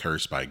 Gift and the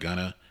Curse by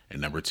Gunna.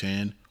 And number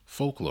 10,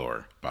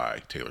 Folklore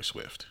by Taylor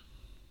Swift.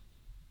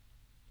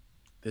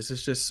 This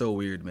is just so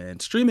weird, man.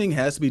 Streaming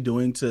has to be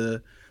doing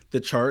to the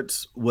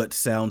charts what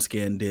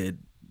SoundScan did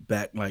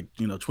back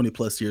 20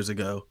 plus years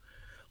ago.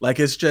 Like,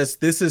 it's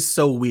just, this is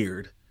so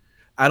weird.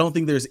 I don't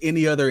think there's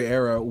any other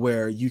era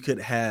where you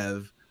could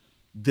have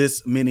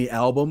this many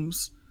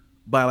albums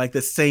by like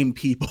the same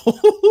people.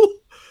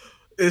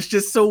 It's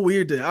just so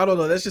weird. I don't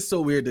know. That's just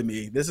so weird to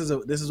me. This is a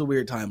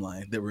weird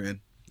timeline that we're in.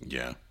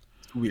 Yeah.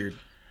 It's weird.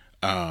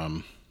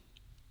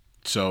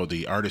 So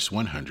the Artist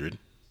 100.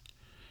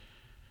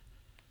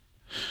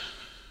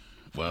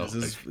 Well,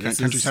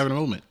 country's having a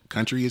moment.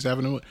 Country is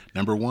having a moment.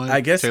 Number 1,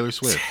 I guess Taylor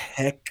Swift.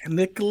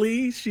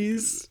 Technically,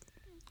 she's...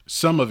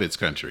 Some of it's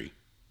country.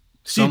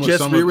 She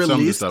just re-released.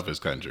 Some of the stuff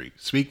is country.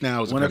 Speak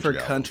Now is one a of her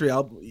country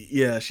album.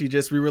 Yeah, she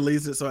just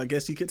re-released it, so I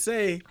guess you could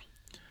say,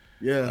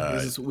 yeah,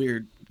 this is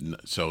weird.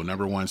 So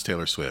number 1 is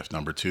Taylor Swift.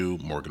 Number 2,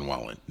 Morgan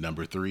Wallen.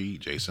 Number 3,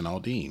 Jason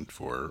Aldean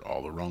for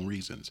all the wrong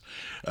reasons.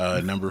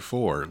 Number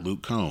 4,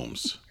 Luke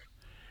Combs.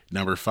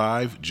 Number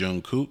 5,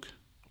 Jungkook.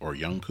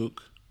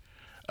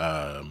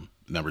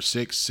 Number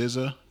 6,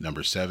 SZA.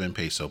 Number 7,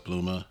 Peso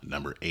Pluma.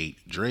 Number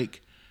 8,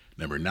 Drake.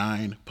 Number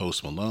 9,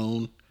 Post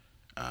Malone.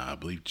 I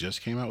believe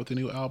just came out with a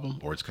new album,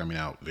 or it's coming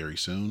out very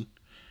soon.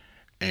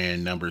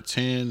 And number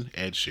 10,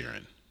 Ed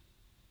Sheeran.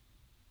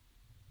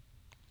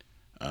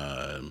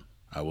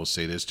 I will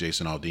say this,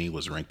 Jason Aldean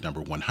was ranked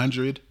number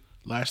 100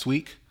 last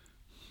week.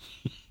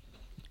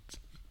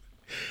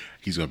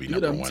 He's going to be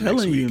number one next week. I'm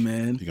telling you,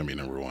 man. He's going to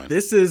be number one.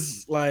 This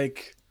is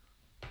like,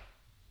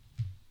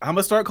 I'm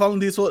going to start calling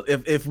these,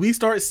 if we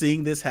start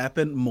seeing this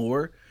happen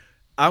more,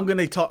 I'm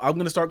going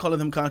to start calling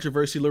them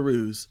controversy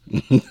LaRue's.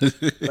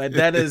 Like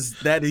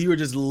that you were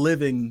just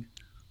living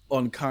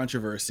on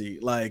controversy.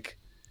 Like,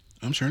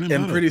 I'm turning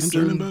better. Pretty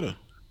soon,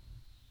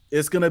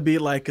 it's going to be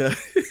like an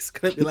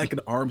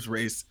arms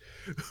race.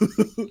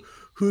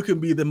 Who can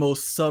be the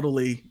most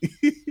subtly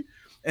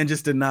and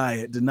just deny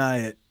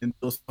it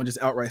until someone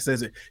just outright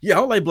says it. Yeah, I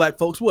don't like black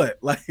folks. What?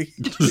 Like,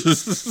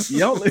 I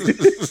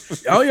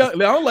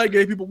don't like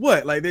gay people.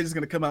 What? Like, they're just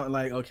gonna come out and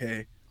like,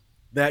 okay,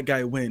 that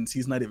guy wins.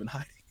 He's not even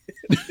hiding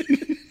it.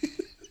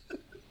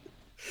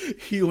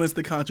 He wins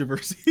the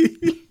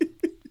controversy.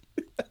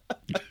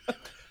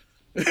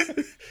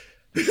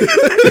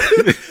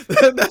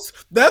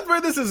 That's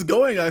where this is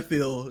going. I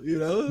feel,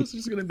 it's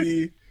just gonna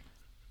be.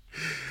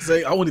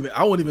 Say I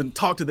won't even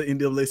talk to the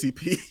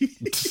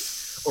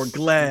NAACP or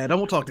GLAAD. I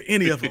won't talk to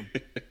any of them.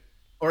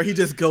 Or he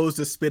just goes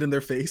to spit in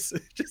their face. He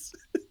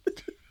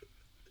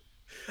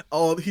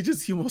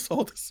wants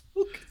all the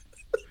smoke.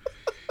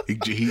 He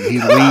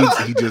leans.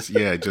 He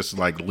just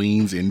like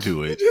leans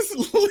into it. He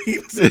just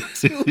leans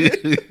into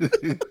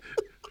it.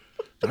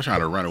 I'm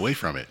trying to run away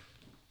from it.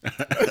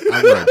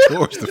 I run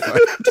towards the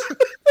fight.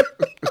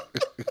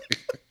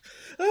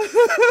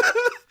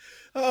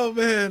 Oh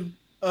man.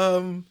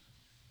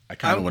 I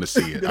kind of want to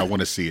see it. I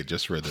want to see it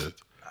just for the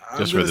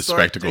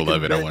spectacle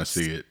of it. I want to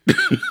see it.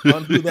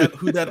 On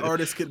who that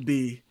artist could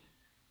be.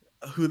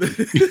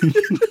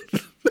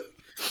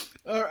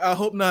 I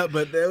hope not,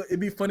 but it'd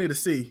be funny to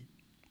see.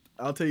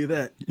 I'll tell you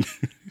that.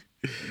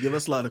 Give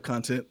us a lot of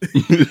content.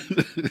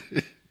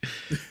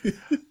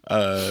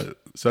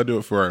 So I'll do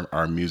it for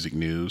our music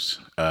news.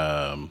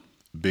 Ben,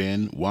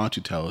 why don't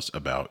you tell us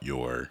about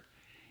your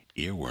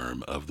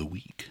earworm of the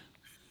week?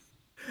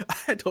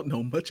 I don't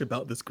know much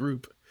about this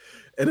group.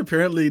 And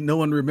apparently no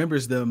one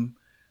remembers them.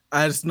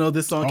 I just know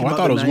this song came out in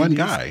the 90s. I thought it was one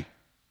guy.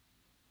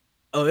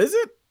 Oh, is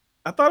it?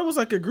 I thought it was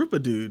like a group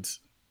of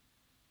dudes.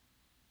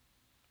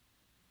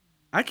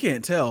 I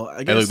can't tell.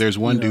 I guess, look, there's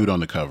one dude on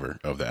the cover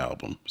of the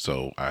album.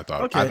 So I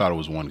thought it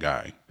was one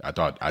guy. I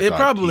thought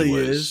probably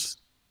is.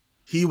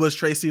 He was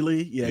Tracy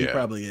Lee? Yeah, he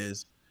probably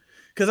is.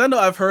 Because I know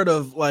I've heard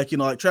of like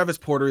Travis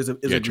Porter is a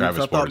group. Travis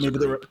so I thought maybe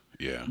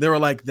they were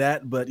like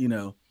that, but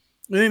in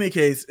any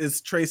case, it's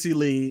Tracy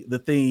Lee, the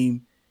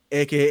theme.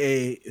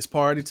 AKA it's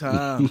party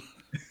time.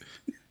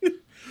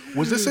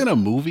 Was this in a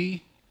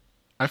movie?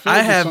 I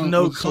have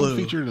no clue.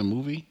 Featured in a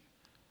movie?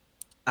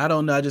 I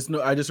don't know. I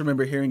just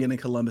remember hearing it in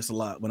Columbus a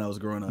lot when I was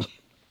growing up.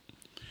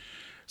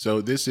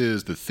 So this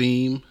is the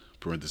theme,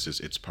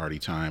 parenthesis, It's Party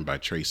Time by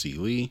Tracy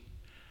Lee,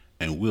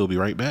 and we'll be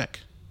right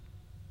back.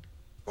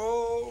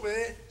 Oh,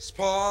 it's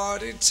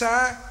party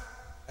time,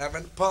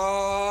 having a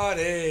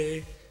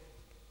party.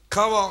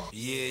 Come on.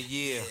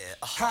 Yeah.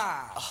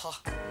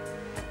 Ha.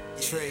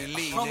 Trey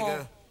Lee,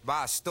 nigga,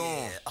 by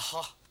storm.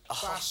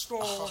 By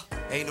storm.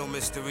 Ain't no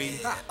mystery.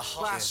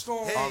 By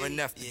storm.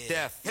 RNF to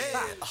death.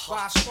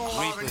 By storm.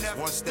 Reapers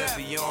one step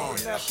beyond.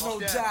 RNF, no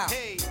doubt.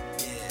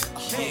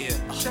 Yeah.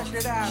 Check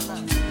it out.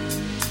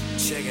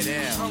 Check it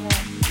out. Come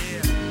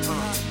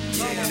on.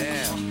 Check it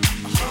out.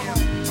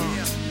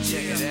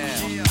 Check it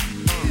out.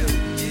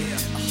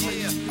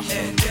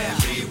 And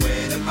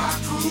everywhere that my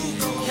crew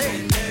go,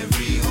 and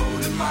every hole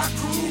that my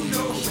crew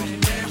know,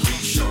 and every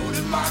show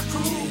that my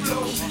crew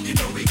blow,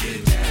 we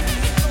get down.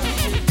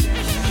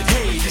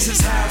 Hey, this is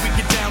how we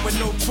get down with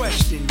no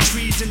question.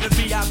 Trees in the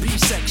VIP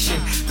section.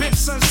 Big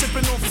sun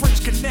sipping on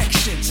French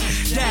connections.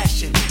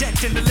 Dashing,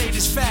 decked in the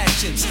latest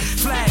fashions.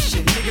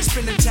 Flashing, niggas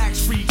spending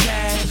tax-free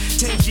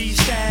cash. 10G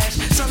stash.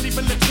 Some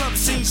leaving the club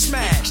scene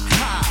smashed.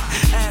 High,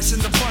 ass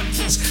in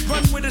abundance.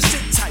 Run with a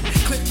sit tight.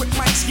 Click with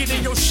mics, get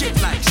in your shit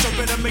like. So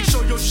better make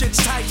sure your shit's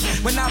tight.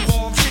 When I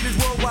bomb, shit is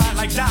worldwide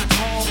like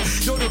 .com.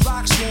 Yo, the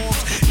rock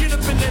swarms. Get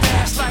up in that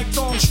ass like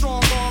Thorn,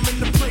 strong arm in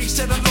the place.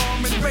 Set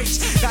alarm and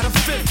race. Got a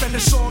fifth and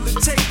it's all it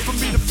takes for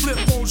me to flip,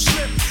 won't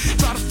slip.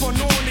 Try to fun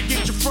on to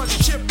get your front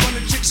chip. Run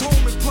the chicks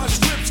home and plus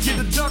whips. Get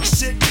a duck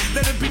sick.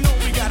 Let it be known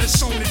we got it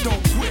sewn and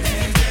don't quit.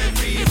 And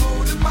every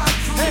hole in my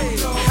crew. Hey,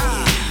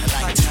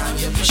 like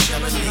Tanya,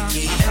 Michelle, and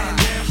Nikki. And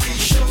every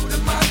show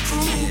that my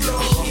crew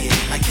blow.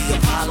 Like the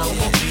Apollo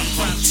or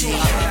BET.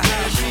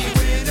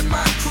 Everywhere that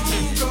my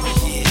crew go.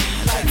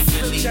 Like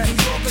Philly, New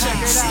York, check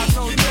it out,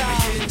 no doubt.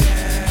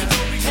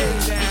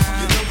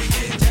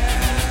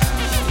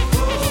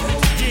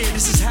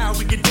 This is how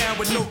we get down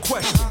with no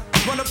question.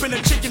 Run up in the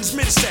chicken's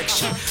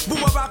midsection.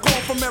 Boo, I rock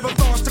on from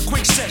marathons to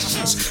quick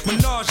sessions.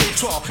 Menage a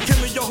trois,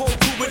 killing your whole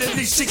crew with at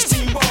least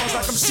 16 bars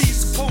like I'm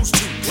supposed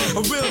to.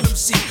 A real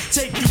MC,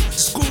 take you to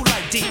school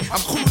like D.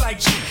 I'm cool like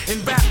G. In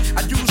rap,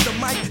 I use the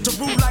mic to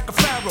rule like a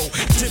pharaoh.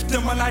 Tip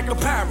them like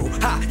apparel.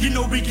 Ha,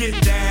 we get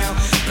down.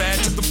 Bad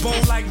to the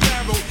bone like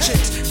marrow.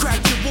 Chicks, crack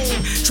your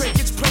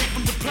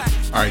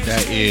All right,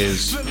 that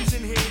is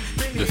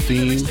the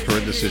theme,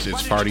 parenthesis,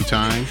 It's Party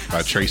Time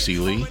by Tracy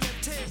Lee.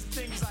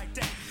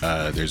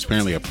 There's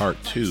apparently a part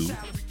 2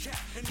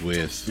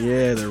 with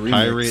the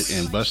Pirate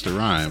and Busta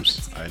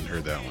Rhymes. I hadn't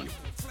heard that one.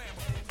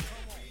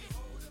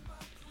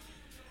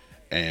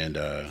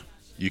 And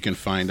you can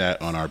find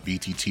that on our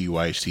BTT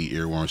YHT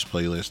Earworms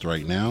playlist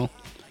right now.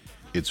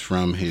 It's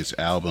from his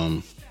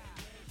album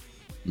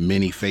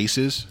Many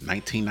Faces,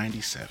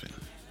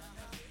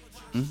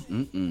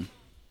 1997.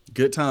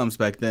 Good times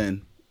back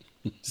then.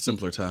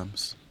 Simpler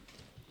times.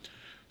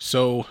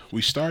 So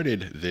we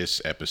started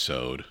this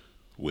episode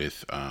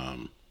with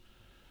a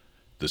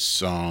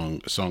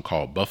song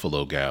called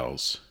Buffalo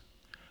Gals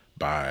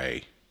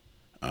by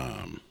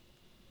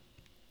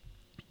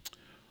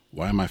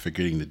why am I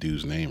forgetting the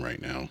dude's name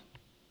right now?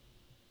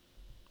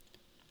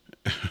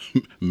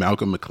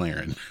 Malcolm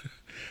McLaren.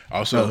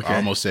 Also, I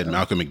almost said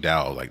Malcolm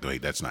McDowell. Like,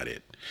 wait, that's not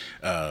it.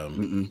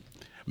 Malcolm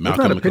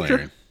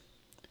McLaren.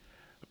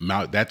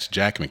 That's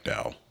Jack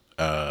McDowell.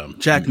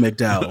 Jack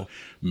McDowell.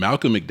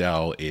 Malcolm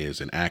McDowell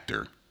is an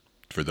actor,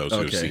 for those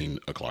who have seen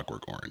A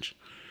Clockwork Orange.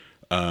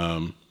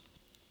 Malcolm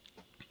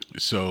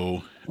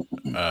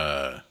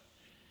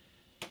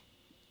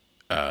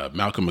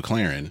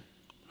McLaren,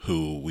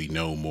 who we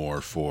know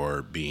more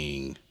for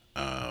being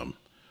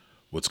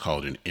what's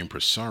called an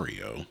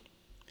impresario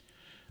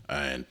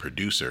and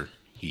producer.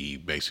 He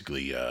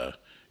basically, if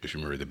you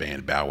remember the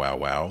band Bow Wow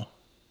Wow.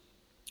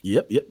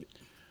 Yep.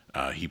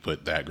 He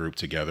put that group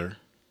together,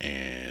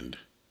 and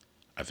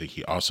I think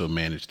he also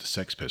managed the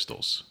Sex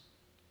Pistols.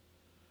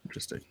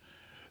 Interesting.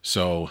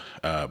 So,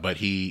 but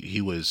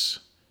he was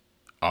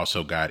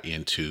also got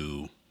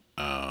into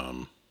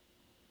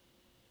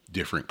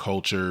different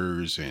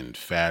cultures and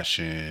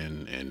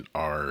fashion and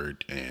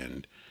art,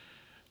 and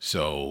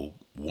so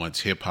once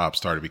hip hop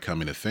started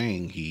becoming a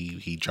thing,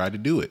 he tried to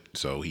do it.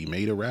 So he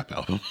made a rap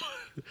album.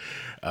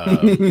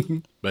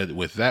 But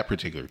with that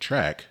particular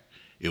track,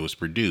 it was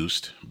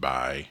produced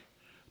by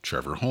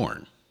Trevor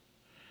Horn.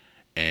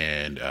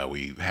 And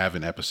we have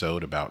an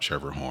episode about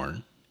Trevor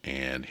Horn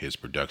and his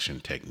production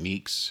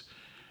techniques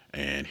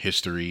and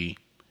history,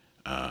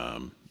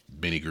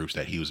 many groups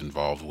that he was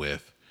involved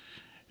with,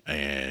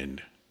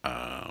 and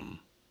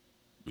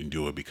we can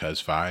do it because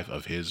 5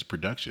 of his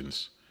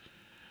productions.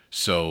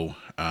 So,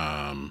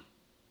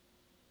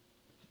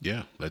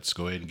 yeah, let's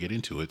go ahead and get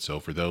into it. So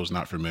for those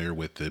not familiar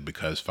with the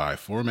Because 5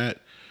 format,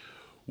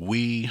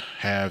 we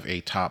have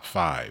a top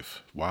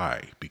 5.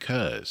 Why?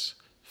 Because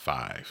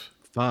 5.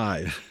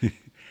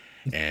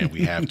 And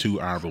we have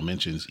 2 honorable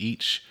mentions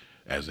each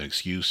as an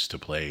excuse to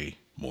play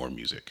more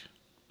music.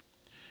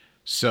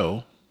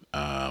 So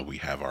we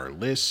have our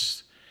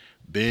list.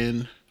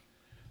 Ben,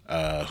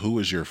 who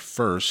is your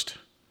first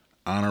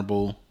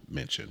honorable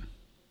mention?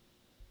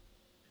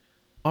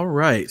 All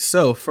right.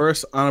 So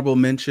first honorable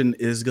mention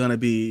is going to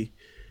be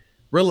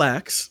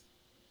Relax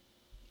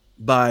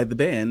by the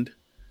band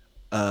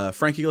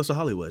Frankie Goes to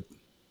Hollywood.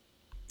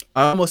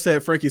 I almost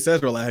said Frankie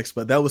Says Relax,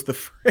 but that was the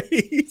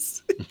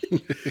phrase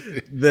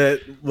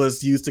that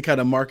was used to kind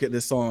of market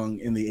this song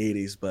in the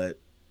 80s. But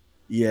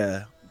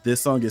yeah,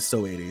 this song is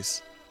so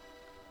 80s.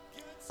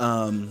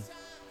 And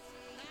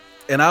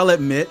I'll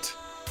admit,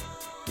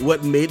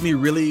 what made me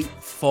really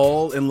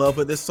fall in love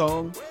with this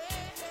song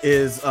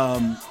is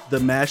the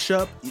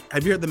mashup.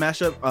 Have you heard the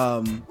mashup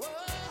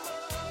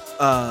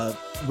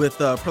with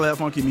Play That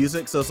Funky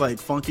Music? So it's like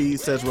Funky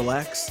Says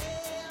Relax.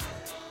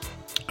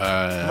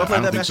 I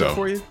don't think so.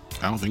 For you?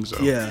 I don't think so.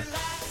 Yeah,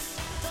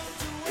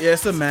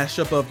 it's a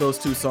mashup of those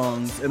 2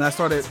 songs, and I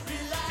started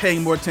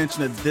paying more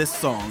attention to this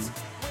song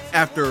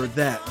after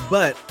that.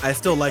 But I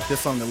still like this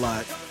song a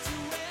lot,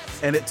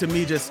 and it to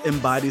me just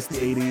embodies the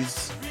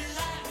 80s,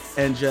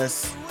 and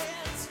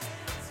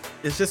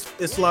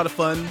it's a lot of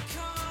fun.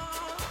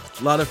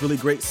 A lot of really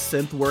great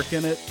synth work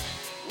in it.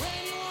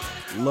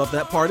 Love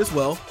that part as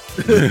well.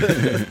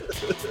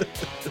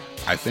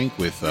 I think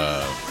with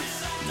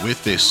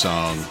this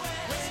song,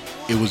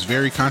 it was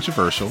very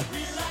controversial.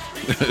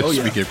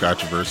 Speaking of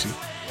controversy,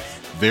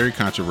 very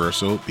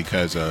controversial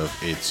because of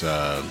its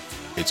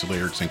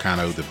lyrics, and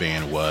kind of the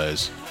band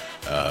was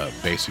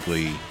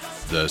basically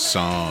the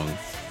song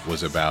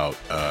was about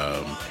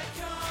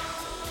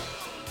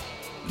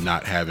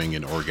not having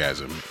an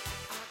orgasm.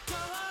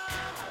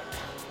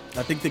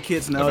 I think the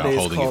kids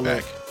nowadays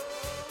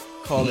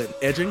call it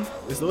edging.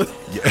 Is the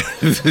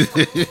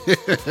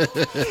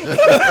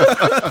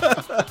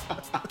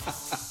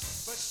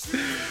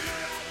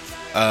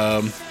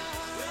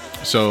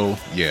So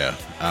yeah,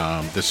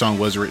 the song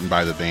was written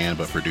by the band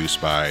but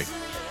produced by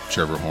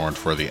Trevor Horn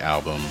for the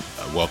album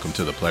Welcome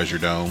to the Pleasure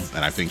Dome,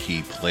 and I think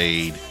he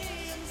played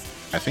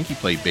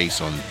bass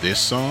on this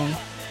song.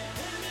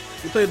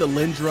 He played the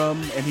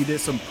Lindrum, and he did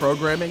some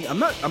programming. I'm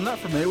not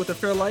familiar with the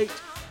Fairlight.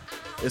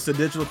 It's a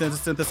digital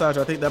synthesizer.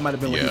 I think that might have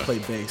been when he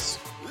played bass.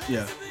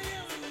 Yeah.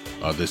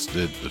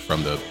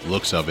 From the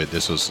looks of it,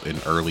 this was an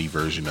early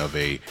version of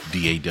a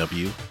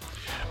DAW.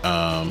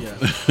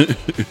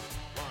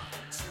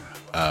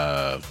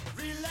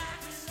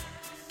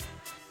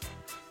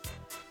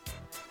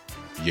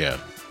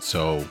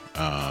 So,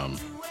 I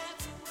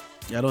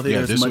don't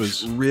think there's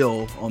much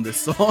real on this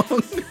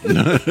song,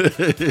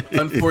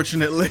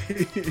 unfortunately.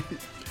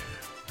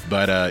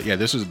 But yeah,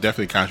 this was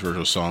definitely a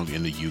controversial song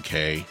in the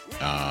UK.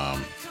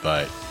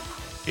 But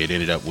it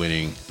ended up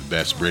winning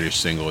Best British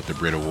Single at the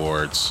Brit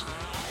Awards.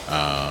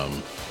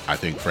 I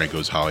think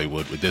Franco's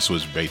Hollywood. This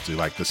was basically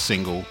like the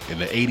single. In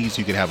the 80s,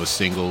 you could have a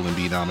single and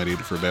be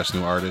nominated for Best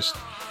New Artist.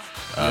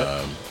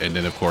 And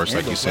then, of course,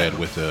 like you said,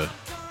 with the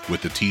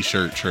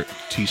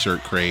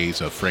t-shirt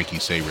craze of Frankie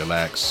Say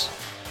Relax.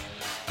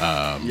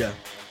 I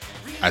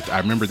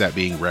remember that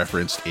being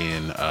referenced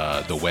in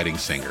The Wedding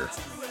Singer.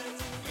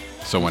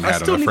 Someone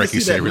had on a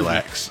Frankie Say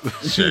Relax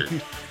shirt.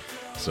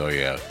 So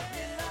yeah.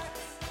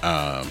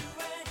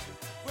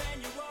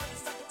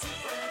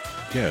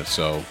 Yeah,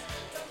 so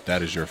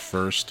that is your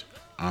first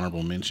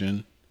honorable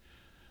mention.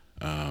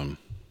 I'm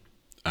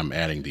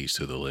adding these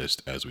to the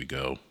list as we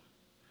go.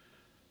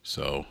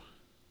 So,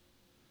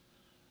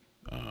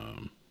 all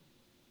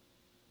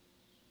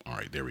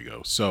right, there we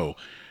go. So,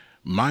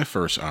 my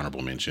first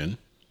honorable mention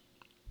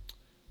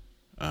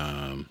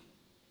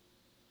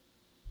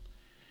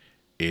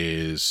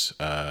is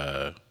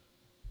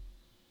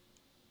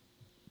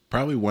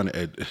probably one.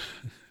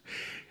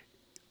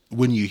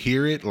 When you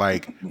hear it,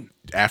 like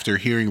after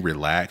hearing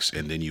Relax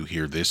and then you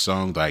hear this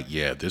song, like,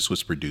 yeah, this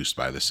was produced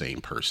by the same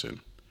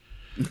person.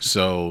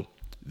 So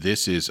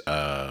this is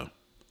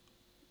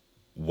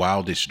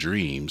Wildest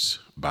Dreams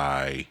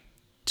by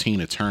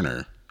Tina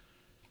Turner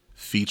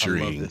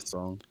featuring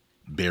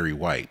Barry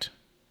White.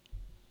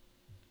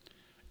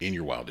 In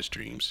Your Wildest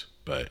Dreams.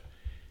 But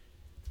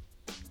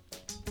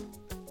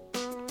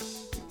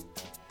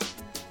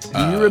do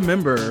you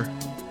remember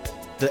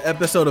the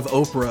episode of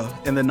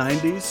Oprah in the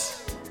 90s?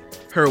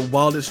 Her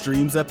Wildest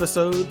Dreams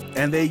episode,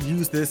 and they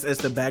used this as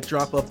the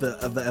backdrop of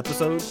the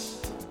episode?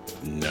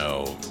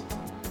 No.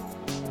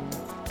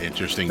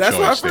 Interesting That's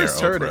choice where I first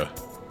there, heard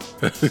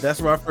Oprah. it.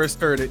 That's where I first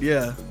heard it,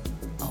 yeah.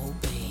 Oh,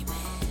 baby.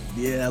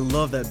 Yeah, I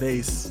love that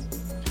bass.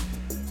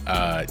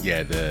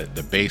 Yeah,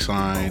 the bass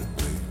line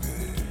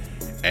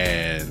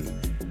and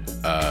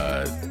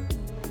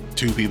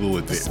two people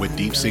with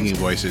deep singing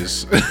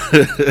voices.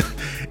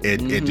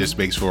 It just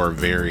makes for a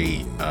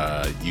very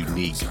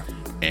unique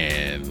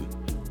and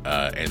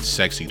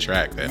sexy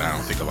track that I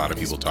don't think a lot of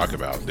people talk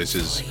about. This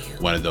is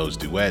one of those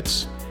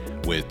duets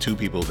with two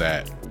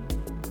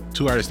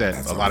artists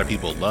that a lot of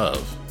people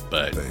love,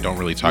 but don't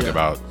really talk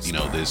about,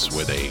 this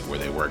where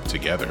they work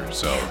together.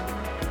 So,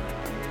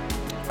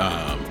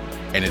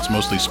 and it's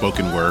mostly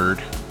spoken word,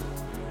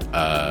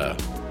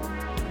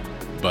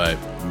 but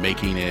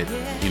making it,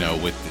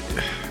 with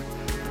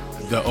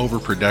the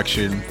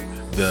overproduction,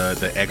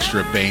 the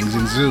extra bangs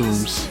and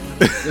zooms,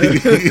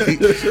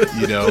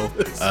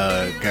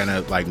 kind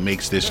of like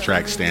makes this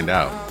track stand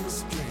out.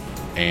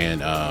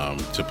 And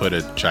to put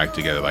a track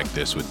together like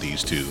this with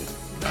these two,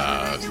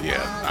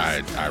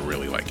 I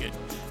really like it.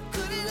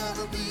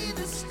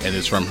 And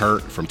it's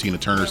from Tina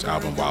Turner's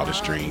album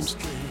Wildest Dreams.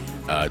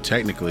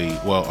 Technically,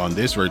 well, on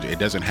this version, it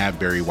doesn't have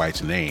Barry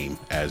White's name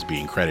as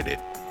being credited,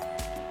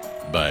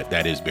 but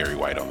that is Barry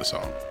White on the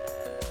song.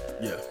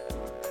 Yeah.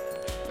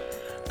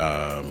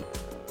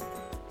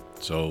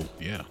 So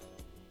yeah.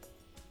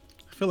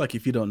 I feel like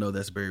if you don't know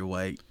that's Barry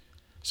White,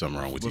 something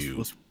wrong with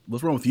you.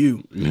 What's wrong with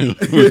you?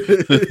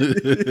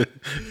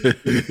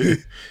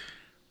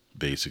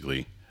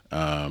 Basically.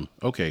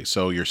 Okay,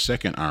 so your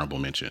second honorable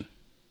mention.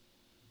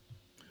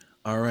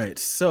 All right,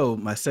 so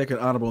my second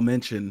honorable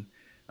mention,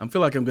 I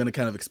feel like I'm going to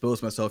kind of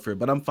expose myself here,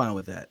 but I'm fine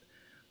with that.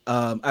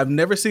 I've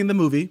never seen the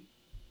movie,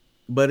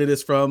 but it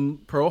is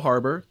from Pearl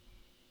Harbor,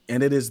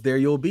 and it is There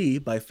You'll Be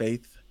by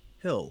Faith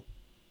Hill.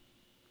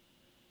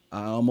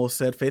 I almost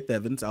said Faith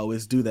Evans. I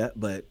always do that,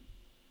 but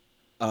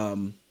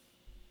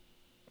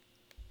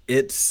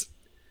it's,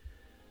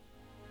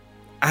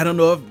 I don't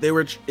know if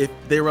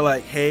they were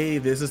like, hey,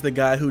 this is the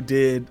guy who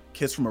did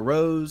Kiss from a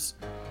Rose.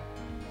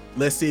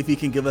 Let's see if he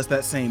can give us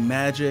that same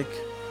magic.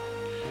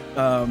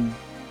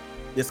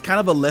 It's kind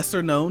of a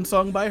lesser known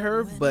song by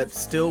her, but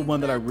still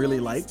one that I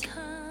really like.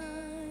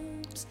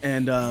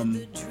 And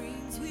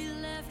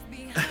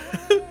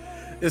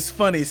it's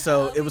funny.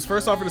 So it was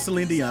first offered to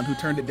Celine Dion, who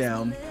turned it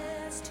down.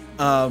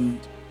 And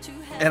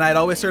I'd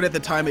always heard at the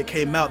time it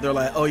came out, they're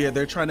like, oh yeah,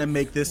 they're trying to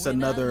make this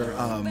another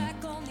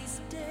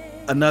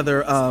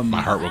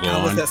My Heart Will Go On.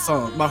 How was that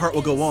song? My Heart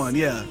Will Go On.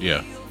 Yeah.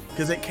 Yeah.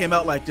 Because it came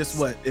out like just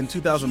in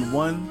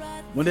 2001?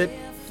 When did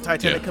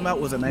Titanic come out?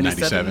 Was it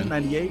 97,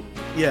 98?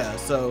 Yeah.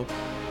 So,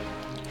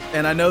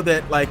 and I know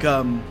that like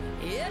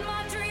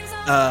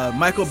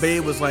Michael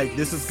Bay was like,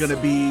 this is gonna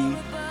be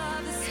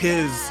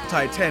his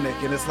Titanic,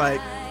 and it's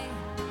like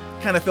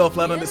kind of fell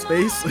flat on his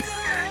face.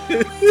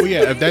 Well,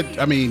 yeah,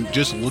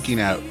 just looking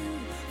at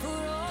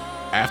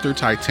after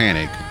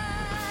Titanic,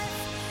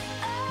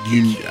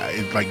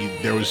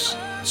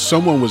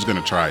 someone was going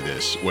to try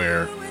this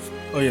where,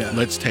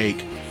 let's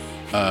take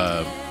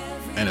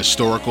an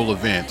historical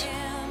event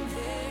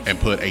and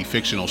put a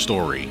fictional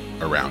story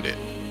around it.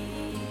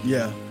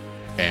 Yeah.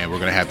 And we're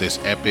going to have this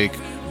epic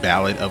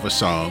ballad of a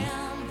song,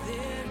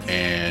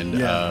 and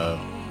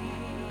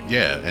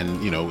Yeah, and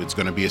it's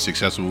going to be a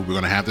successful. We're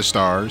going to have the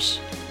stars.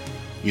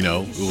 Who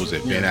was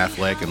it? Ben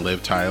Affleck and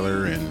Liv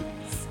Tyler and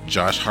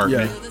Josh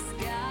Hartnett.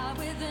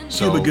 Yeah.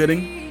 So,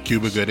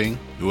 Cuba Gooding,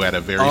 who had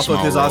a very off small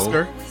of his role.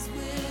 Oscar.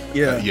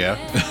 Yeah.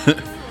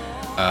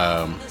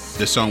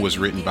 This song was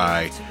written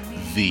by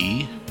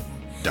the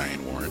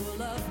Diane Warren,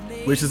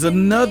 which is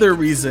another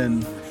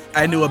reason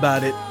I knew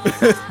about it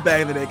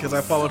back in the day, because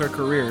I followed her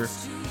career.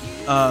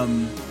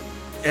 And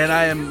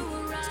I am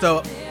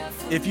so.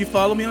 If you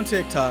follow me on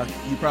TikTok,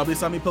 you probably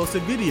saw me post a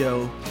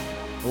video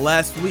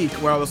last week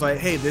where I was like,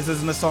 hey, this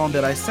isn't a song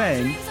that I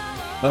sang,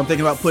 but I'm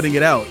thinking about putting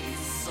it out.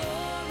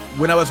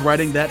 When I was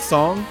writing that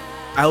song,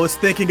 I was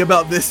thinking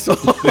about this song.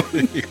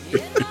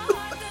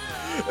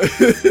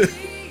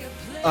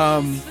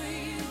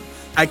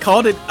 I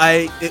called it,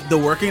 the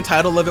working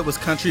title of it was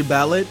Country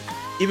Ballad.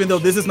 Even though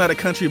this is not a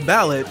country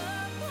ballad,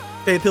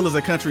 Faith Hill is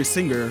a country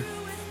singer,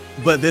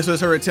 but this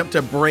was her attempt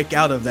to break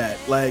out of that.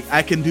 Like,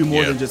 I can do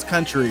more than just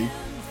country.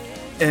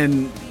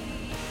 And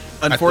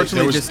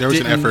unfortunately, there was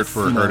an effort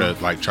for her to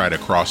like try to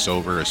cross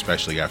over,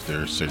 especially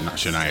after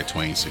Shania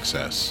Twain's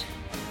success.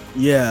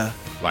 Yeah.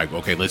 Like,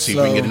 okay, let's see if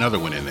we can get another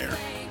one in there.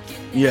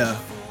 Yeah.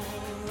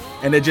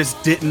 And it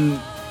just didn't,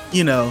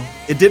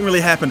 it didn't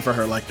really happen for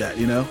her like that,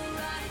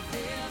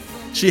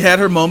 She had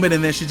her moment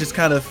and then she just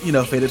kind of,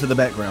 faded to the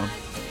background.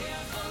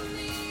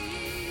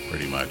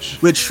 Pretty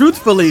much. Which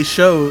truthfully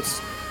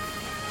just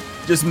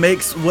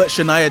makes what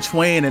Shania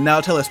Twain and now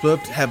Taylor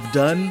Swift have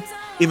done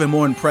even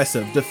more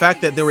impressive. The fact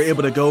that they were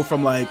able to go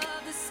from like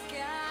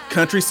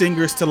country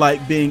singers to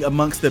like being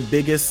amongst the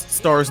biggest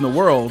stars in the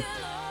world.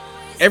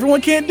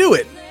 Everyone can't do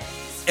it.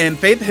 And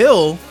Faith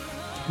Hill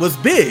was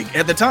big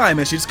at the time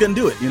and she just couldn't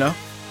do it,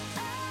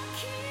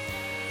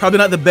 Probably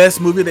not the best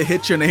movie to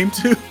hit your name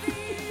to.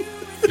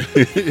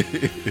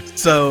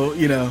 So,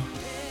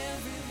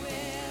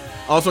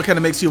 also kind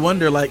of makes you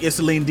wonder, like, if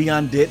Celine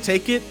Dion did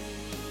take it,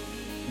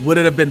 would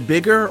it have been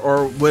bigger,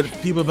 or would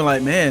people have been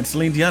like, man,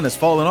 Celine Dion has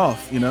fallen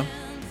off,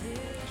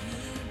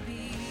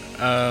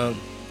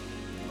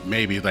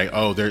 Maybe like,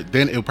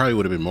 then it probably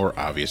would have been more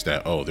obvious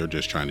that, they're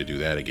just trying to do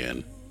that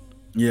again.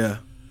 Yeah.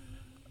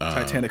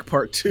 Titanic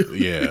Part 2.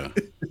 Yeah.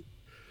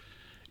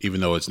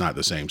 Even though it's not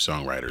the same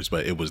songwriters,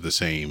 but it was the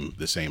same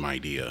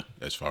idea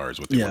as far as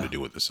what they want to do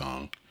with the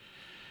song.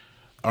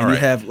 All right. You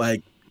have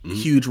like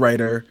huge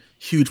writer,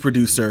 huge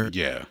producer.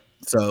 Yeah.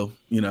 So,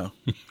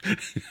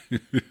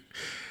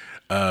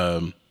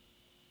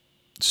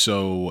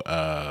 So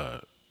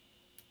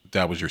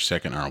that was your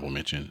second honorable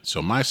mention.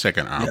 So my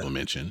second honorable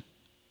mention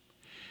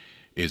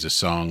is a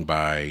song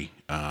by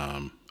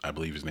I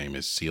believe his name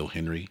is Seal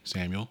Henry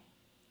Samuel.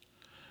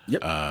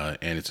 Yep.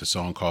 And it's a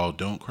song called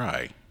Don't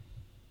Cry.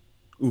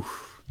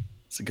 Oof.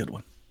 It's a good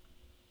one.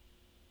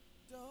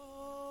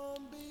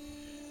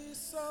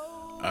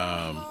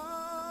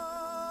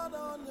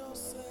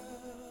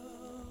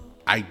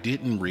 I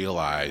didn't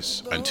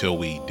realize until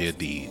we did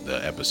the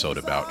episode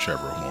about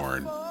Trevor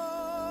Horn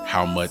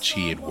how much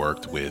he had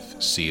worked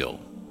with Seal.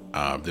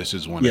 This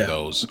is one of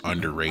those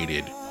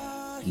underrated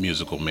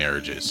musical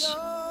marriages.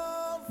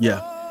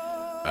 Yeah.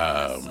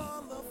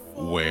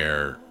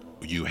 Where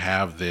you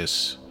have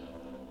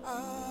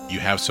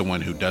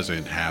someone who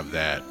doesn't have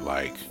that,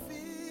 like,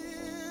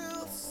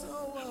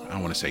 I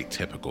don't want to say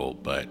typical,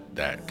 but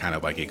that kind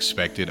of like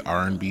expected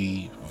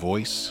R&B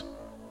voice.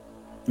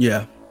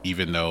 Yeah.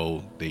 Even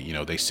though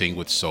they sing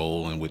with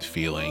soul and with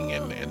feeling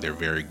and they're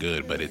very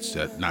good, but it's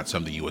not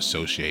something you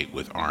associate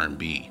with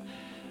R&B.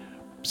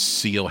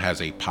 Seal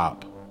has a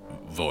pop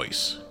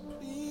voice.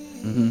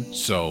 Mm-hmm.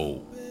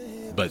 So,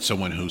 but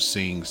someone who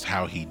sings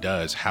how he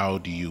does,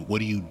 what do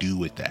you do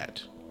with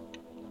that?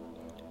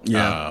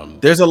 Yeah.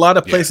 There's a lot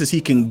of places he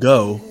can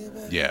go.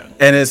 Yeah.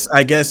 And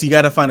I guess you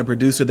got to find a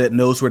producer that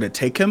knows where to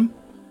take him.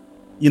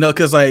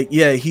 Because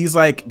he's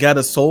like got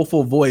a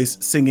soulful voice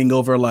singing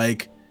over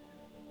like,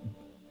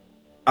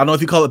 I don't know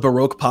if you call it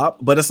Baroque pop,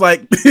 but it's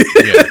like,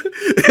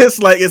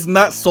 it's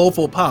not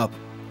soulful pop.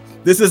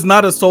 This is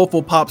not a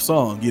soulful pop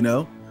song,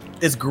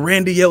 It's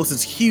grandiose,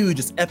 it's huge,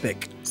 it's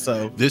epic.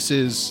 So this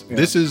is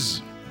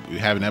we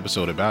have an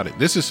episode about it.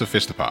 This is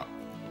Sophistopop.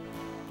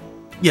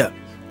 Yeah.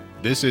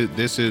 This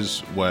is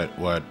what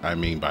I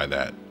mean by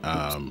that.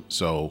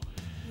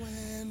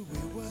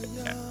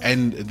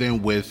 And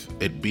then with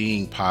it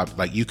being pop,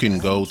 like you can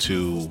go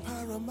to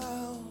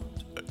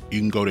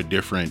a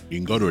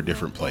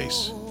different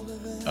place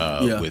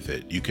with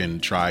it. You can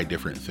try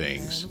different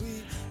things.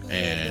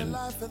 And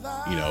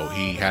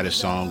he had a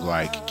song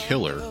like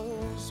Killer,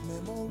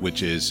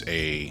 which is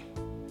a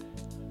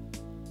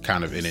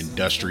kind of an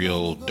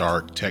industrial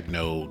dark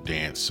techno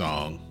dance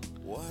song.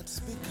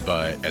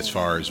 But as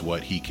far as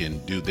what he can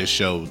do, this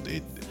show,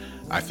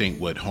 I think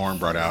what Horn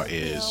brought out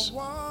is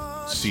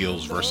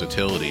Seal's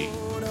versatility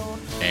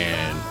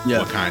and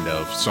what kind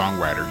of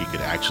songwriter he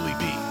could actually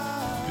be.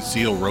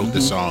 Seal wrote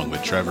the song,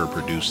 but Trevor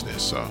produced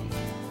this song.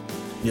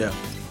 Yeah.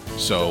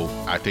 So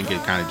I think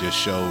it kind of just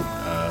showed,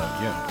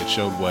 it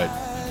showed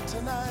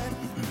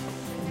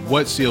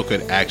what Seal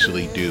could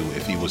actually do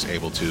if he was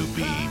able to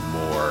be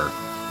more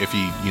if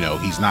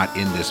he's not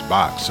in this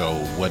box, so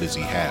what does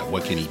he have?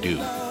 What can he do?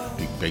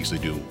 He can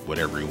basically do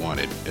whatever he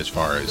wanted as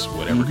far as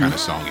whatever kind of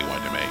song he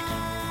wanted to make.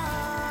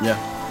 Yeah.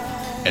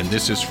 And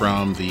this is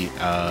from the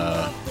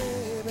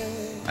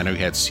I know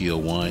he had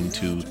Seal 1,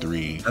 2,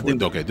 3, 4.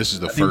 Okay, this is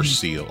the first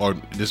Seal, or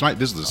this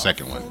is the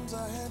second one.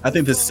 I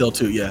think this is Seal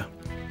 2, yeah.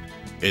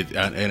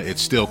 And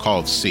it's still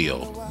called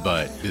Seal,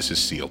 but this is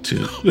Seal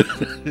 2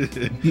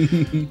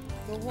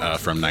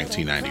 from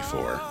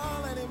 1994.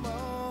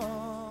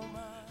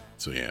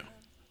 So yeah,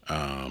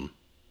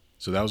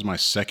 so that was my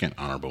second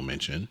honorable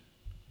mention.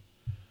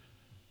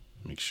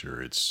 Make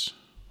sure it's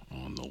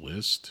on the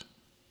list.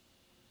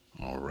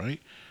 All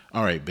right,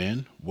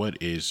 Ben. What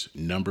is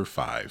number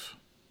 5?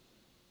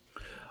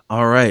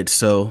 All right,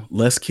 so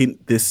let's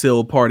keep this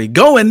Seal party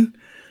going.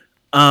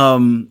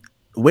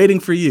 Waiting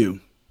for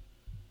You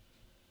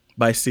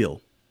by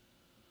Seal.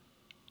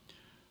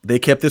 They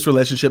kept this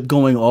relationship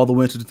going all the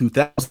way into the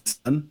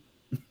 2000s.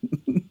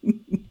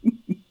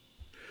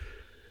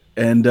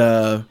 And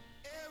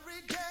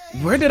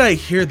where did I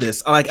hear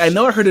this? Like, I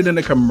know I heard it in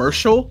a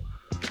commercial,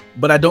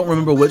 but I don't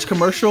remember which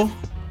commercial.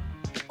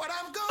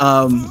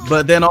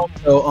 But then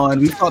also on,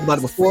 we've talked about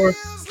it before.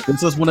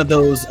 This was one of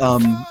those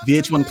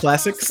VH1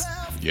 classics.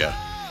 Yeah.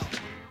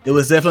 It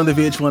was definitely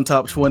the VH1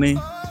 Top 20.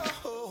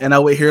 And I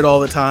would hear it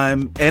all the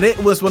time. And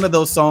it was one of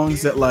those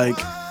songs that, like,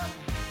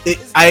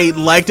 I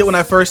liked it when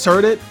I first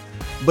heard it,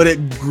 but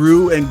it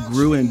grew and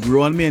grew and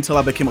grew on me until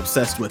I became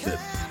obsessed with it.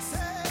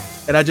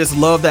 And I just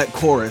love that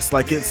chorus.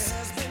 Like it's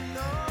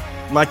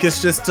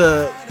just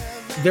a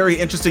very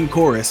interesting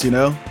chorus, you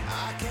know?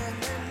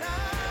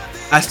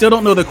 I still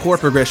don't know the chord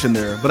progression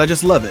there, but I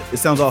just love it. It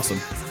sounds awesome.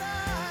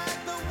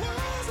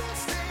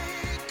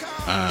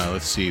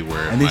 Let's see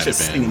where it and might he's have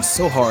just been. singing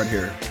so hard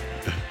here.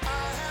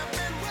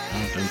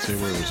 It doesn't say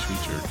where it was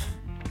featured.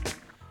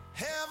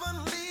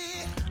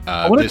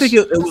 I want to think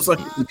it was like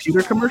a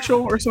computer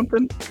commercial or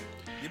something.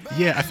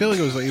 Yeah, I feel like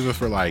it was either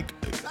for like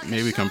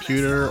maybe a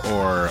computer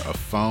or a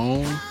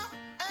phone,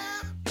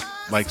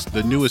 like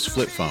the newest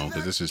flip phone,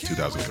 because this is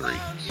 2003.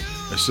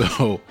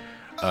 So,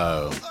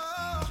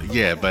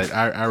 yeah, but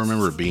I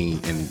remember it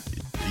being in.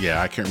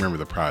 Yeah, I can't remember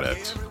the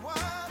product,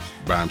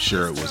 but I'm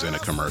sure it was in a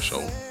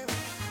commercial.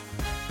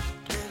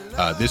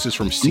 This is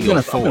from Seal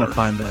 4. I'm gonna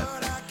find that.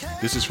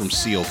 This is from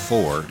Seal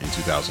 4 in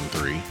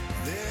 2003.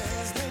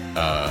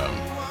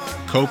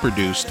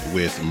 Co-produced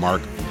with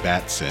Mark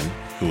Batson,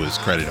 who is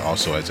credited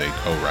also as a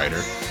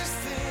co-writer.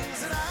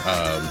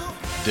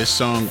 This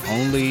song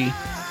only,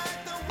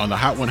 on the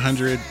Hot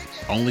 100,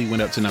 only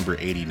went up to number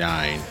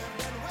 89,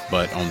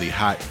 but on the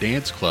Hot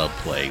Dance Club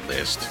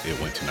playlist, it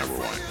went to number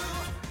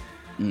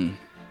 1.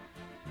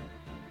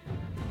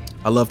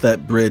 I love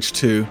that bridge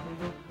too.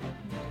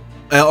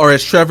 Or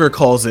as Trevor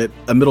calls it,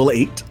 a middle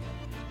 8.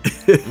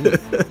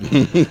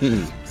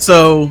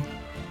 So,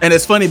 and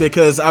it's funny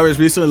because I was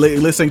recently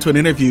listening to an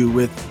interview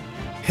with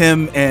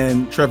him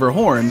and Trevor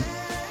Horn,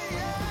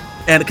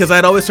 and because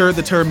I'd always heard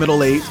the term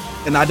middle 8,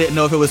 and I didn't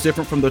know if it was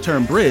different from the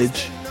term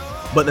bridge,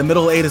 but the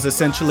middle 8 is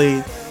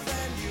essentially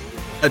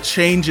a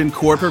change in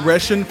chord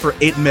progression for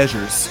 8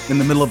 measures in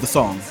the middle of the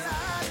song.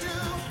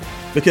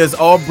 Because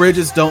all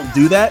bridges don't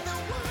do that,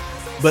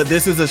 but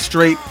this is a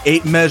straight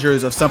 8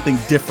 measures of something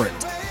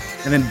different,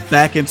 and then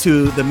back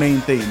into the main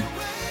theme.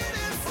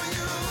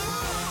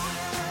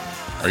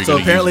 So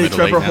apparently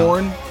Trevor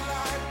Horn,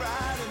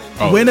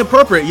 when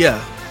appropriate, yeah.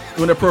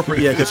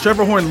 Because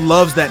Trevor Horn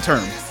loves that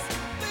term.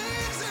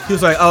 He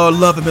was like, "Oh, I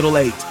love a middle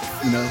 8,"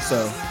 you know.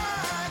 So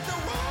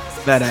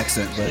bad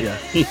accent, but yeah.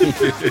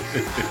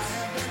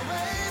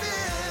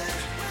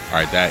 All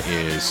right, that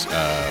is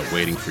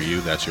Waiting for You.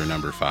 That's your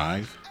number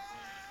 5.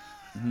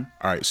 Mm-hmm.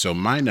 All right, so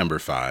my number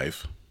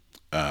 5.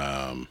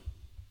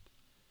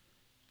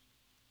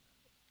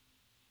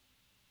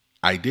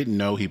 I didn't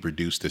know he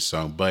produced this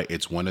song, but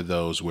it's one of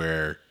those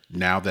where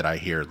now that I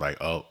hear it, like,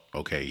 oh,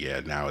 okay,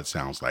 yeah, now it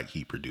sounds like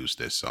he produced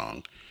this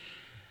song.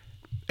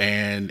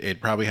 And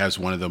it probably has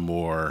one of the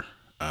more,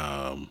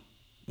 one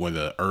of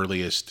the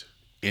earliest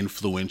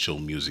influential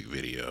music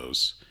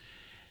videos.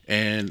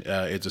 And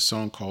it's a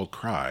song called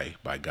Cry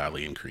by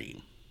Godley and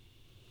Cream.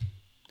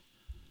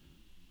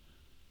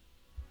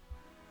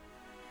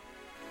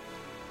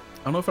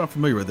 I don't know if I'm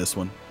familiar with this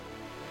one.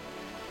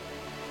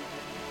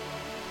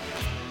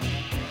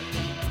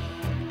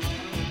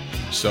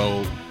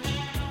 So,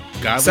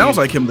 Godley sounds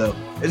like him though.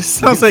 It just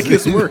sounds like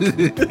his work.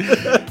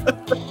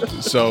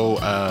 So,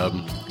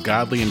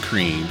 Godley and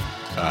Cream,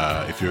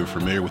 if you're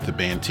familiar with the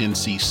band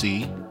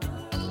 10cc,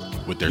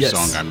 with their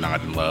song "I'm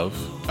Not in Love,"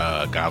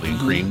 Godley and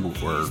Cream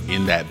were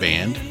in that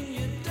band.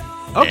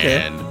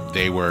 Okay, and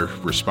they were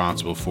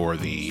responsible for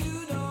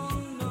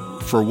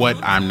what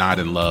 "I'm Not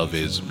in Love"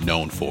 is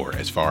known for,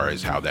 as far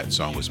as how that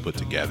song was put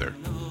together.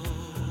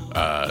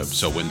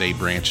 So when they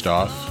branched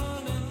off,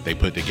 they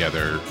put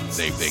together,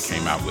 they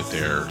came out with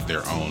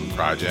their own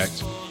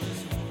project.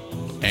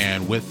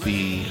 And with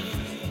the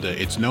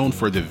it's known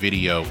for the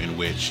video in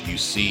which you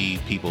see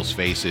people's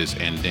faces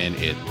and then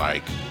it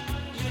like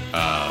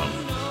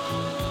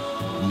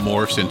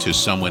morphs into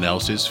someone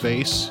else's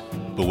face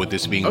But with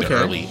this being the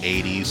early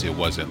 80s, it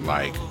wasn't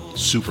like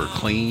super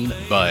clean,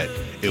 but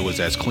it was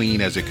as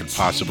clean as it could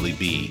possibly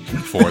be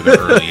for the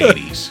early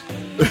 80s.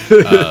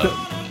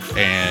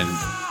 And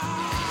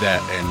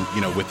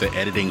with the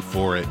editing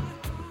for it,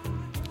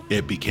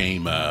 it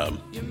became, it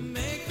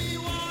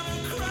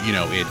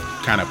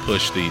kind of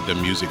pushed the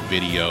music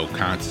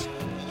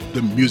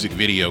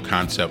video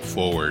concept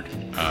forward.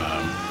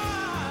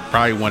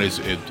 Probably one is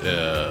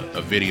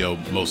a video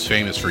most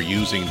famous for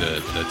using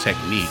the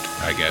technique,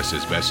 I guess,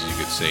 as best as you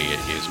could say it,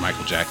 is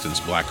Michael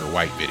Jackson's Black or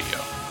White video.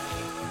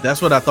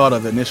 That's what I thought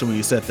of initially when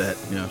you said that.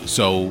 Yeah.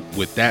 So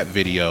with that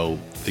video,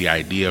 the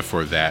idea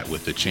for that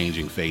with the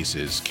changing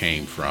faces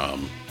came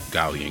from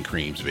Golly and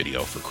Cream's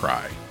video for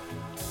Cry.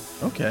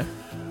 Okay.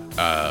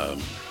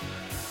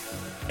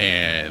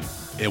 And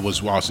it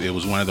was one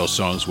of those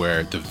songs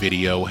where the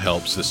video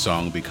helps the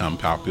song become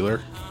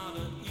popular.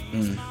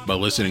 But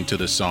listening to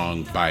the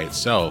song by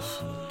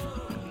itself,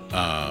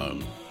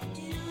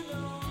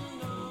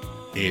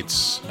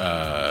 it's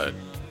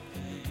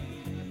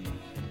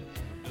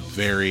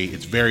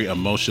very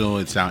emotional.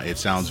 It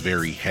sounds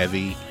very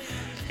heavy,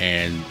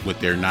 and with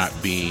there not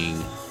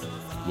being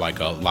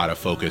like a lot of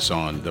focus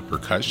on the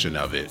percussion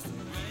of it,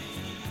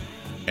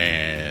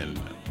 and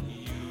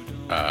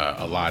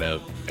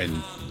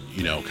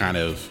kind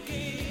of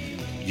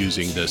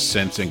using the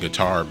synths and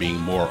guitar being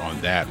more on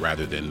that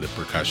rather than the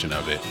percussion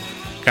of it,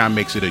 kind of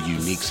makes it a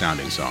unique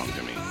sounding song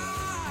to me.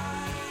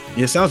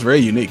 Yeah, it sounds very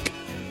unique.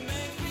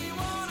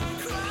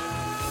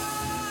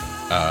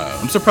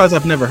 I'm surprised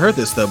I've never heard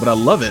this though, but I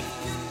love it.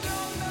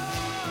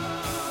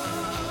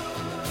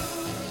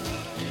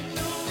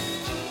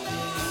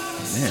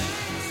 Man.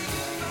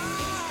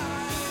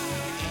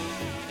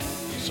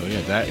 So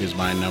yeah, that is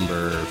my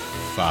number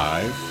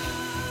 5.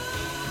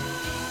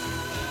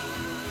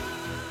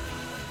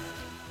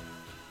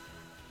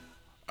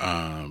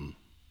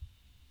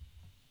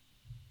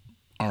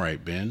 All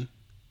right, Ben,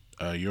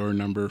 your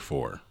number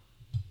 4.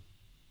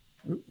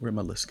 Where'd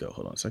my list go?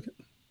 Hold on a second.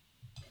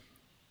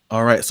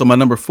 All right, so my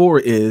number 4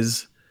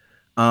 is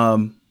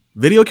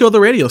Video Killed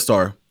the Radio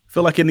Star.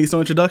 Feel like it needs no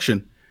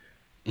introduction.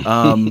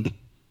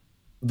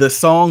 The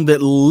song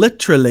that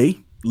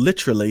literally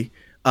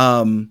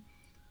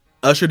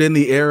ushered in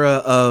the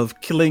era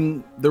of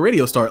killing the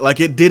radio star. Like,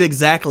 it did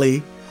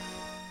exactly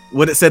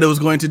what it said it was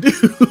going to do.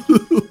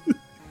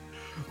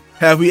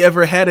 Have we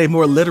ever had a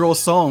more literal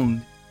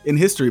song in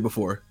history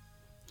before?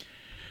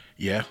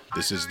 Yeah,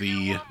 this is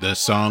the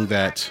song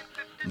that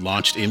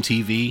launched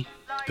MTV.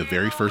 The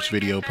very first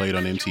video played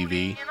on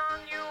MTV.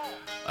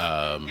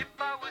 But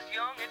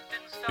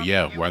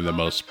yeah, one of the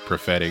most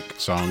prophetic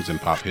songs in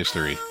pop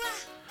history.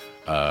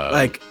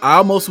 I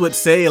almost would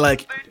say,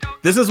 like,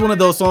 this is one of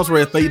those songs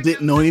where if they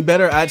didn't know any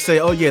better, I'd say,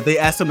 oh yeah, they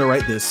asked him to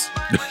write this.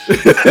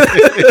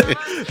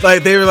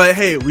 Like, they were like,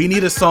 hey, we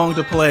need a song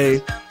to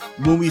play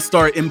when we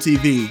start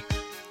MTV.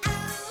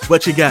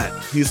 What you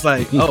got? He's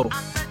like, oh,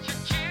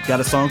 got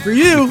a song for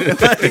you.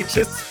 It's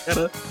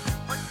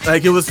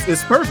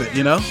perfect,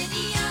 you know?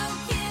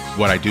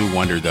 What I do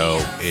wonder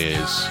though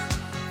is,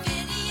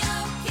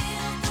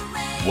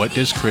 what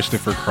does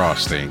Christopher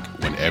Cross think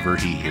whenever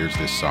he hears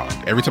this song?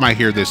 Every time I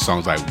hear this song,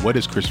 it's like, what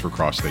does Christopher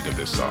Cross think of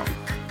this song?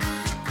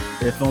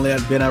 If only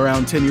I'd been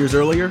around 10 years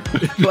earlier.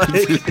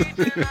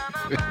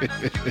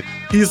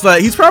 He's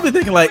probably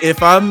thinking, like,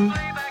 if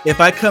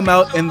I come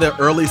out in the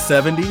early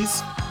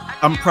 70s,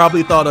 I'm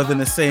probably thought of in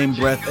the same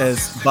breath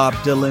as Bob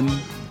Dylan,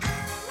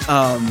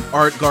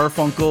 Art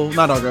Garfunkel,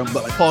 not Art Garfunkel,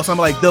 but like Paul Simon,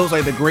 like those,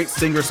 like the great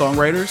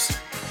singer-songwriters.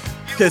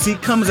 Because he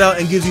comes out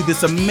and gives you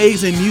this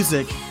amazing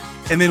music,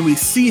 and then we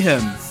see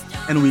him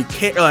and we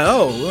can't, like,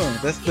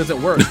 that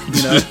doesn't work,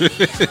 you know?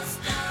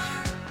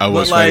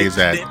 What's funny is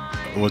that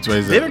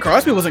David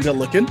Crosby wasn't good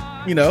looking,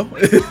 you know?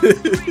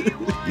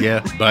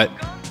 Yeah, but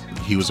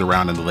he was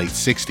around in the late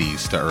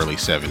 60s to early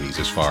 70s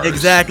as far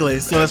exactly.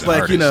 as So it's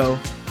like, artist. you know,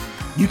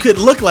 you could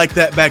look like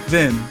that back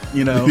then,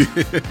 you know?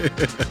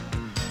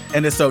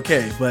 And it's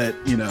okay, but,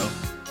 you know.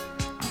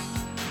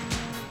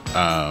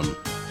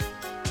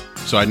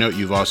 So I know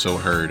you've also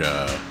heard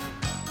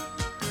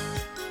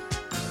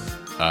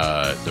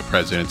the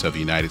President of the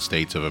United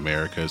States of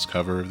America's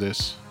cover of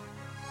this.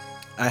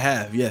 I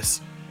have,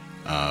 yes.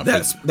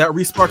 That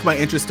re-sparked my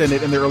interest in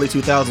it in the early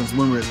 2000s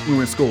when we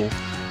were in school.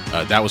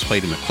 That was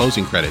played in the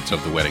closing credits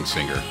of The Wedding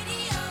Singer.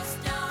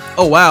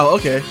 Oh, wow,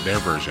 okay. Their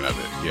version of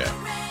it, yeah.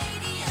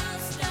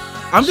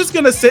 I'm just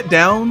going to sit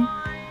down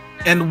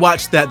and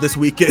watch that this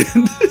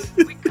weekend.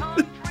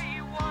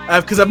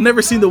 Because I've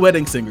never seen The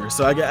Wedding Singer,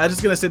 so I'm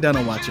just going to sit down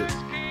and watch it.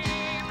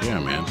 Yeah,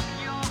 man.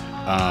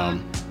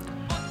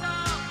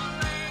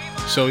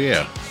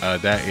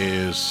 That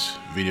is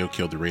Video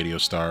Killed the Radio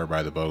Star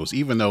by the Bows.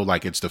 Even though,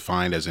 like, it's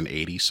defined as an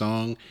 80s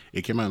song,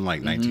 it came out in,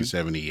 like,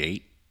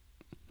 1978,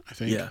 I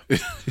think. Yeah.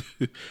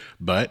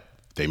 But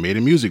they made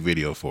a music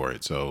video for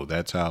it, so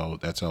that's how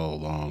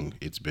long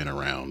it's been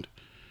around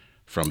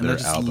from their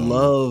album.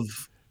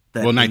 Love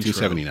that. Well,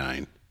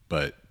 1979,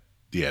 but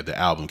yeah, the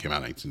album came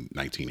out in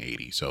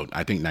 1980. So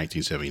I think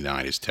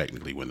 1979 is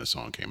technically when the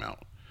song came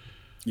out.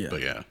 Yeah.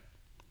 But yeah.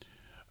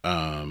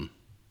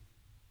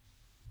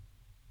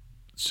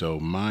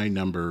 So my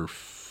number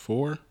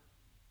 4,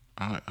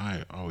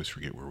 I always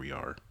forget where we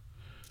are.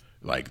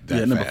 Like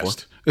that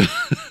fast.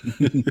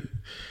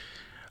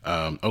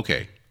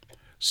 Okay.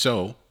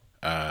 So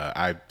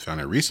I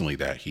found out recently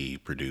that he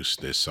produced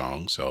this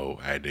song, so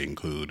I had to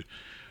include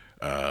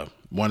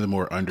one of the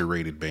more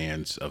underrated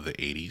bands of the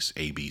 80s,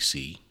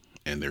 ABC,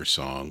 and their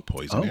song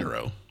Poison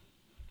Arrow.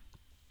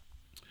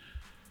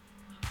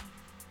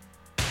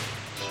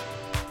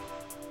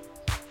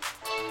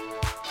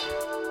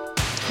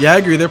 Yeah, I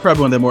agree. They're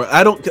probably one of the more.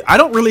 I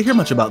don't really hear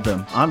much about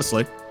them,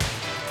 honestly.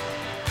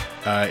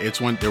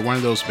 They're one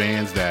of those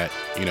bands that,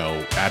 you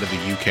know, out of the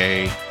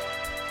UK,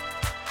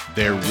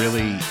 they're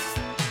really,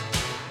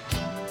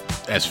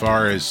 as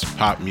far as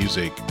pop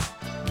music,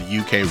 the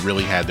UK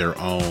really had their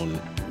own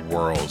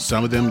world.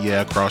 Some of them,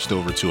 crossed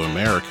over to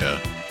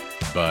America,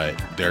 but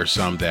there are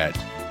some that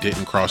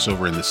didn't cross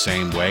over in the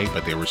same way,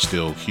 but they were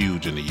still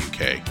huge in the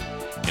UK.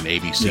 And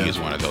ABC is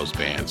one of those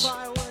bands.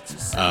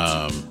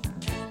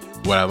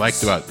 What I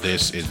liked about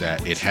this is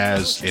that it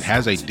has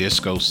a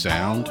disco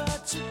sound,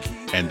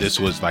 and this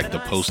was like the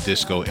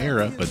post-disco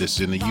era, but this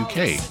is in the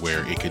UK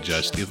where it could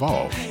just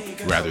evolve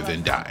rather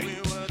than die.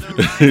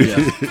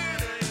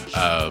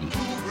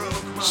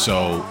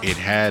 So it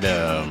had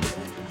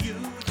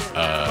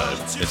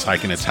it's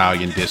like an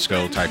Italian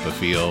disco type of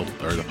feel,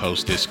 or the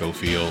post-disco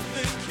feel.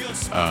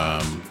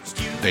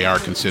 They are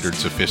considered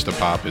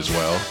sophistopop as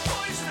well.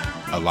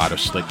 A lot of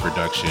slick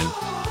production.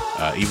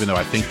 Even though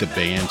I think the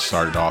band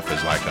started off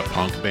as like a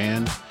punk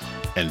band,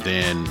 and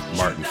then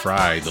Martin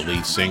Fry, the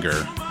lead singer,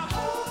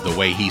 the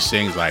way he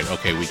sings, like,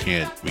 okay, we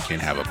can't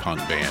have a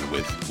punk band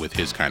with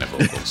his kind of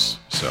vocals.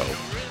 So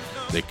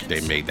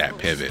they made that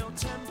pivot.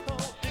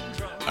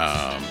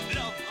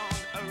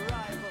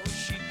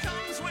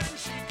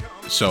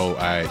 So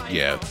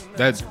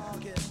that's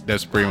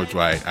pretty much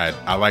why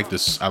I like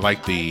this. I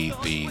like the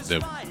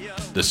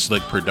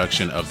slick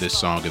production of this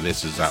song, and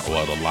this is a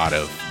lot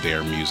of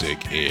their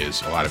music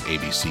is a lot of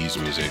ABC's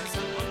music,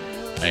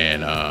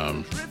 and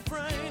I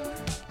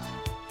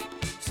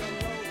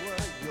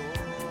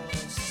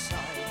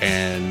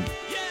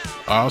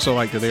also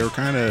like that they're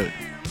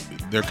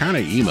kind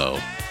of emo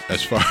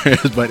as far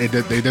as, but it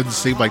doesn't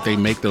seem like they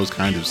make those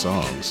kind of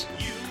songs.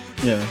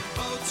 Yeah.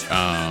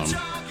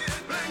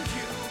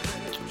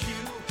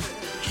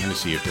 Trying to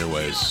see if there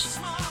was.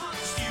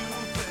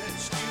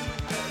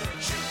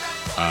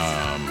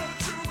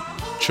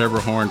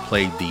 Trevor Horn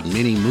played the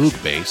Mini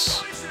Moog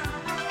bass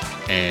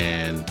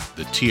and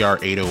the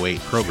TR-808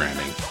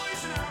 programming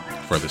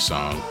for the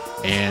song,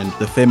 and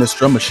the famous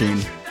drum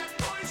machine,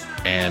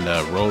 and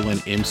Roland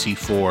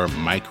MC4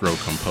 Micro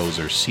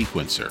Composer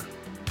sequencer.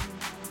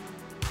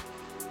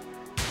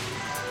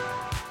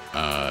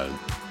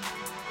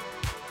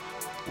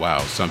 Wow,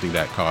 something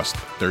that cost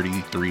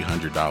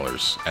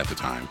 $3,300 at the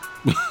time.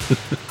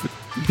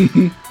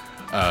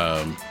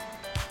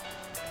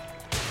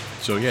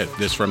 So yeah,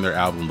 this from their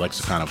album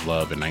Lexicon of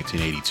Love in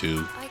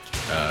 1982.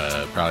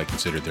 Probably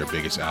considered their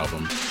biggest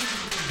album.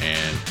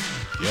 And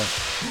yeah.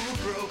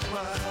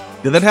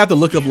 Did that have the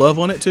Look of Love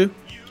on it too?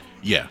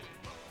 Yeah.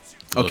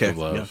 Okay. Look of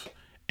Love.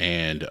 Yeah.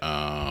 And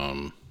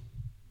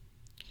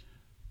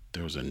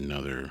there was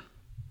another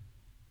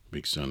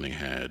big song they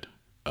had.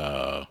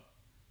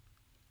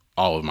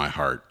 All of My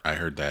Heart. I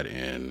heard that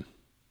in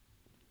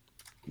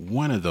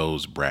one of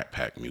those Brat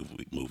Pack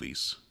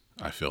movies.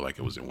 I feel like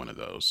it was in one of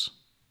those.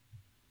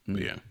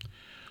 But yeah.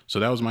 So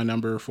that was my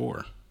number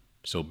 4.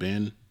 So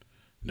Ben,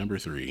 number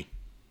 3.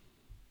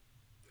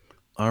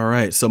 All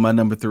right. So my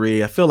number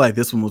 3, I feel like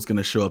this one was going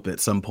to show up at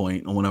some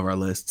point on one of our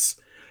lists.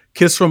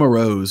 Kiss from a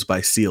Rose by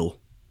Seal.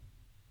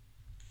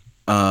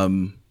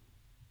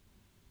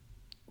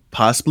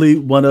 Possibly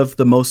one of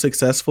the most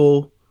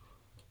successful,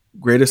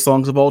 greatest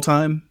songs of all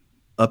time,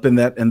 up in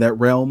that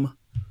realm.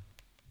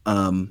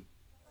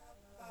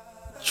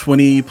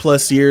 20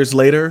 plus years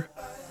later,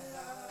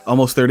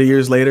 almost 30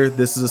 years later,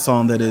 this is a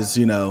song that is,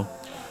 you know.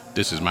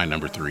 This is my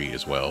number 3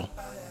 as well.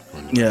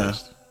 Yeah.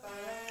 List.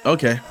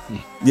 Okay.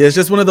 Yeah, it's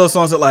just one of those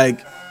songs that,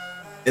 like,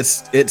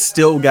 it's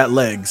still got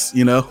legs,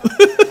 you know?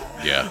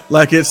 Yeah.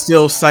 Like, it's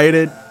still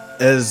cited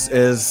as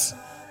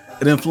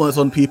an influence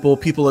on people.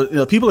 People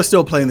are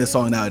still playing this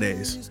song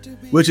nowadays,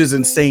 which is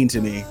insane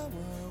to me.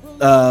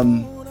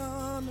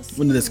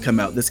 When did this come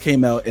out? This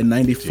came out in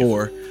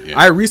 94. Yeah.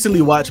 I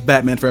recently watched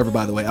Batman Forever,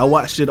 by the way. I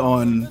watched it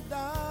on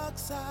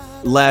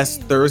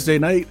last Thursday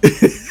night.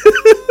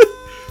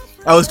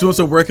 I was doing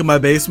some work in my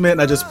basement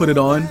and I just put it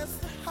on.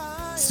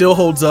 Still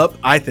holds up,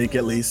 I think,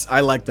 at least.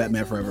 I like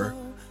Batman Forever,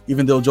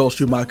 even though Joel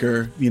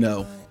Schumacher,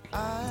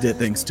 did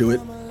things to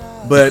it.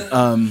 But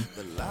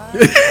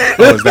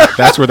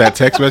that's where that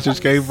text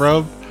message came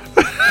from?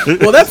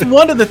 Well, that's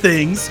one of the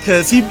things,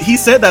 because he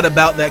said that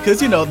about that, because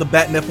the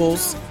bat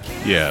nipples.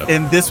 Yeah.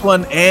 In this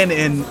one and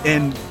in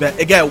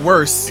it got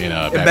worse in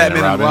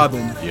Batman and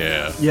Robin.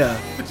 Yeah. Yeah.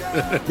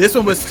 This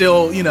one was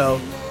still,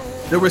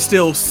 there were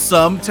still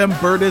some Tim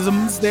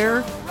Burtonisms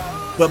there,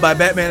 but by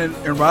Batman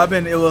and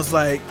Robin, it was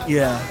like,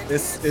 yeah,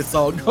 it's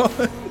all gone.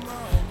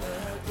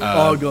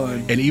 All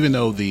gone. And even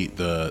though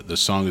the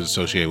song is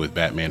associated with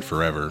Batman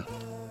Forever,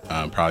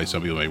 probably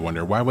some people may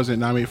wonder, why wasn't it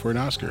nominated for an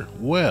Oscar?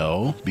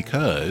 Well,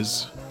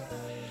 because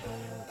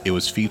it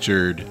was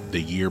featured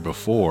the year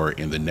before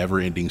in the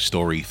Never-Ending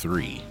Story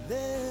 3.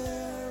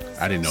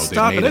 I didn't know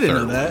Stop they it, made I a didn't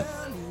third know that.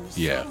 one.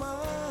 Yeah.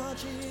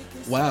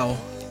 Wow.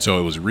 So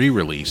it was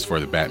re-released for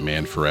the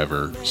Batman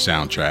Forever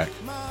soundtrack.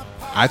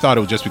 I thought it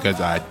was just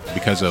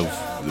because of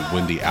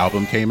when the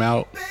album came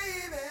out,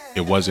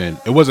 it wasn't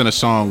a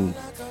song.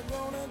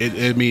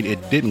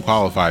 It didn't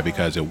qualify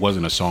because it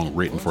wasn't a song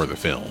written for the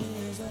film.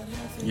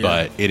 Yeah.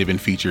 But it had been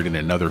featured in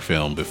another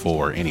film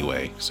before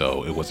anyway,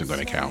 so it wasn't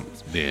going to count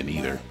then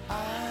either.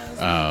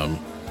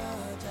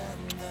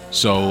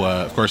 So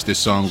of course this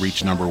song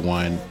reached number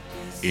 1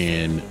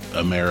 in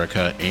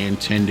America and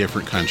 10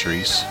 different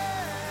countries.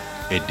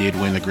 It did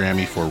win the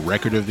Grammy for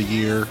Record of the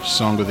Year,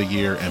 Song of the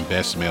Year, and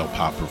Best Male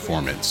Pop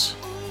Performance.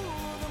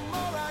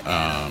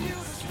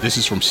 This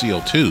is from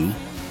Seal 2.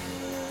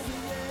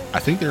 I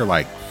think there are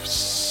like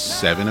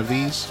 7 of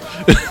these.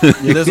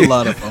 Yeah, there's a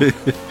lot of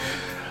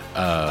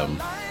them.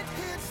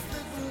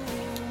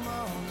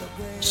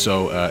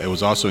 So it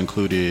was also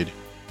included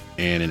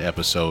in an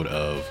episode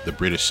of the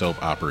British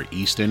soap opera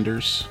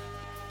EastEnders.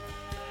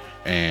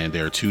 And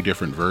there are 2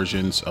 different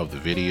versions of the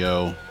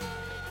video.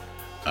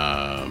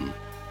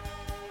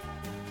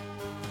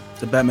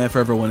 The Batman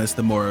Forever one is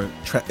the more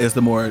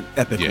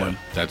epic one.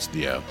 That's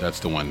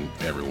the one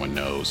everyone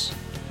knows.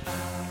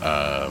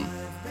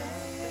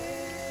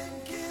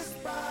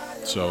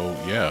 So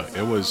yeah,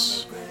 it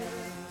was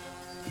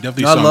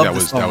definitely a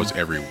song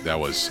that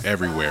was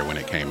everywhere when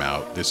it came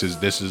out. This was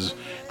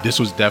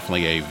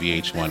definitely a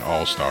VH1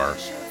 All-Star.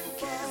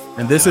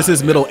 And this is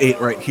his middle 8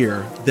 right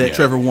here that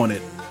Trevor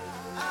wanted.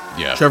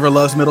 Yeah. Trevor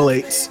loves middle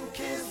 8s.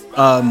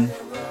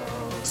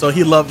 So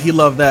he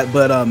loved that,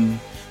 but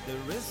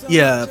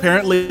yeah,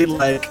 apparently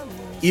like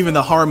even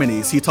the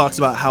harmonies, he talks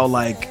about how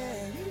like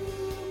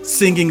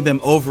singing them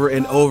over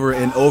and over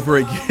and over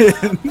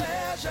again.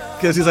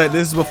 Because he's like,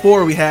 this is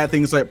before we had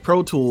things like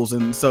Pro Tools,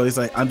 and so he's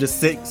like, I'm just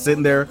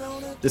sitting there,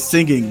 just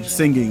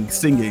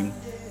singing.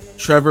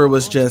 Trevor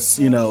was just,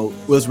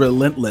 was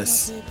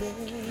relentless.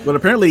 But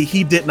apparently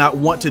he did not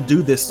want to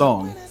do this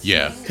song.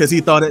 Yeah. Because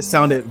he thought it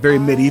sounded very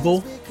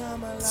medieval.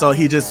 So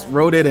he just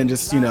wrote it and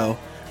just,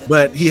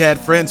 but he had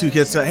friends who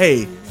just said,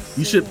 hey,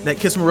 you should, that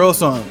Kiss from a Rose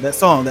song, that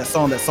song.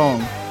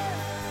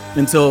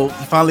 Until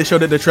he finally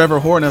showed it to Trevor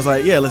Horn. I was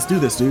like, yeah, let's do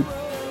this, dude.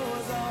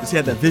 Because he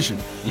had that vision.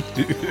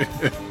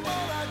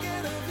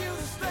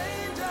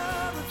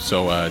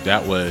 So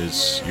that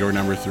was your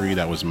number 3.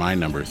 That was my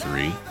number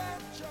 3.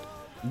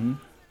 Mm-hmm.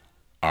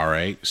 All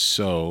right.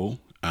 So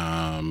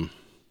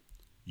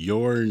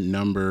your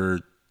number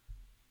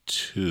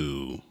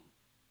 2.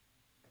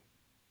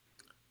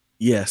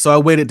 Yeah. So I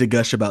waited to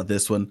gush about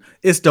this one.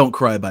 It's Don't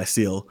Cry by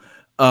Seal.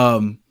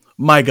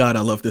 My God,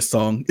 I love this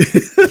song.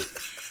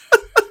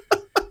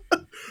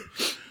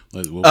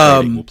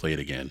 We'll play it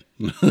again.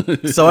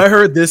 So I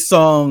heard this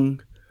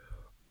song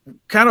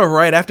kind of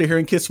right after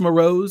hearing Kiss from a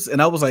Rose,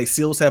 and I was like,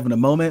 Seal's having a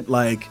moment.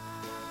 Like,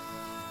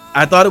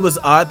 I thought it was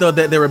odd though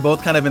that they were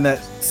both kind of in that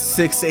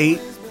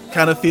 6/8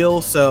 kind of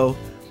feel, so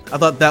I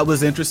thought that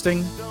was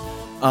interesting.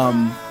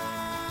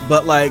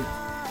 But like,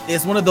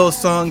 it's one of those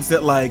songs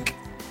that like,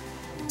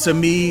 to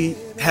me,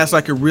 has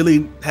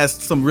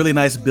some really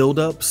nice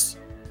build-ups.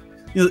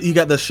 You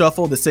got the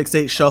shuffle, the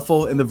 6/8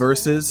 shuffle in the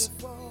verses.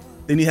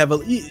 Then you have a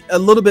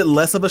little bit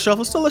less of a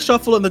shuffle, still a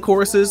shuffle in the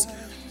choruses.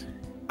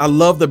 I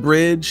love the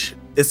bridge.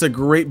 It's a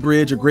great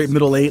bridge, a great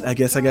middle 8, I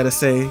guess I gotta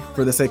say,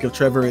 for the sake of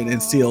Trevor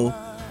and Seal.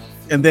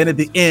 And then at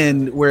the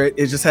end, where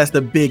it just has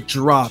the big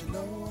drop,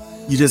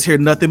 you just hear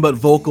nothing but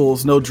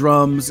vocals, no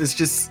drums.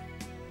 It's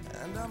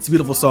a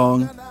beautiful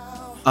song.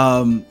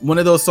 One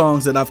of those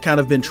songs that I've kind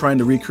of been trying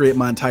to recreate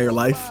my entire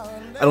life.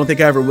 I don't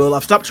think I ever will.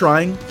 I've stopped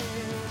trying,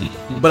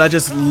 but I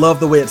just love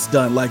the way it's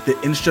done. Like the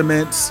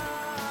instruments,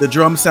 the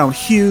drums sound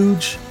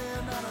huge.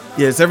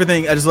 Yeah, it's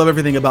everything. I just love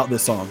everything about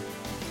this song.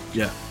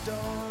 Yeah.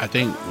 I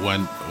think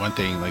one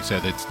thing, like I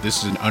said,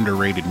 this is an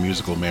underrated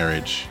musical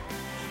marriage,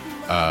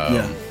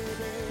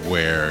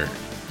 where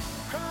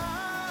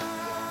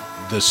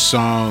the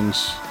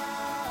songs,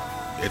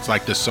 it's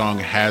like the song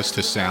has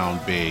to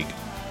sound big.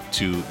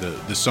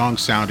 The song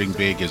sounding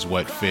big is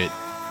what fit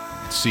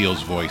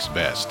Seal's voice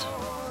best.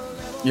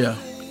 Yeah.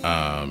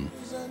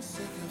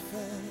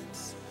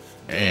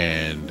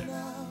 And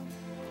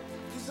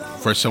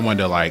for someone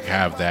to like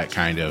have that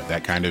kind of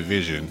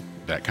vision,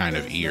 that kind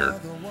of ear.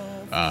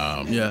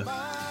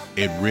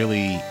 It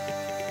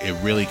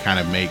really kind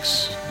of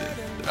makes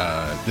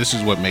this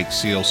is what makes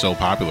Seal so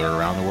popular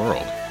around the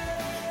world.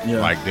 Yeah.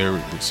 Like a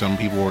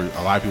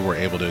lot of people were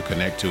able to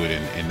connect to it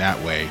in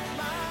that way,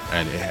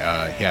 and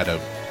he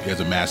has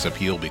a mass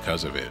appeal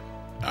because of it,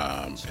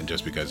 and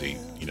just because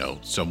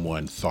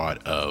someone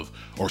thought of,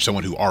 or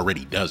someone who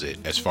already does it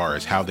as far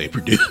as how they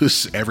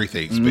produce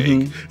everything's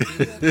big.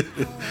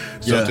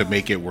 So to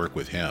make it work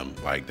with him,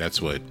 like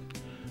that's what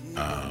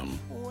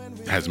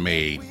has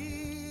made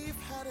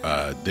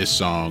this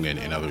song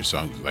and other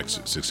songs like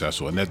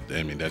successful, and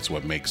that's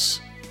what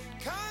makes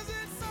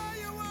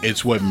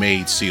it's what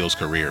made Seal's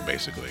career,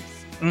 basically.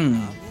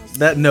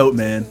 That note,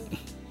 man.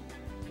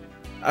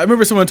 I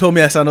remember someone told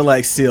me I sounded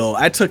like Seal.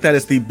 I took that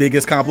as the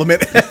biggest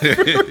compliment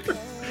ever.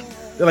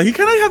 They're like, you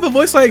kind of have a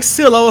voice like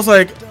Seal. I was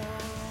like,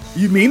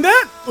 you mean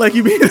that? Like,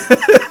 you mean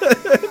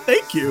that?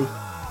 Thank you.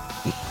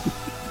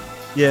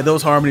 Yeah,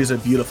 those harmonies are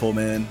beautiful,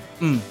 man.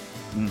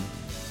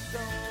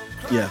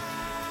 Yeah.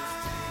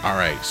 All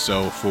right,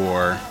 so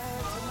for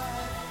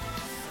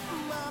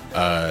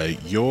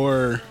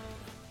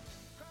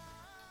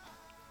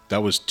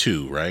that was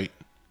 2, right?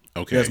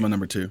 Okay. That's my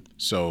number 2.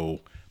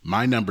 So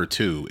my number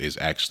 2 is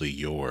actually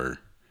your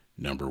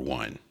number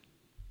 1.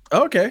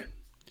 Okay.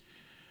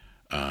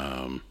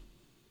 And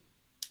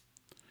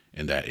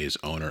that is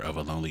Owner of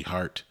a Lonely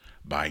Heart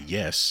by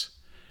Yes.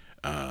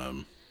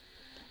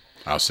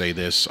 I'll say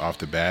this off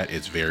the bat.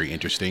 It's very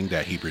interesting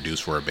that he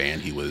produced for a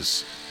band he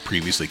was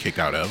previously kicked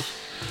out of.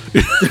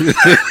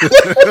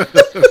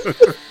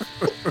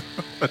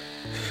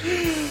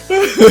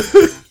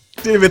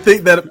 Didn't even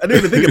think about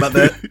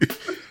that.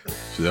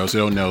 So those who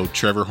don't know,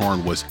 Trevor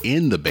Horn was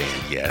in the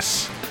band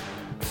Yes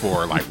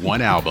for like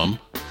one album,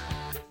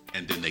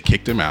 and then they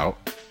kicked him out,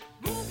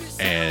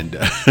 and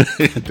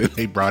then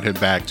they brought him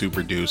back to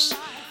produce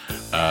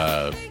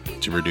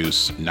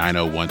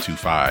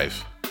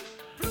 90125,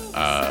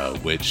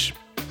 which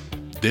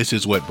this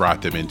is what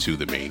brought them into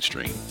the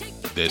mainstream.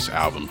 This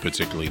album,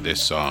 particularly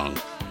this song,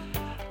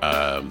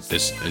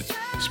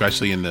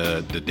 especially in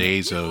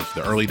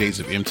the early days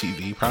of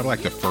MTV, probably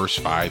like the first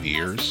 5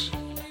 years,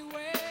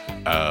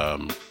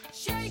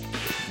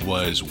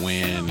 was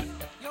when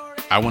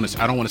I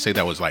don't want to say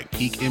that was like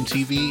peak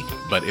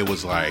MTV, but it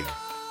was like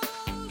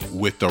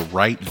with the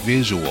right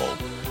visual,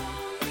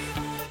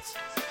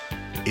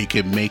 it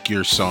could make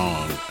your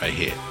song a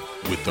hit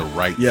with the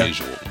right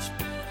visual.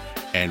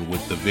 And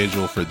with the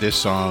visual for this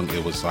song,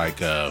 it was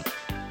like a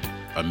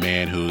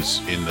man who's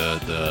in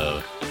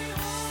the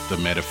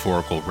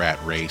metaphorical rat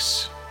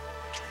race,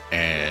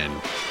 and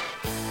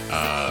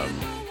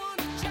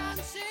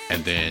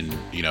then,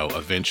 you know,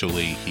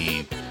 eventually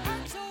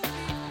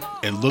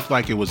it looked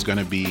like it was going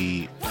to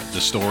be, the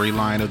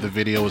storyline of the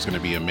video was going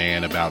to be a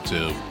man about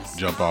to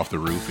jump off the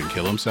roof and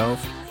kill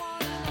himself,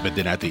 but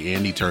then at the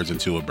end he turns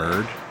into a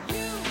bird.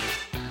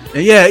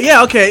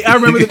 Yeah, okay. I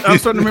remember. I'm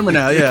starting to remember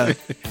now. Yeah,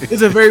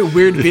 it's a very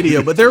weird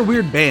video, but they're a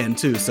weird band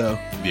too. So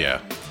yeah,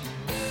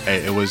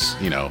 it was,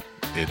 you know,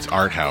 it's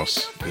art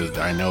house.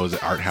 I know it's an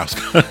art house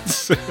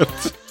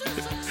concept.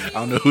 I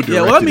don't know who directed it.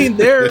 Yeah, well, I mean,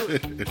 they're.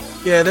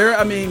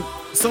 I mean,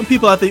 some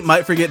people I think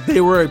might forget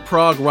they were a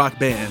prog rock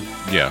band.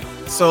 Yeah.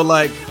 So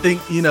like, think,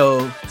 you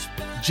know,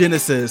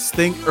 Genesis.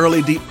 Think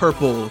early Deep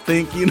Purple.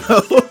 Think, you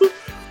know,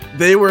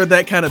 they were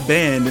that kind of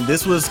band, and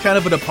this was kind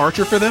of a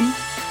departure for them.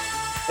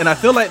 And I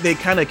feel like they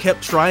kind of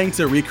kept trying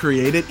to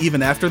recreate it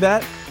even after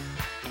that.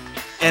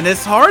 And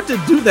it's hard to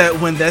do that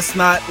when that's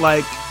not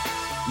like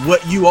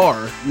what you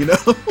are, you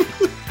know?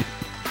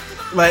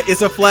 Like,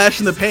 it's a flash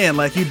in the pan.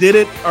 Like, you did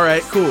it. All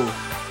right, cool.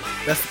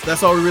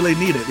 That's all we really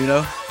needed, you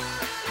know?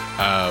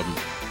 Well,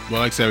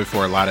 like I said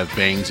before, a lot of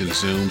bangs and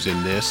zooms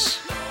in this.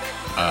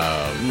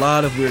 A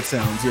lot of weird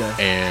sounds, yeah.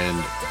 And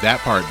that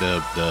part,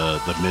 the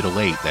middle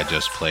 8 that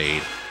just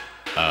played.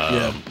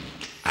 Yeah.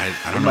 I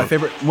don't know.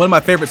 One of my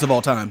favorites of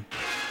all time.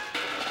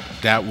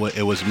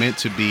 It was meant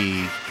to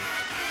be.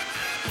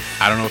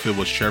 I don't know if it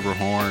was Trevor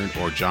Horn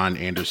or John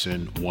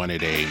Anderson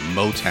wanted a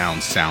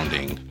Motown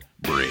sounding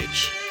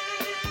bridge,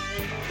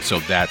 so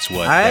that's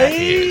what that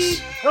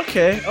is.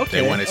 Okay.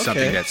 They wanted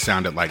something that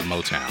sounded like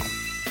Motown.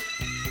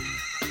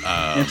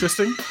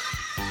 Interesting.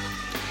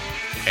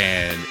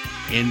 And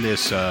in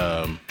this,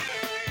 and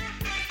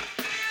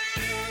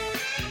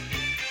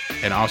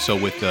also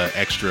with the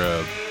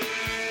extra.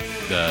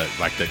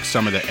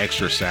 Some of the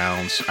extra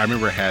sounds. I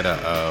remember I had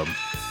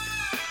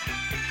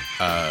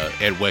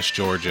at West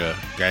Georgia,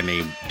 a guy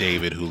named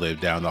David who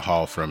lived down the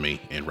hall from me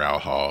in Rowell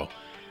Hall.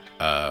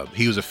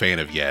 He was a fan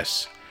of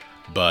Yes,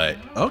 but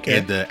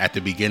at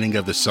the beginning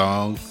of the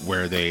song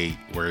where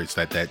it's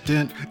like that,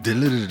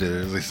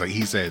 it's like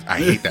he says, I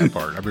hate that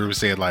part. I remember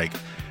saying like,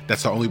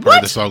 that's the only part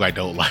of the song I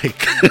don't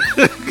like.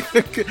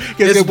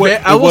 It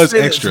was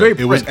extra.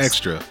 It was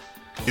extra.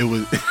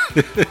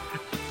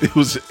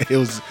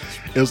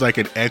 It was like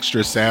an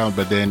extra sound,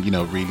 but then, you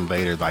know, reading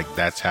later, like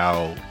that's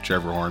how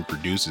Trevor Horn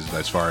produces,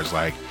 as far as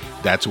like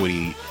that's what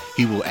he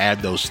will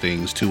add those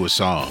things to a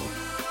song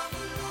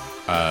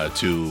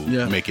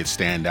to make it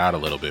stand out a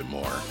little bit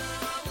more.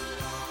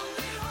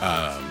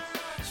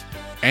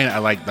 And I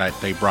like that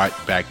they brought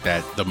back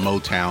the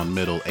Motown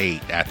middle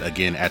 8 at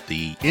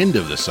the end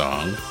of the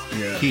song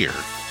here.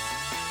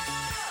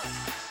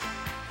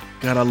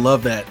 God, I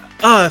love that.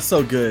 It's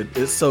so good.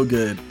 It's so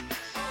good.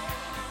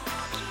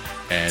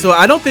 And, so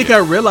I don't think I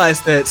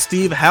realized that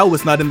Steve Howe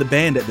was not in the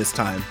band at this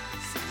time,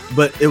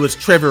 but it was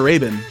Trevor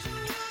Rabin.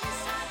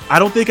 I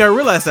don't think I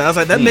realized that. I was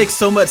like, that makes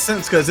so much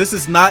sense, because this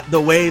is not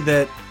the way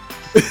that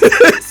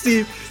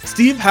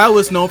Steve Howe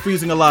was known for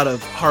using a lot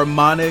of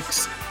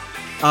harmonics.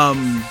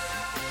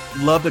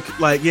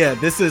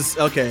 This is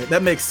okay.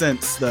 That makes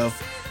sense though,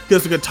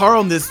 because the guitar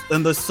on this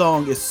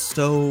song is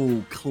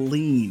so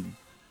clean,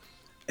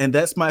 and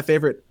that's my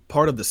favorite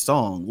part of the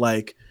song.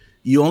 Like,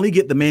 you only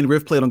get the main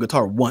riff played on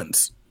guitar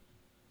once,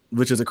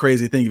 which is a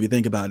crazy thing if you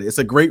think about it. It's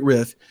a great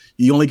riff.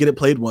 You only get it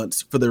played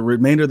once. For the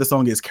remainder of the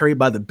song is carried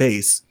by the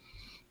bass,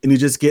 and you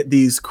just get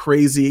these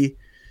crazy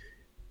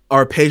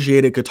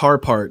arpeggiated guitar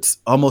parts,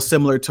 almost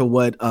similar to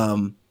what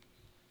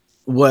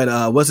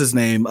what's his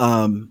name?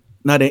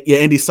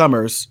 Andy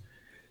Summers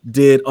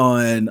did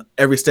on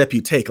Every Step You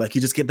Take. Like,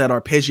 you just get that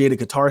arpeggiated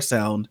guitar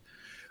sound,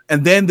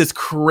 and then this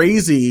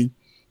crazy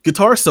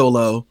guitar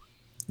solo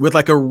with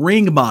like a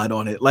ring mod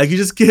on it. Like, you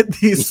just get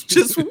these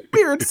just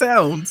weird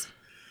sounds.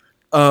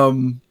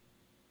 That's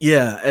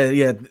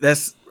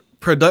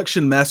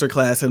production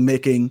masterclass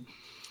in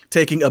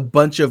taking a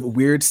bunch of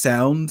weird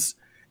sounds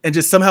and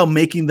just somehow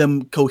making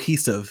them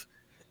cohesive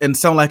and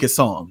sound like a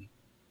song.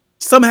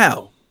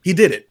 Somehow he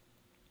did it,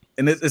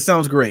 and it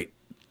sounds great.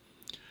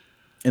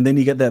 And then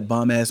you get that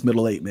bomb ass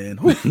middle eight, man.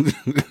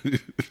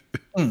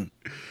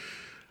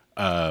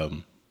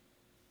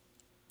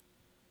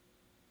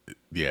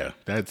 Yeah,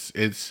 that's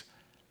the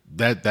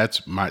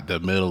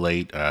middle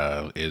eight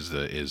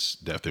is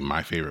definitely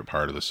my favorite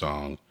part of the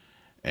song,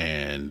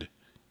 and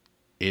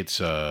it's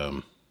yeah,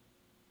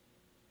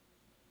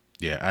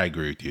 I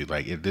agree with you.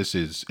 Like,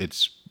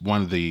 it's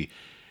one to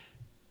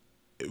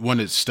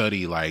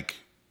study like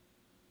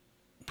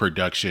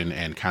production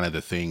and kind of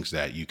the things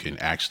that you can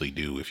actually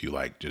do if you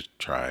like just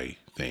try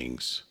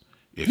things.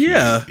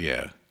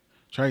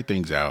 Try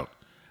things out.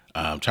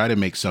 Try to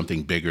make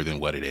something bigger than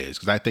what it is,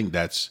 because I think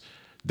that's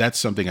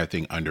something I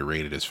think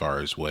underrated as far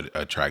as what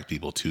attract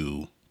people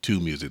to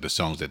music, the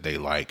songs that they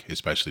like,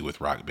 especially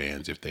with rock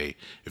bands. If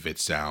it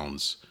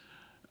sounds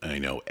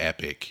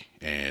epic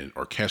and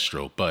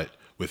orchestral, but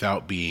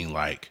without being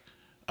like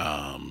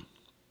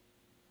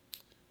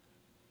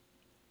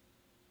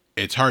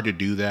it's hard to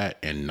do that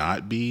and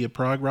not be a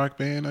prog rock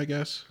band, I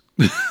guess.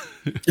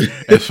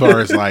 As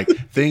far as like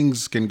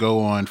things can go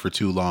on for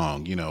too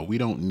long, we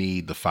don't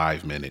need the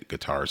 5-minute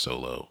guitar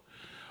solo.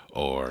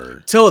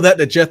 Or tell that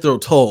to Jethro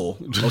Tull,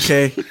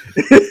 okay?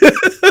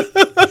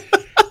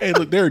 Hey,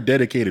 look, there are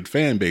dedicated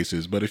fan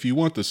bases, but if you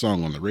want the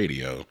song on the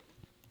radio,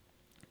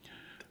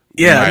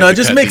 it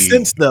just makes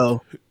sense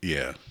though.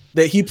 Yeah,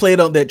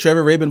 that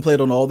Trevor Rabin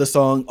played on all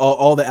the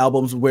all the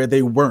albums where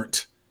they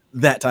weren't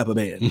that type of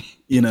band.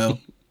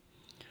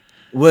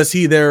 Was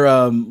he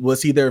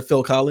their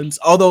Phil Collins?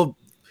 Although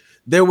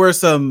there were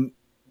some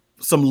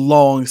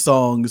long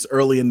songs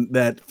early in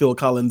that Phil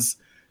Collins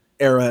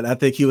era, and I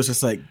think he was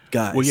just like,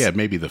 guys. Well, yeah,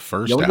 maybe the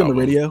first album. On the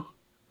radio?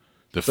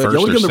 The first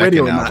or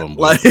second album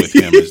was with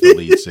him as the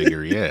lead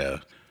singer, yeah.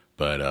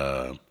 But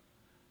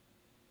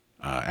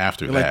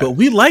after that, but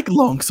we like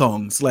long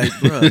songs, like,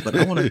 bro. But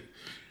I want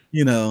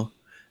to,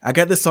 I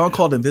got this song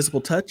called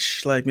 "Invisible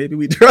Touch." Like, maybe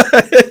we try.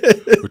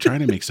 We're trying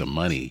to make some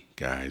money,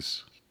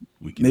 guys.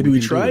 We can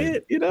try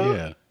it.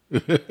 Yeah.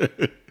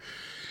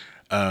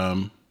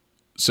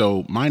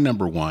 So my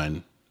number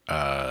one,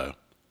 I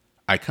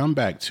come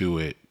back to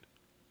it.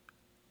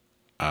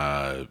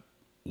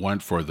 One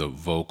for the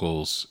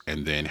vocals,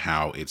 and then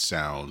how it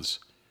sounds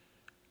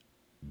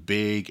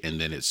big, and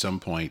then at some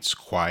points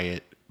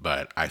quiet.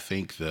 But I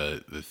think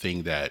the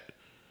thing that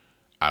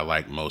I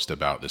like most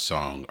about the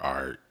song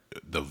are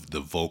the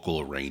vocal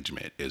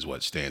arrangement is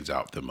what stands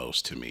out the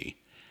most to me,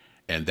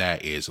 and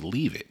that is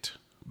 "Leave It"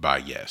 by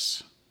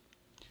Yes.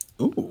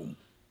 Ooh.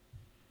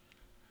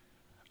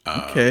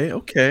 Okay.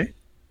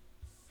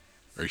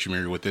 Are you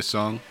familiar with this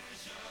song?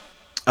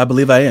 I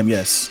believe I am.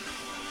 Yes.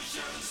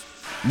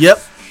 Yep.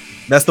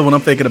 That's the one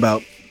I'm thinking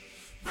about.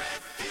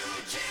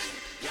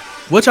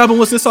 Which album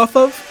was this off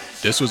of?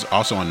 This was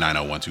also on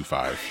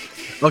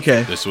 90125.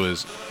 Okay. This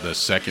was the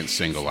second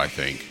single, I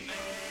think.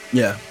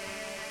 Yeah.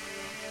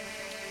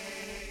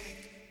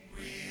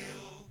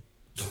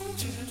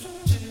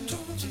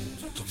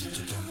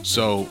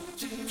 So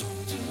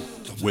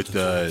with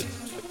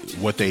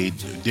what they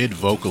did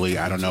vocally,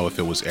 I don't know if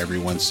it was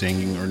everyone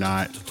singing or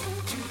not.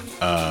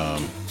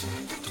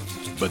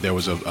 But there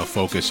was a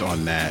focus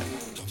on that,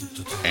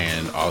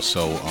 and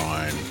also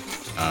on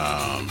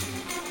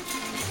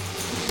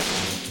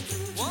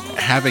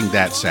having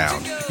that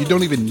sound. You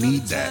don't even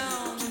need that,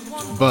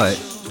 but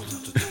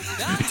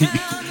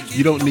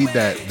you don't need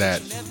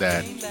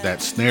that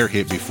snare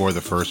hit before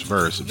the first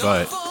verse,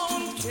 but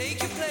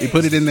he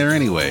put it in there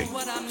anyway.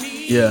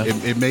 Yeah,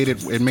 it made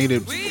it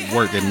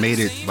work. It made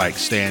it like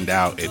stand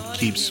out. It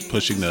keeps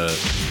pushing it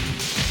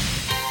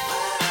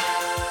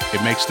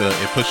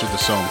pushes the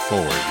song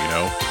forward,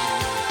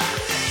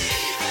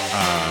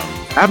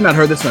 I've not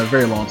heard this in a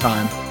very long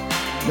time.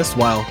 This is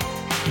wild.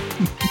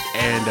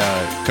 And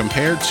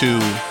compared to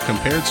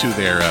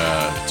their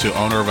to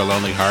Owner of a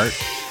Lonely Heart,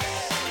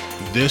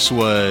 this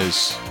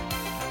was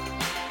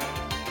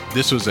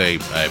a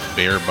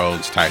bare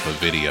bones type of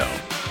video,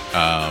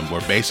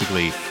 where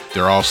basically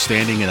they're all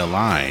standing in a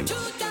line,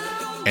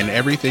 and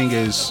everything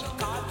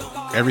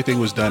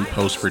was done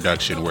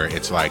post-production, where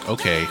it's like,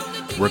 okay,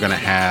 we're gonna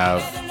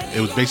have, it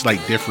was basically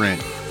like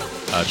different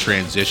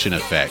transition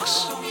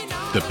effects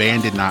the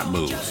band did not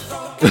move.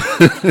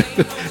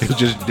 It was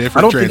just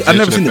different transition I've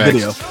never seen the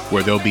video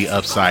where they'll be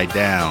upside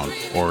down,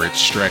 or it's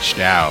stretched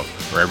out,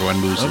 or everyone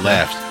moves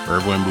left, or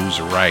everyone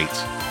moves right,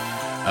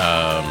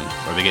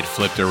 or they get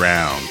flipped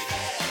around.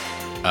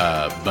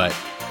 But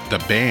the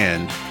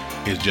band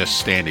is just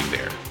standing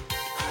there.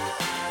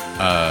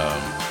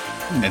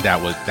 And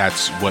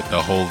that's what the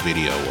whole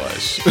video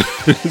was.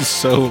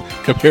 So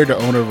compared to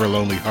Owner of a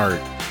Lonely Heart,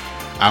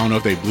 I don't know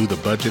if they blew the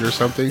budget or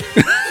something.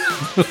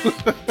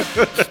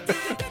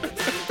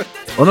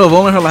 Oh no, I've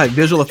only heard like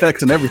visual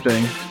effects and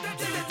everything.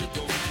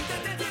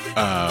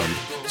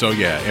 So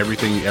yeah,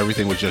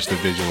 everything was just the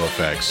visual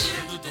effects.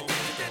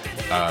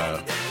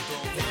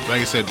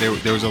 Like I said,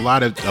 there was a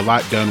lot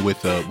done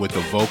with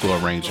the vocal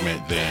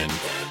arrangement then.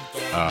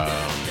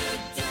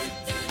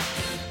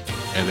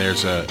 And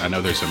I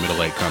know there's a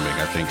middle eight coming,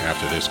 I think,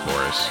 after this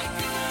chorus.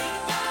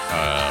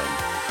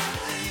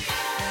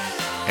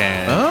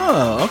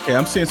 Okay,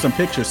 I'm seeing some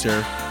pictures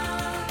here.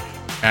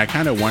 I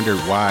kind of wondered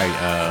why.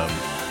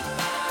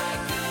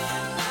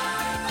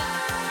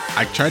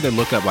 I tried to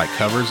look up like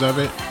covers of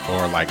it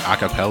or like a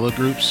cappella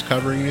groups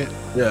covering it.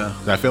 Yeah.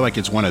 I feel like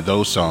it's one of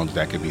those songs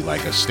that could be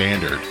like a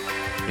standard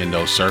in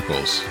those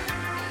circles.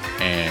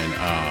 And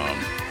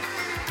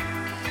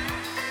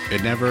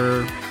it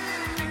never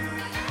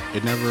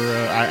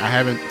I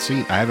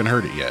haven't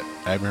heard it yet.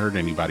 I haven't heard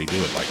anybody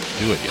do it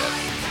yet.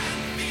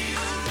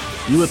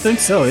 You would think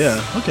so,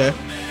 yeah. Okay.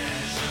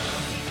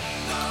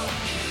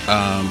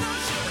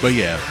 But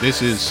yeah,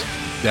 this is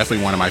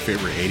definitely one of my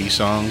favorite 80s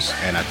songs,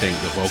 and I think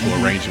the vocal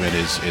arrangement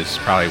is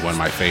probably one of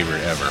my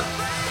favorite ever.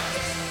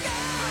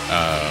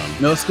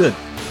 No, it's good.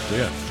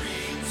 Yeah.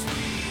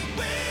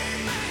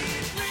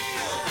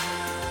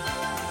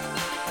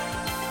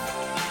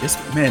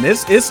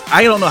 It's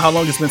I don't know how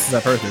long it's been since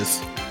I've heard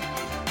this.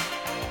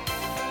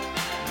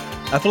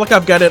 I feel like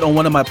I've got it on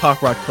one of my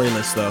pop rock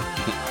playlists though.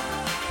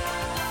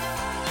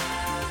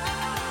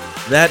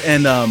 That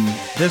and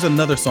there's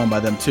another song by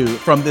them too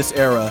from this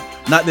era,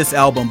 not this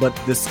album, but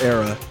this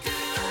era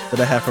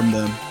that I have from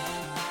them.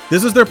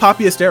 This is their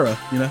poppiest era,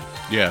 you know?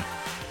 Yeah.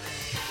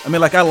 I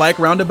mean, like I like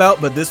Roundabout,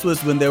 but this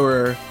was when they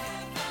were,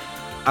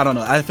 I don't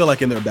know, I feel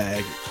like in their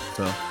bag.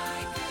 So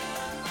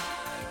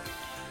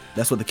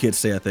that's what the kids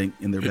say, I think,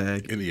 in their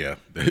bag. Yeah,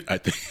 I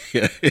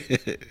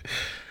think.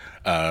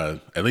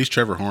 At least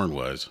Trevor Horn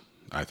was,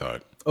 I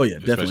thought. Oh yeah,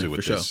 definitely, especially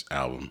with for this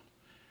album.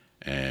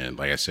 And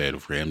like I said,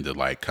 for him to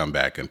like come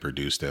back and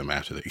produce them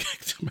after they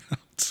kicked him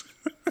out.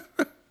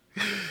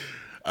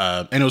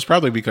 And it was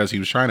probably because he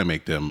was trying to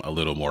make them a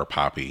little more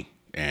poppy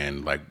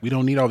and like, we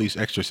don't need all these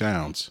extra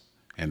sounds.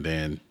 And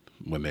then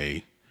when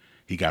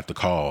he got the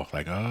call,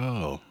 like,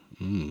 y'all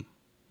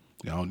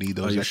need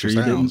those extra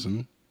sounds.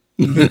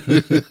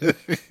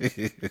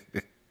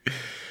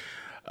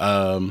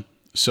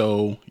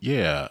 So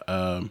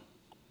yeah,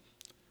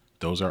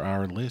 those are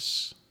our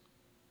lists.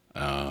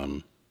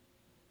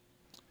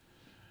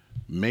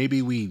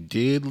 Maybe we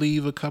did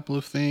leave a couple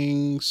of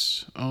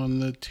things on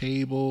the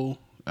table.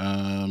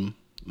 Let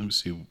me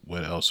see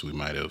what else we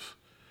might have.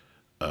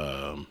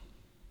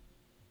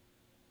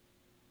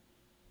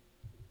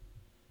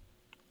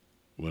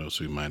 What else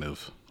we might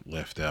have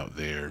left out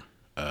there?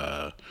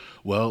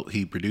 Well,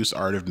 he produced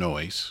Art of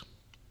Noise.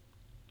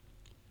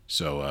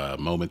 So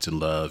Moments in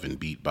Love and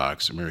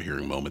Beatbox. I remember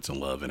hearing Moments in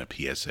Love in a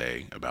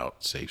PSA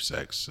about safe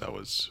sex. That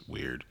was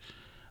weird.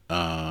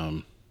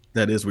 That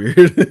is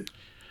weird.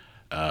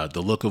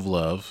 The Look of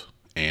Love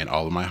and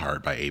All of My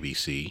Heart by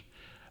ABC.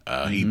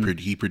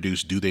 He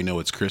produced Do They Know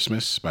It's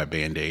Christmas by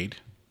Band-Aid.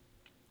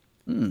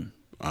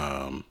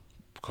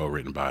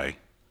 Co-written by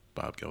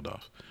Bob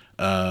Geldof.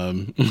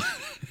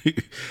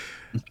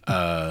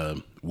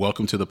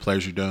 Welcome to the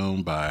Pleasure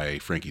Dome by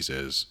Frankie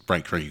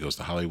Goes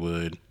to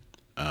Hollywood.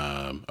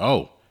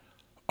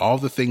 All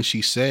the Things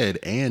She Said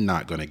and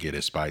Not Gonna Get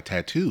Us by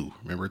Tattoo.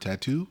 Remember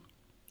Tattoo?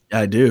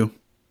 I do.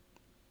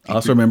 I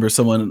also remember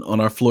someone on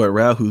our floor at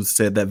RAW who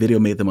said that video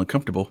made them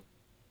uncomfortable.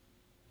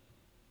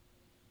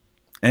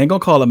 I ain't gonna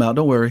call him out,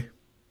 don't worry.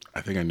 I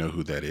think I know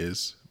who that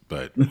is,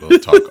 but we'll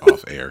talk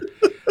off air.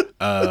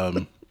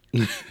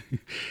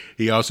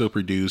 He also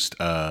produced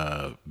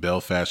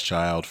Belfast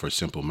Child for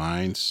Simple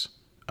Minds,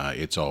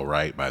 It's All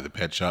Right by the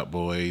Pet Shop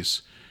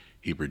Boys.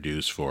 He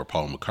produced for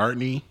Paul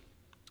McCartney.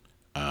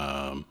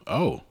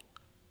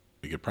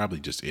 We could probably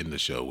just end the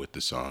show with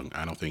the song.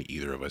 I don't think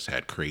either of us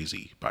had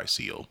Crazy by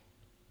Seal.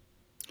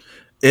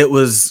 It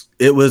was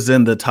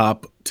in the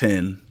top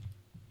 10.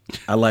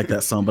 I like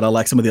that song, but I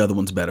like some of the other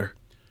ones better.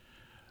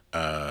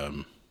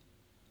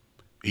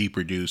 He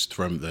produced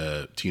from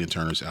the Tina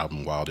Turner's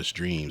album Wildest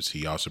Dreams.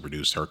 He also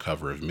produced her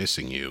cover of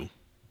Missing You.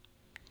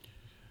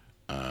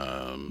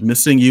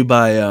 Missing You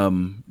by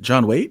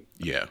John Waite?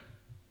 Yeah.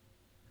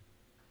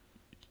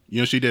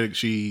 You know she did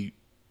she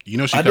I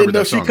covered didn't know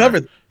that she song,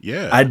 covered. Right?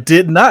 Yeah. I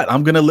did not.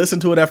 I'm going to listen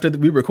to it after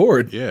we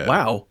record. Yeah.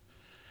 Wow.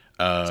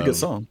 It's a good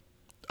song.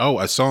 Oh,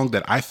 a song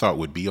that I thought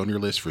would be on your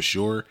list for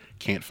sure.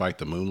 Can't Fight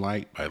the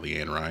Moonlight by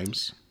Leanne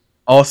Rimes.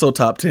 Also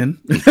top 10.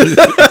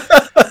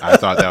 I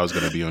thought that was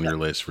going to be on your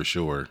list for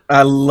sure.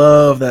 I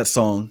love that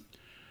song.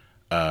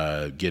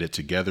 Get It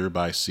Together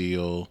by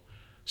Seal.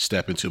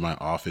 Step Into My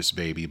Office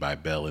Baby by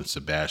Belle and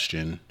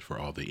Sebastian for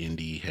all the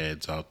indie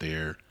heads out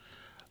there.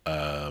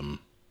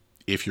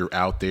 If You're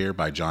Out There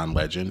by John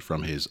Legend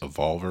from his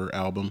Evolver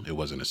album. It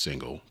wasn't a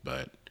single,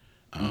 but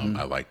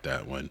I like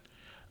that one.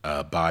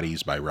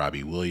 Bodies by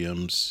Robbie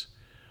Williams.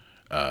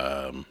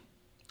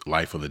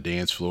 Life on the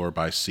Dance Floor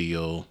by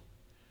Seal.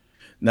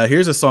 Now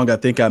here's a song I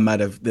think that might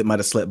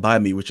have slipped by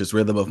me, which is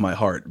Rhythm of My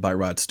Heart by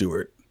Rod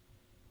Stewart.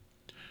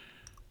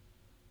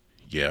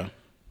 Yeah.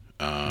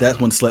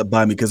 That one slept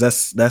by me because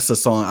that's a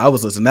song I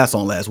was listening to that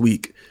song last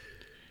week.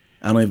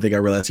 I don't even think I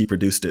realized he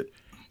produced it.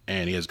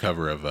 And he has a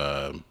cover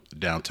of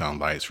Downtown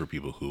Lights for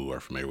people who are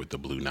familiar with the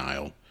Blue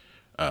Nile.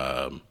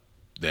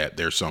 That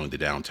their song The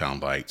Downtown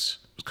Lights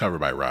was covered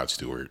by Rod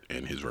Stewart,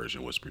 and his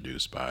version was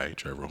produced by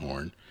Trevor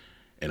Horn.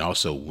 And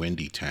also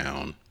Windy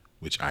Town,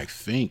 which I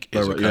think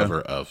is a cover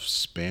of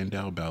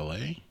Spandau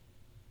Ballet.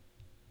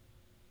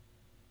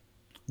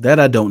 That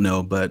I don't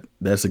know, but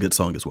that's a good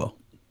song as well.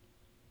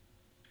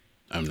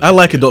 I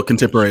like adult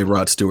contemporary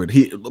Rod Stewart.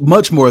 He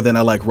much more than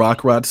I like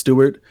rock Rod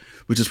Stewart,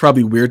 which is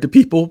probably weird to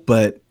people,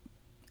 but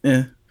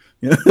like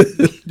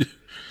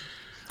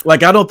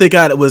I don't think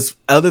I was,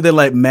 other than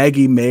like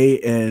Maggie May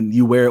and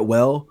You Wear It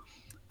Well,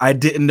 I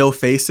didn't know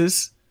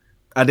Faces.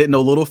 I didn't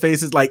know Little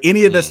Faces. Like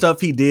any of the stuff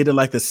he did in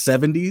like the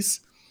 70s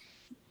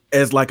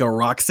as like a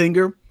rock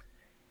singer,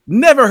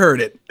 never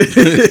heard it.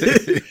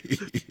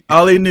 I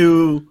only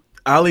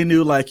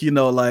knew like,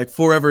 like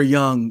Forever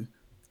Young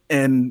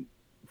and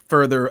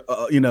further,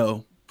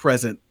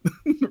 present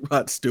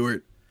Rod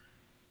Stewart.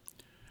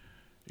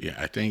 Yeah,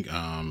 I think,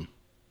 I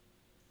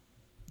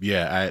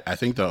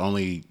think the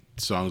only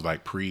songs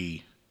like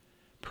pre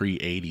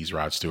 80s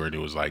Rod Stewart, it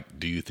was like,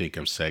 Do You Think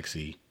I'm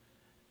Sexy?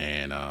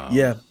 And,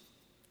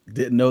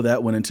 didn't know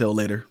that one until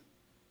later.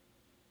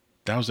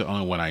 That was the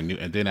only one I knew.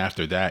 And then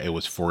after that, it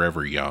was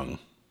Forever Young.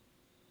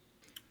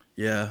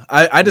 Yeah.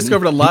 I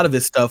discovered a lot of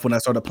this stuff when I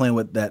started playing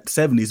with that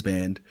 70s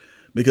band,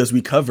 because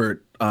we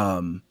covered,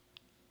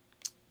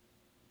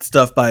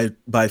 stuff by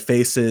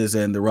Faces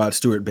and the Rod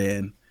Stewart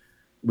band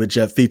with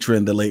Jeff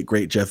featuring the late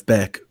great Jeff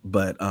Beck.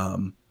 But I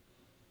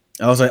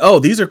was like, oh,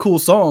 these are cool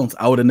songs.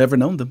 I would have never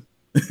known them.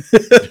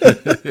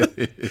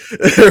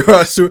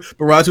 Rod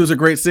Stewart's a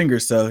great singer,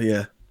 so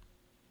yeah.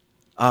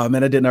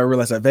 Man, I did not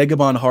realize that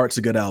Vagabond Heart's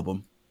a good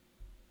album.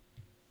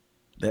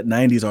 That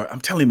 90s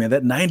I'm telling you, man,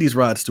 that 90s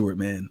Rod Stewart,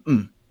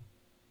 man.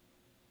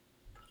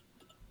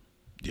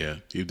 Yeah,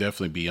 he'd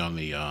definitely be on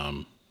the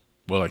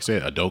like I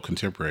said, adult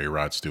contemporary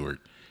Rod Stewart.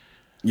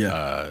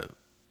 Yeah.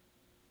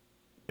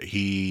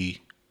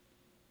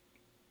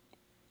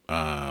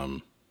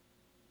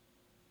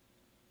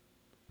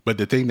 But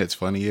the thing that's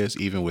funny is,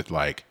 even with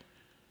like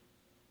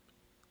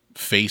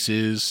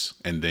Faces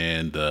and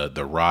then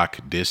the rock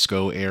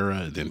disco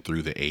era, then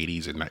through the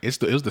 80s, and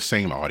it was the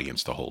same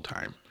audience the whole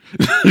time.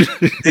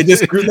 they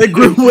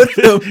grew with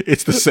them.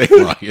 It's the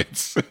same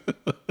audience.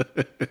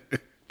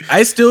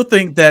 I still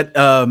think that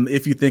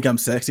If You Think I'm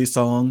Sexy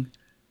song,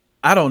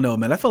 I don't know,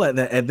 man. I feel like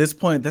that at this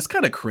point, that's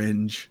kind of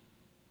cringe.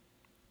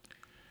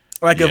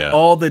 Like of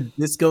all the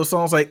disco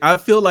songs, like I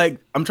feel like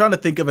I'm trying to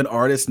think of an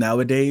artist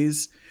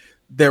nowadays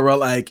that were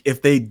like,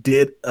 if they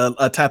did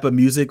a type of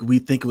music we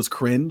think was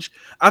cringe.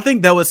 I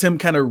think that was him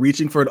kind of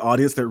reaching for an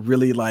audience that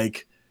really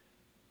like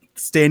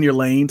stay in your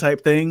lane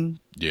type thing.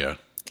 Yeah.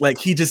 Like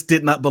he just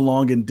did not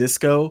belong in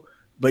disco,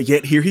 but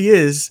yet here he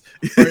is.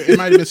 It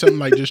might have been something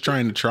like just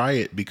trying to try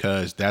it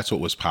because that's what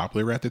was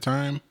popular at the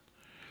time.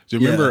 So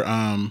remember,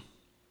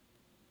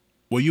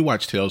 you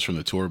watch Tales from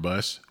the Tour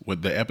Bus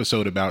with the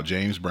episode about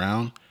James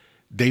Brown.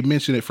 They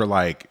mentioned it for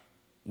like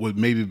what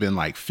maybe been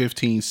like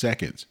 15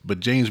 seconds,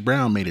 but James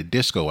Brown made a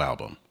disco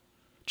album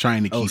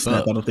trying to keep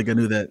up. I don't think I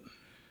knew that.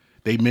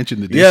 They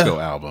mentioned the disco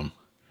album.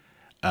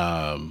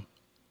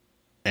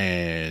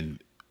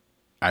 And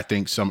I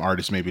think some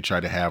artists maybe try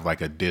to have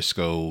like a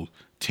disco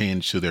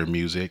tinge to their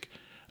music,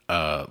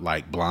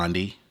 like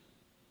Blondie.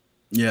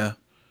 Yeah.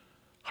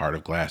 Heart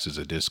of Glass is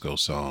a disco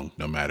song,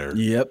 no matter.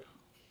 Yep.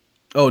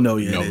 Oh no,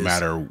 yeah. No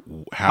matter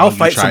how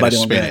you try to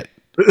spin it.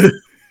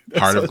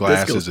 Heart of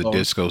Glass is a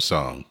disco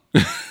song.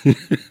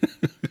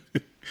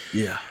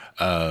 Yeah.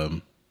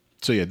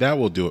 So yeah, that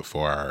will do it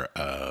for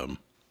our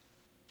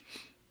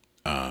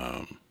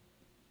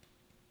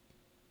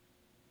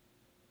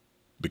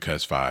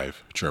Because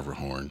 5, Trevor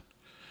Horn.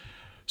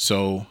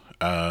 So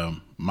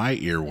my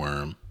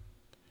earworm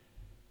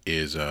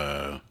is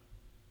I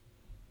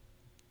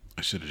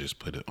should have just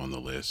put it on the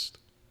list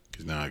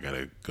because now I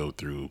gotta go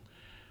through.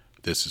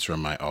 This is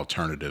from my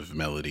Alternative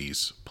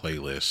Melodies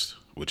playlist,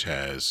 which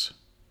has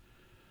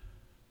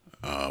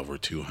over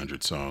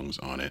 200 songs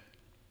on it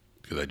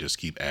because I just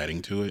keep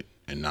adding to it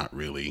and not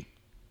really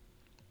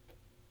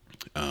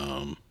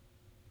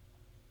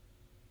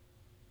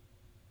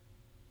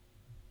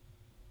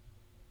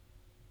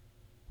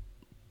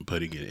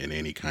putting it in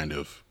any kind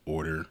of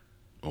order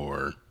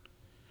or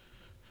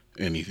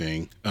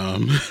anything.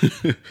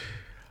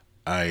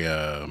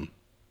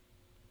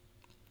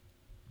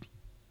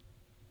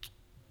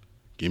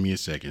 Give me a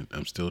second.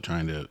 I'm still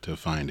trying to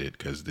find it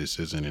because this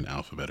isn't in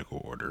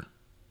alphabetical order.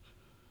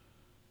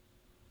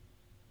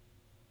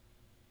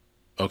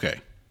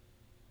 Okay.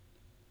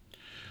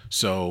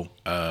 So,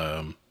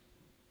 I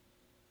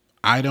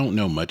don't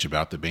know much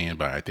about the band,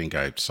 but I think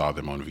I saw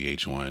them on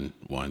VH1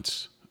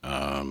 once.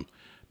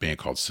 Band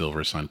called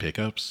Silver Sun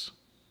Pickups.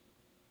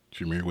 You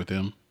familiar with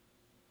them?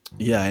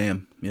 Yeah, I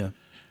am. Yeah.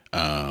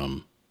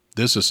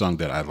 This is a song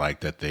that I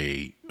like that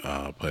they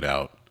put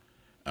out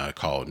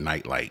called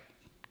Nightlight.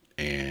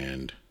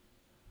 And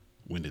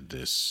when did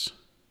this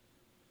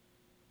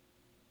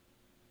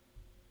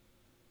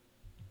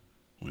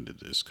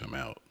come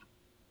out?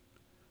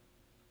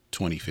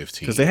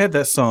 2015. Because they had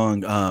that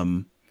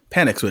song,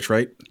 Panic Switch,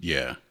 right?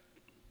 Yeah.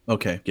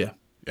 Okay, yeah.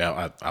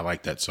 Yeah, I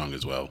like that song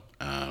as well.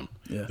 Yeah.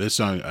 This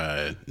song,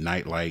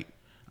 Nightlight,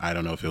 I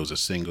don't know if it was a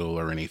single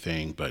or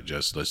anything, but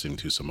just listening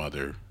to some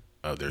other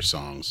of their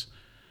songs,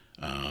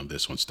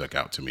 this one stuck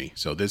out to me.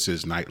 So this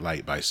is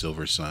Nightlight by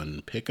Silver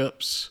Sun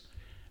Pickups,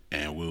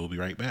 and we'll be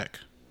right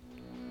back.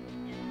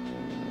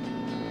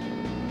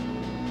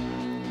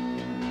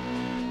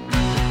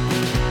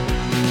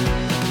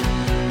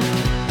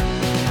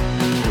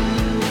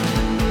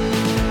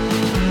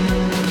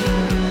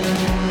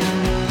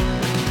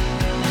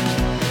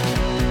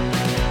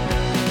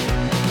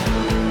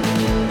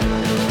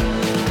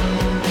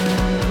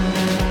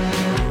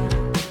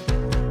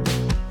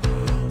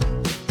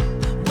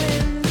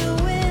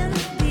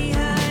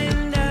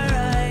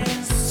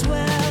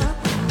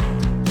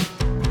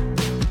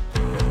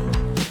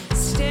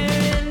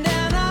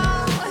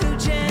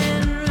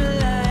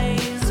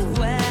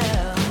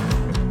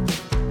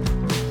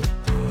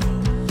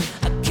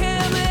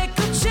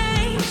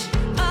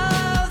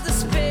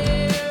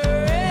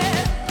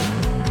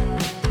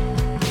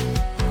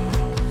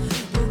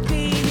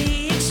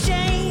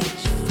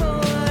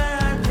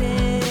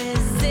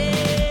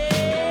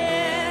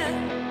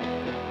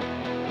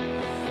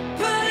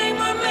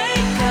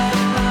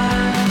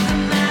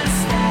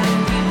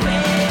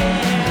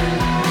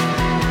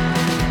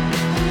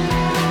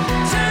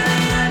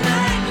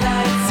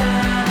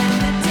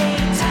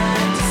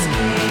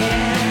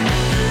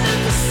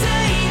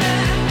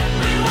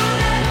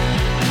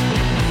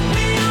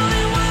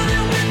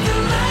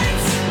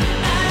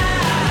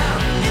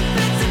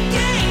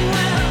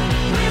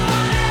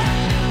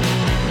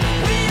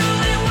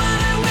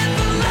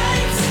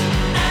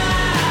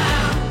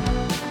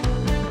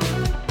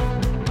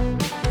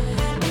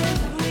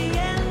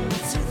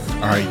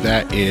 All right,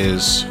 that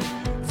is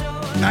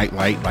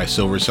Nightlight by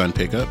Silver Sun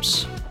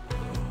Pickups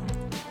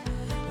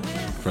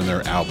from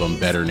their album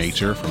Better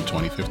Nature from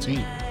 2015.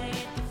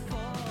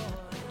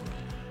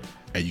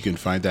 And you can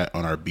find that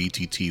on our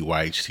BTT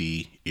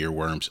YHT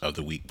Earworms of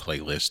the Week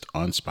playlist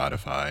on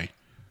Spotify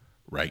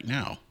right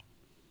now.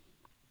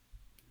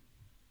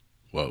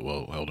 Well,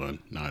 hold on.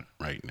 Not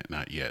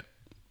yet,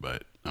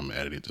 but I'm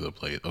adding it to the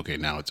play. Okay,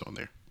 now it's on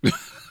there.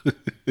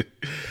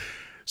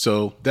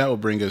 So that will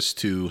bring us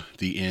to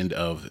the end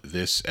of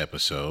this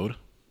episode.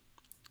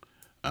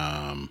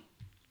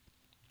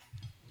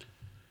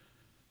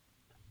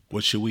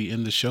 What should we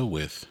end the show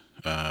with?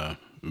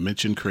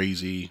 Mention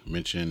Crazy,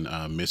 mention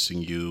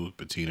Missing You,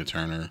 Bettina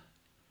Turner.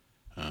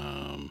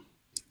 I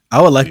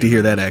would like to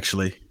hear that,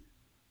 actually.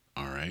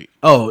 All right.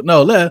 Oh,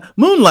 no,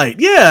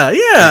 Moonlight. Yeah.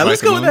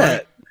 Let's go with Moonlight?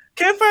 that.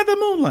 Can't Fight the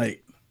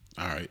Moonlight.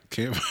 All right.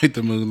 Can't Fight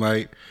the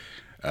Moonlight.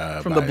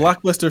 From the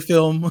blockbuster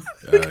film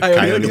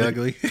Coyote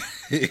Ugly.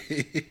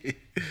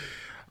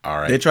 All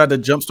right. They tried to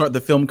jumpstart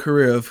the film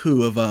career of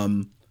who? Of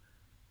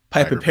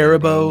Piper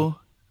Perabo,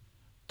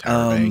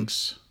 Tyra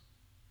Banks.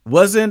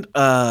 Was it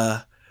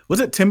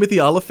Timothy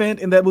Oliphant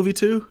in that movie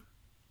too?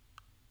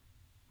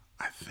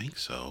 I think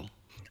so.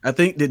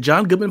 Did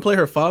John Goodman play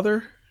her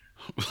father?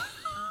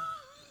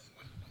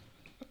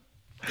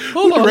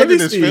 Hold on, let me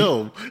this see.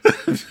 film.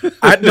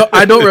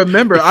 I don't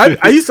remember.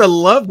 I used to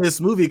love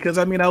this movie because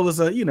I was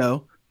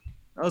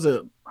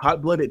a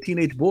hot-blooded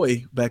teenage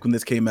boy back when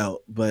this came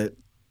out. But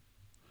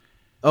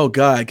oh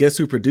god, guess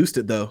who produced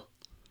it though?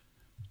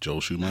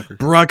 Joel Schumacher.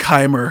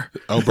 Bruckheimer.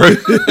 Oh,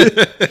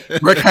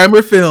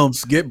 Bruckheimer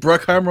Films. Get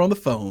Bruckheimer on the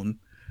phone.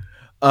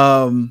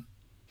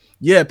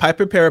 Yeah,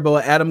 Piper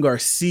Perabo, Adam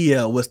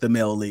Garcia was the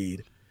male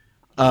lead.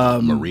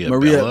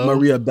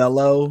 Maria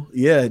Bello.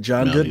 Yeah,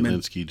 John Melanie Goodman.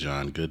 Linsky,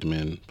 John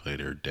Goodman played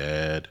her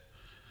dad.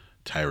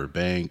 Tyra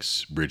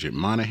Banks, Bridget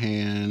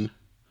Monahan.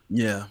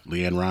 Yeah.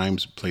 Leanne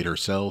Rimes played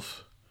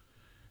herself.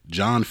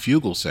 John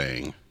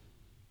Fugelsang,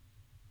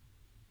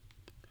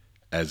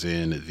 as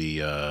in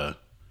the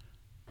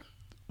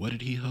what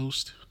did he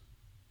host?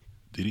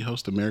 Did he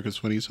host America's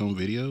Funniest Home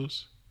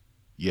Videos?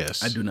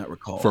 Yes. I do not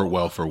recall.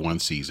 For one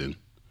season.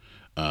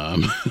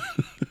 I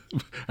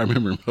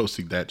remember him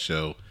hosting that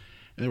show.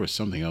 And there was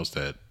something else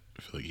that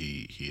I feel like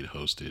he had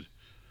hosted.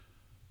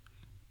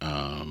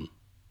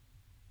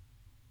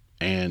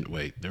 And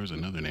wait, there was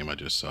another name I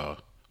just saw.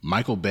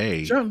 Michael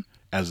Bay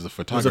as the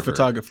photographer. As a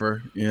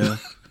photographer, yeah.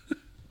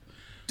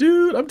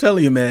 Dude, I'm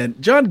telling you, man,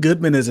 John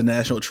Goodman is a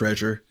national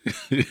treasure.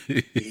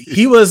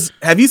 He was.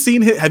 Have you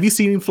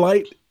seen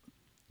Flight?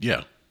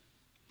 Yeah.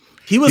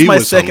 He was my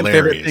second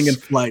favorite thing in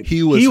Flight.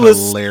 He was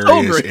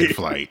hilarious so in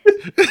Flight.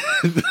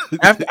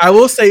 I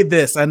will say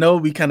this. I know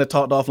we kind of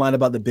talked offline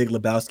about The Big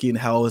Lebowski and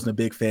how I wasn't a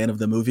big fan of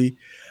the movie.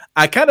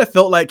 I kind of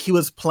felt like he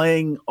was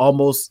playing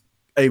almost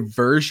a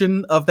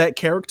version of that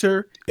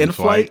character in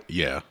Flight.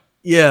 Yeah.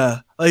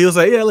 Yeah. He was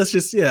like, yeah, let's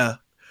just, yeah.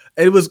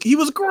 He was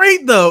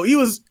great though. He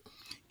was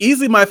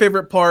easily my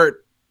favorite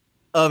part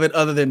of it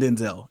other than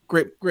Denzel.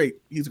 Great.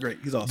 He's great.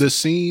 He's awesome.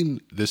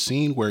 The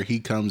scene where he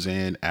comes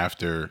in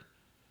after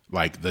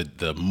like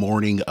the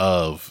morning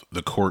of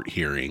the court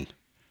hearing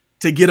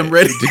to get him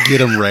ready.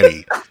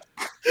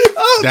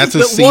 That's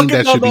a scene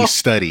that should be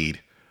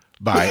studied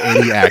by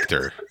any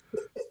actor.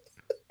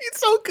 He's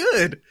so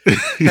good.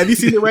 Have you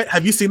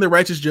seen the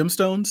Righteous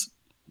Gemstones?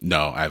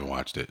 No, I haven't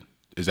watched it.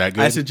 Is that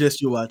good? I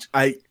suggest you watch.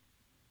 A+.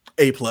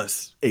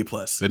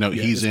 No,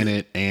 he's in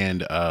it,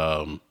 and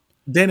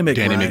Danny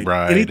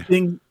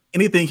McBride.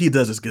 Anything he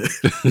does is good.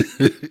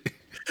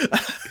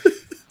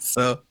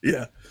 So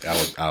yeah,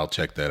 I'll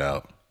check that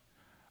out.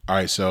 All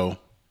right, so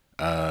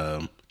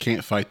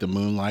Can't Fight the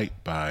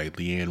Moonlight by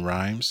Leanne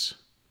Rimes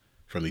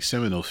from the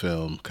seminal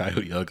film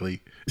Coyote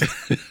Ugly.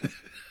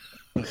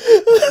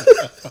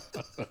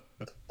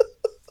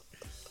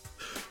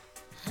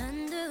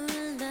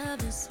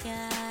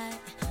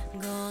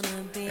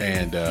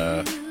 And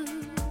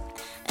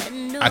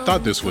I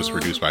thought this was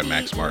produced by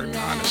Max Martin,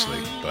 honestly,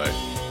 but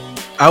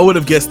I would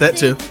have guessed that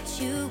too.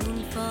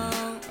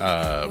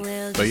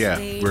 But yeah,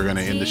 we're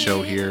gonna end the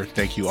show here.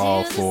 Thank you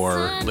all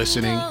for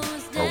listening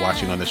or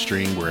watching on the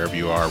stream, wherever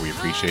you are. We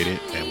appreciate it,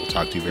 and we'll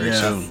talk to you very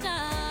soon.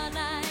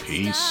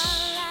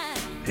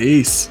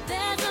 Peace.